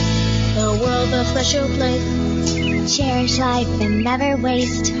 The world's a special place. Cherish life and never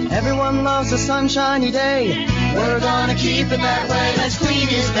waste. Everyone loves a sunshiny day. We're gonna keep it that way. 'Cause clean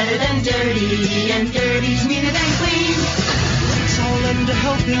is better than dirty, and dirty's meaner than clean. Let's all lend a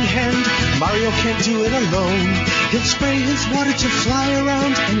helping helping hand. Mario can't do it alone. He'll spray his water to fly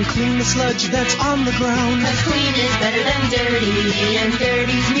around and clean the sludge that's on the ground. 'Cause clean is better than dirty, and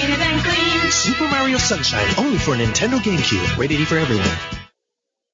dirty's meaner than clean. Super Mario Sunshine, only for Nintendo GameCube. Rated E for everyone.